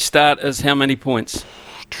point start is how many points?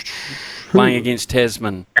 Playing against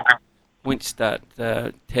Tasman. Point start,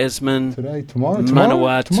 Tasman. Today, tomorrow?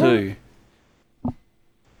 Manawatu.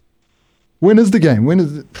 When is the game? When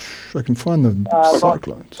is it? I can find the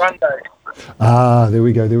Cyclones. Sunday. There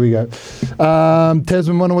we go.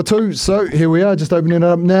 Tasman Manawatu. So here we are, just opening it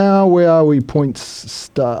up now. Where are we? Points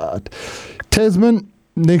start. Tasman,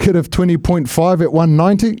 negative 20.5 at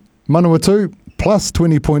 190. Manawatu, plus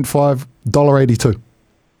 20.5, $1.82.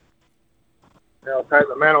 I'll take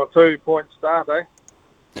the Manawatu point start, eh?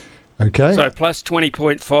 Okay. So plus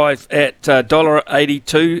 20.5 at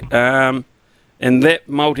 $1.82. And that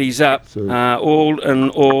multis up all in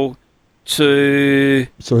all to...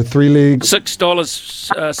 So a 3 leg... $6,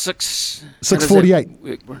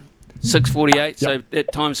 $6.48. $6.48, yep. So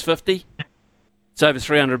that times 50. It's over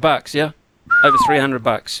 $300, yeah? Over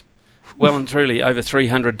 $300. Well and truly, over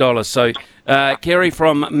 $300. So, Kerry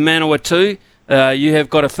from Manawatu, you have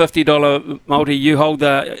got a $50 multi. You hold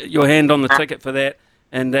your hand on the ticket for that,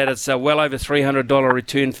 and that is well over $300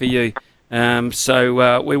 return for you.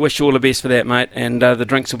 So we wish you all the best for that, mate, and the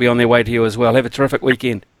drinks will be on their way to you as well. Have a terrific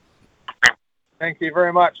weekend. Thank you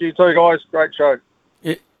very much. You too, guys. Great show.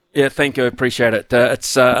 Yeah, thank you. Appreciate it.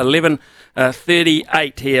 It's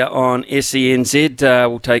 11:38 here on SENZ.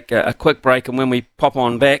 We'll take a quick break, and when we pop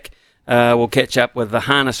on back, we'll catch up with the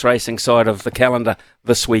harness racing side of the calendar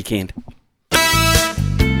this weekend.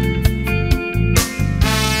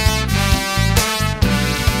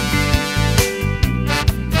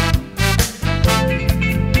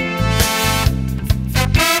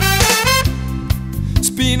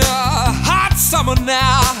 summer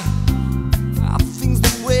now. Are things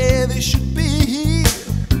the way they should be?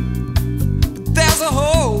 But there's a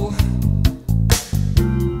hole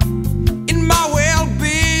in my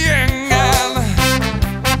well-being, and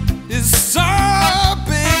it's so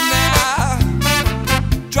big now.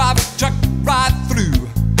 Drive a truck right through.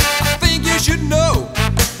 I think you should know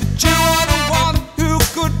that you are the one who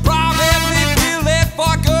could probably feel it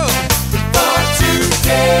for good. But for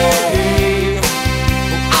today,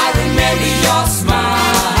 I remember your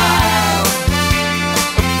smile.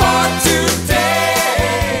 For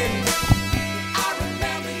today, I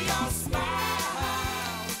remember your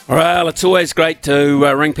smile. Well, it's always great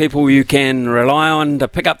to ring people you can rely on to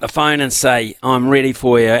pick up the phone and say, I'm ready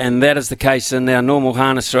for you. And that is the case in our normal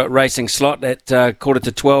harness racing slot at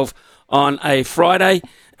 11:45 on a Friday.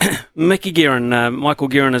 Michael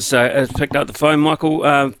Guerin has picked up the phone.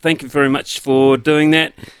 Michael, thank you very much for doing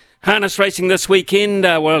that. Harness racing this weekend,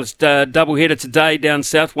 it's double header today down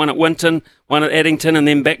south, one at Winton, one at Addington, and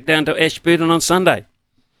then back down to Ashburton on Sunday.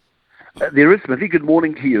 There is, Smithy. Good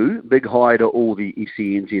morning to you. Big hi to all the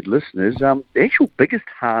SENZ listeners. The actual biggest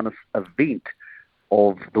harness event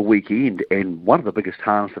of the weekend, and one of the biggest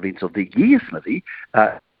harness events of the year, Smithy,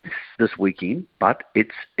 this weekend, but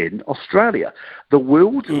it's in Australia. The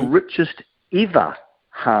world's richest ever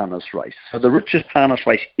harness race. So the richest harness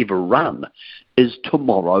race ever run is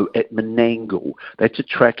tomorrow at Menangle. That's a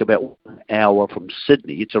track about 1 hour from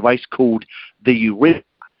Sydney. It's a race called the Eureka.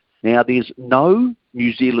 Now, there's no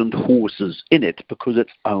New Zealand horses in it because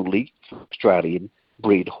it's only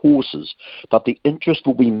Australian-bred horses. But the interest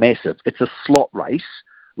will be massive. It's a slot race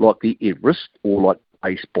like the Everest or like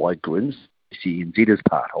Race by Grins, CNZ is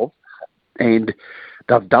part of. And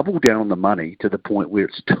they've doubled down on the money to the point where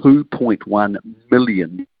it's 2.1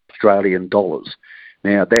 million Australian dollars.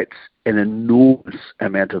 Now, that's an enormous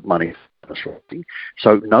amount of money for this racing.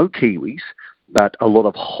 So no Kiwis, but a lot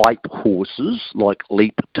of hype horses like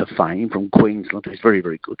Leap to Fame from Queensland, who's very,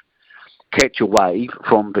 very good. Catch a Wave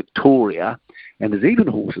from Victoria, and there's even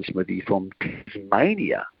horses, Smithy, from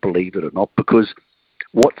Tasmania, believe it or not, because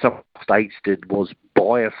what some states did was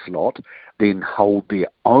buy a slot, then hold their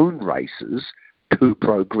own races to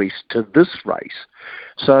progress to this race.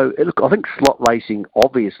 So, look, I think slot racing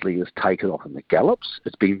obviously has taken off in the gallops.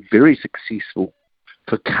 It's been very successful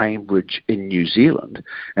for Cambridge in New Zealand,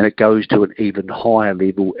 and it goes to an even higher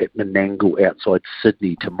level at Menangle outside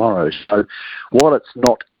Sydney tomorrow. So while it's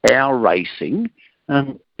not our racing,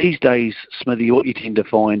 these days, Smithy, what you tend to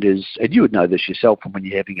find is, and you would know this yourself from when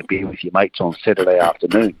you're having a beer with your mates on Saturday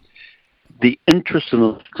afternoon, the interest in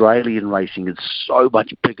Australian racing is so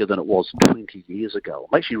much bigger than it was 20 years ago.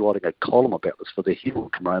 I'm actually writing a column about this for the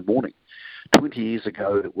Herald tomorrow morning. 20 years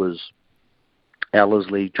ago, it was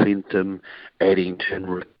Ellerslie, Trentham,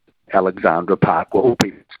 Addington, Alexandra Park, what all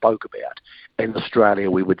people spoke about. In Australia,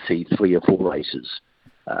 we would see 3 or 4 races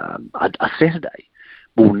a Saturday.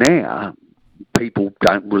 Well, now, people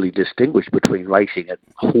don't really distinguish between racing at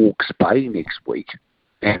Hawke's Bay next week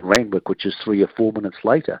and Randwick, which is 3 or 4 minutes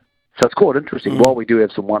later. So it's quite interesting. While we do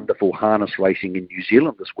have some wonderful harness racing in New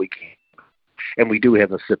Zealand this weekend, and we do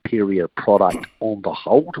have a superior product on the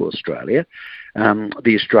whole to Australia,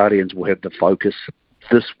 the Australians will have the focus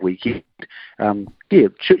this weekend.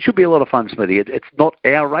 Should be a lot of fun, Smithy. It's not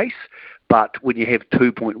our race, but when you have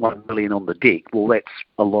 2.1 million on the deck, well, that's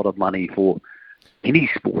a lot of money for any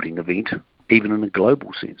sporting event, even in a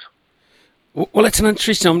global sense. Well, it's an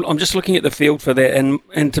interesting. I'm just looking at the field for that,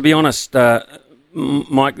 and to be honest,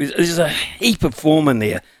 Mike, there's a heap of form in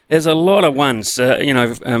there. There's a lot of ones,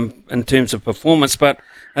 in terms of performance. But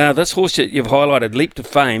this horse that you've highlighted, Leap to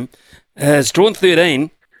Fame, has drawn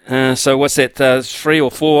 13. So what's that? 3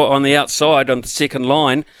 or 4 on the outside on the second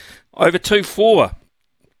line, over 2-4.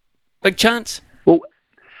 Big chance. Well,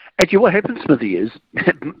 actually, what happens, Smithy, is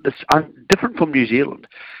it's different from New Zealand.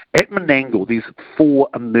 At Menangle, there's 4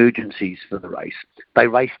 emergencies for the race. They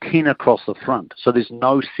race 10 across the front, so there's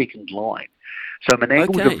no second line. So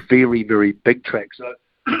Menangle's a very, very big track. So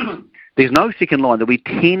there's no second line. There'll be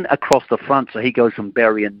 10 across the front, so he goes from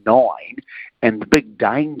barrier 9, and the big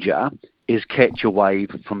danger is Catch a Wave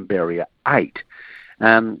from barrier 8.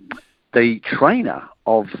 The trainer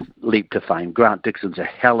of Leap to Fame, Grant Dixon's a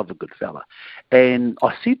hell of a good fella. And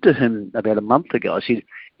I said to him about a month ago, I said,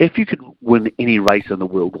 if you could win any race in the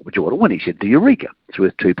world, what would you want to win? He said, the Eureka. It's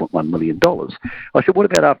worth $2.1 million. I said, what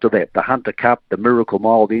about after that? The Hunter Cup, the Miracle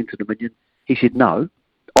Mile, the Inter-Dominion? He said, no,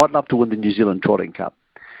 I'd love to win the New Zealand Trotting Cup.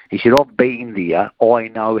 He said, I've been there. I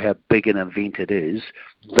know how big an event it is.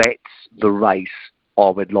 That's the race I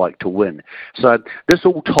would like to win. So this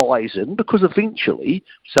all ties in because eventually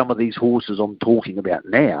some of these horses I'm talking about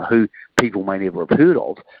now, who people may never have heard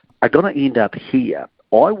of, are going to end up here,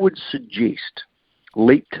 I would suggest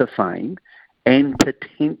Leap to Fame and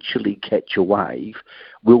potentially Catch a Wave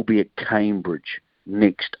will be at Cambridge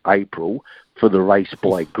next April for the race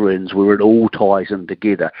by Grins, where it all ties in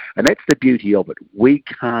together. And that's the beauty of it. We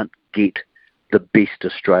can't get the best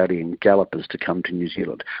Australian gallopers to come to New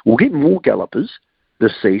Zealand. We'll get more gallopers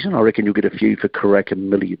this season. I reckon you'll get a few for Karaka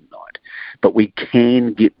Million Night. But we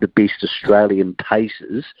can get the best Australian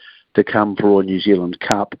pacers to come for a New Zealand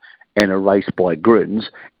Cup and a race by Grins.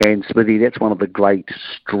 And Smithy, that's one of the great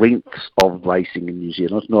strengths of racing in New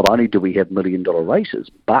Zealand. Not only do we have $1 million races,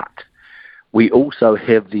 but we also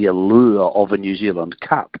have the allure of a New Zealand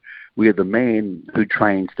Cup, where the man who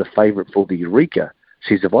trains the favourite for the Eureka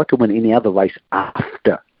says, if I can win any other race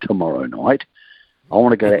after tomorrow night, I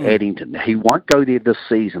want to go to Addington. He won't go there this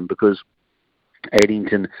season because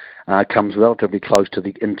Addington comes relatively close to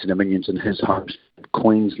the Inter-Dominions in his home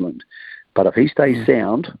Queensland. But if he stays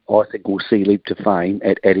sound, I think we'll see Leap to Fame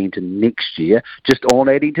at Addington next year. Just on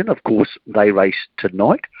Addington, of course, they race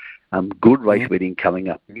tonight. Good race wedding coming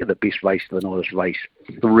up. The best race of the night is race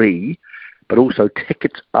 3. But also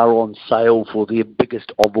tickets are on sale for their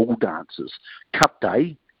biggest of all dances. Cup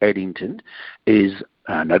Day, Addington, is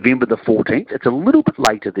November the 14th. It's a little bit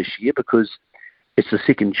later this year because it's the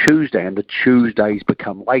second Tuesday and the Tuesdays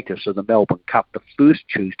become later. So the Melbourne Cup, the first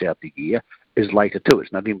Tuesday of the year, is later too.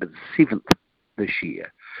 It's November the 7th this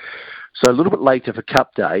year. So a little bit later for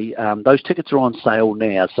Cup Day. Those tickets are on sale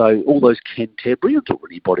now. So all those Cantabrians or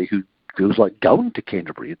anybody who feels like going to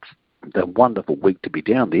Canterbury, it's a wonderful week to be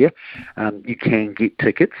down there. You can get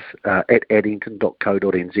tickets at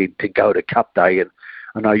addington.co.nz to go to Cup Day. And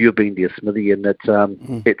I know you've been there, Smithy, and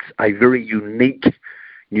it's a very unique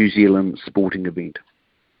New Zealand sporting event.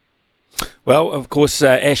 Well, of course,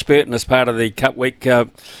 Ashburton is part of the Cup Week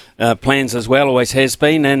plans as well, always has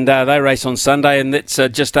been, and they race on Sunday, and that's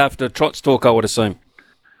just after Trot's Talk, I would assume.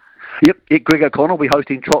 Yep, Greg O'Connell will be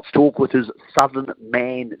hosting Trot's Talk with his Southern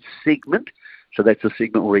Man segment. So that's a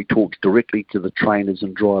segment where he talks directly to the trainers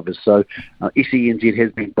and drivers. So SENZ has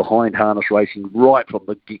been behind harness racing right from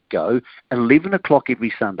the get-go, 11 o'clock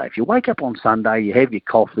every Sunday. If you wake up on Sunday, you have your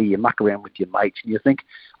coffee, you muck around with your mates, and you think,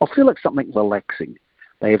 I feel like something relaxing.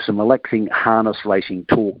 They have some relaxing harness racing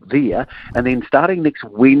talk there. And then starting next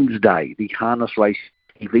Wednesday, the harness race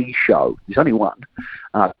TV show, there's only one,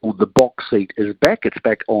 called The Box Seat is back. It's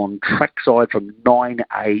back on Trackside from 9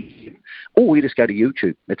 a.m. Or you just go to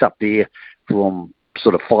YouTube. It's up there from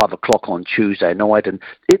sort of 5 o'clock on Tuesday night, and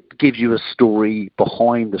it gives you a story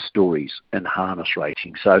behind the stories in harness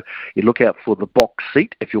racing. So you look out for The Box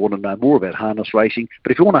Seat if you want to know more about harness racing.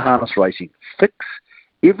 But if you want a harness racing fix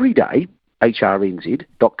every day,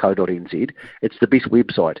 hrnz.co.nz, it's the best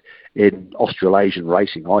website in Australasian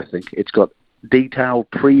racing, I think. It's got detailed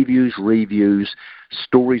previews, reviews,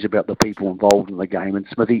 stories about the people involved in the game. And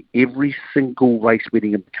Smithy, every single race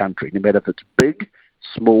wedding in the country, no matter if it's big,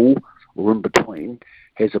 small, or in between,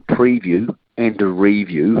 has a preview and a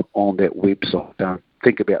review on that website.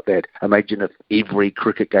 Think about that. Imagine if every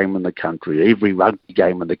cricket game in the country, every rugby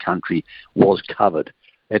game in the country was covered.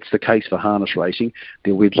 That's the case for harness racing.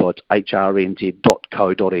 Their website's hrnz.co.nz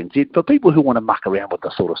for people who want to muck around with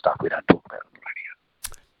the sort of stuff we don't talk about on the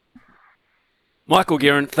radio. Michael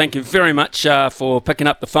Guerin, thank you very much for picking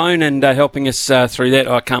up the phone and helping us through that.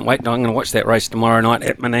 I can't wait. I'm going to watch that race tomorrow night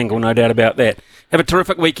at Menangle, no doubt about that. Have a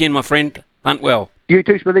terrific weekend, my friend. Hunt well. You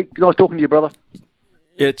too, Smithy. Nice talking to you, brother.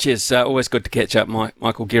 Yeah, cheers. Always good to catch up,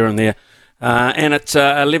 Michael Guerin there. And it's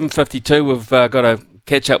 11:52. We've got to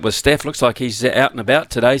catch up with Staff. Looks like he's out and about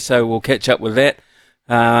today, so we'll catch up with that.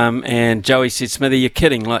 And Joey said, Smithy, you're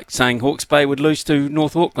kidding, like saying Hawke's Bay would lose to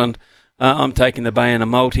North Auckland. I'm taking the Bay in a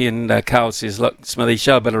multi, and Carl says, look, Smithy,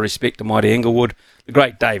 show a bit of respect to Mighty Inglewood. The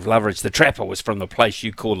great Dave Loveridge, the trapper, was from the place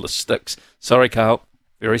you call the Sticks. Sorry, Carl.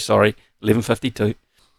 Very sorry. 11:52.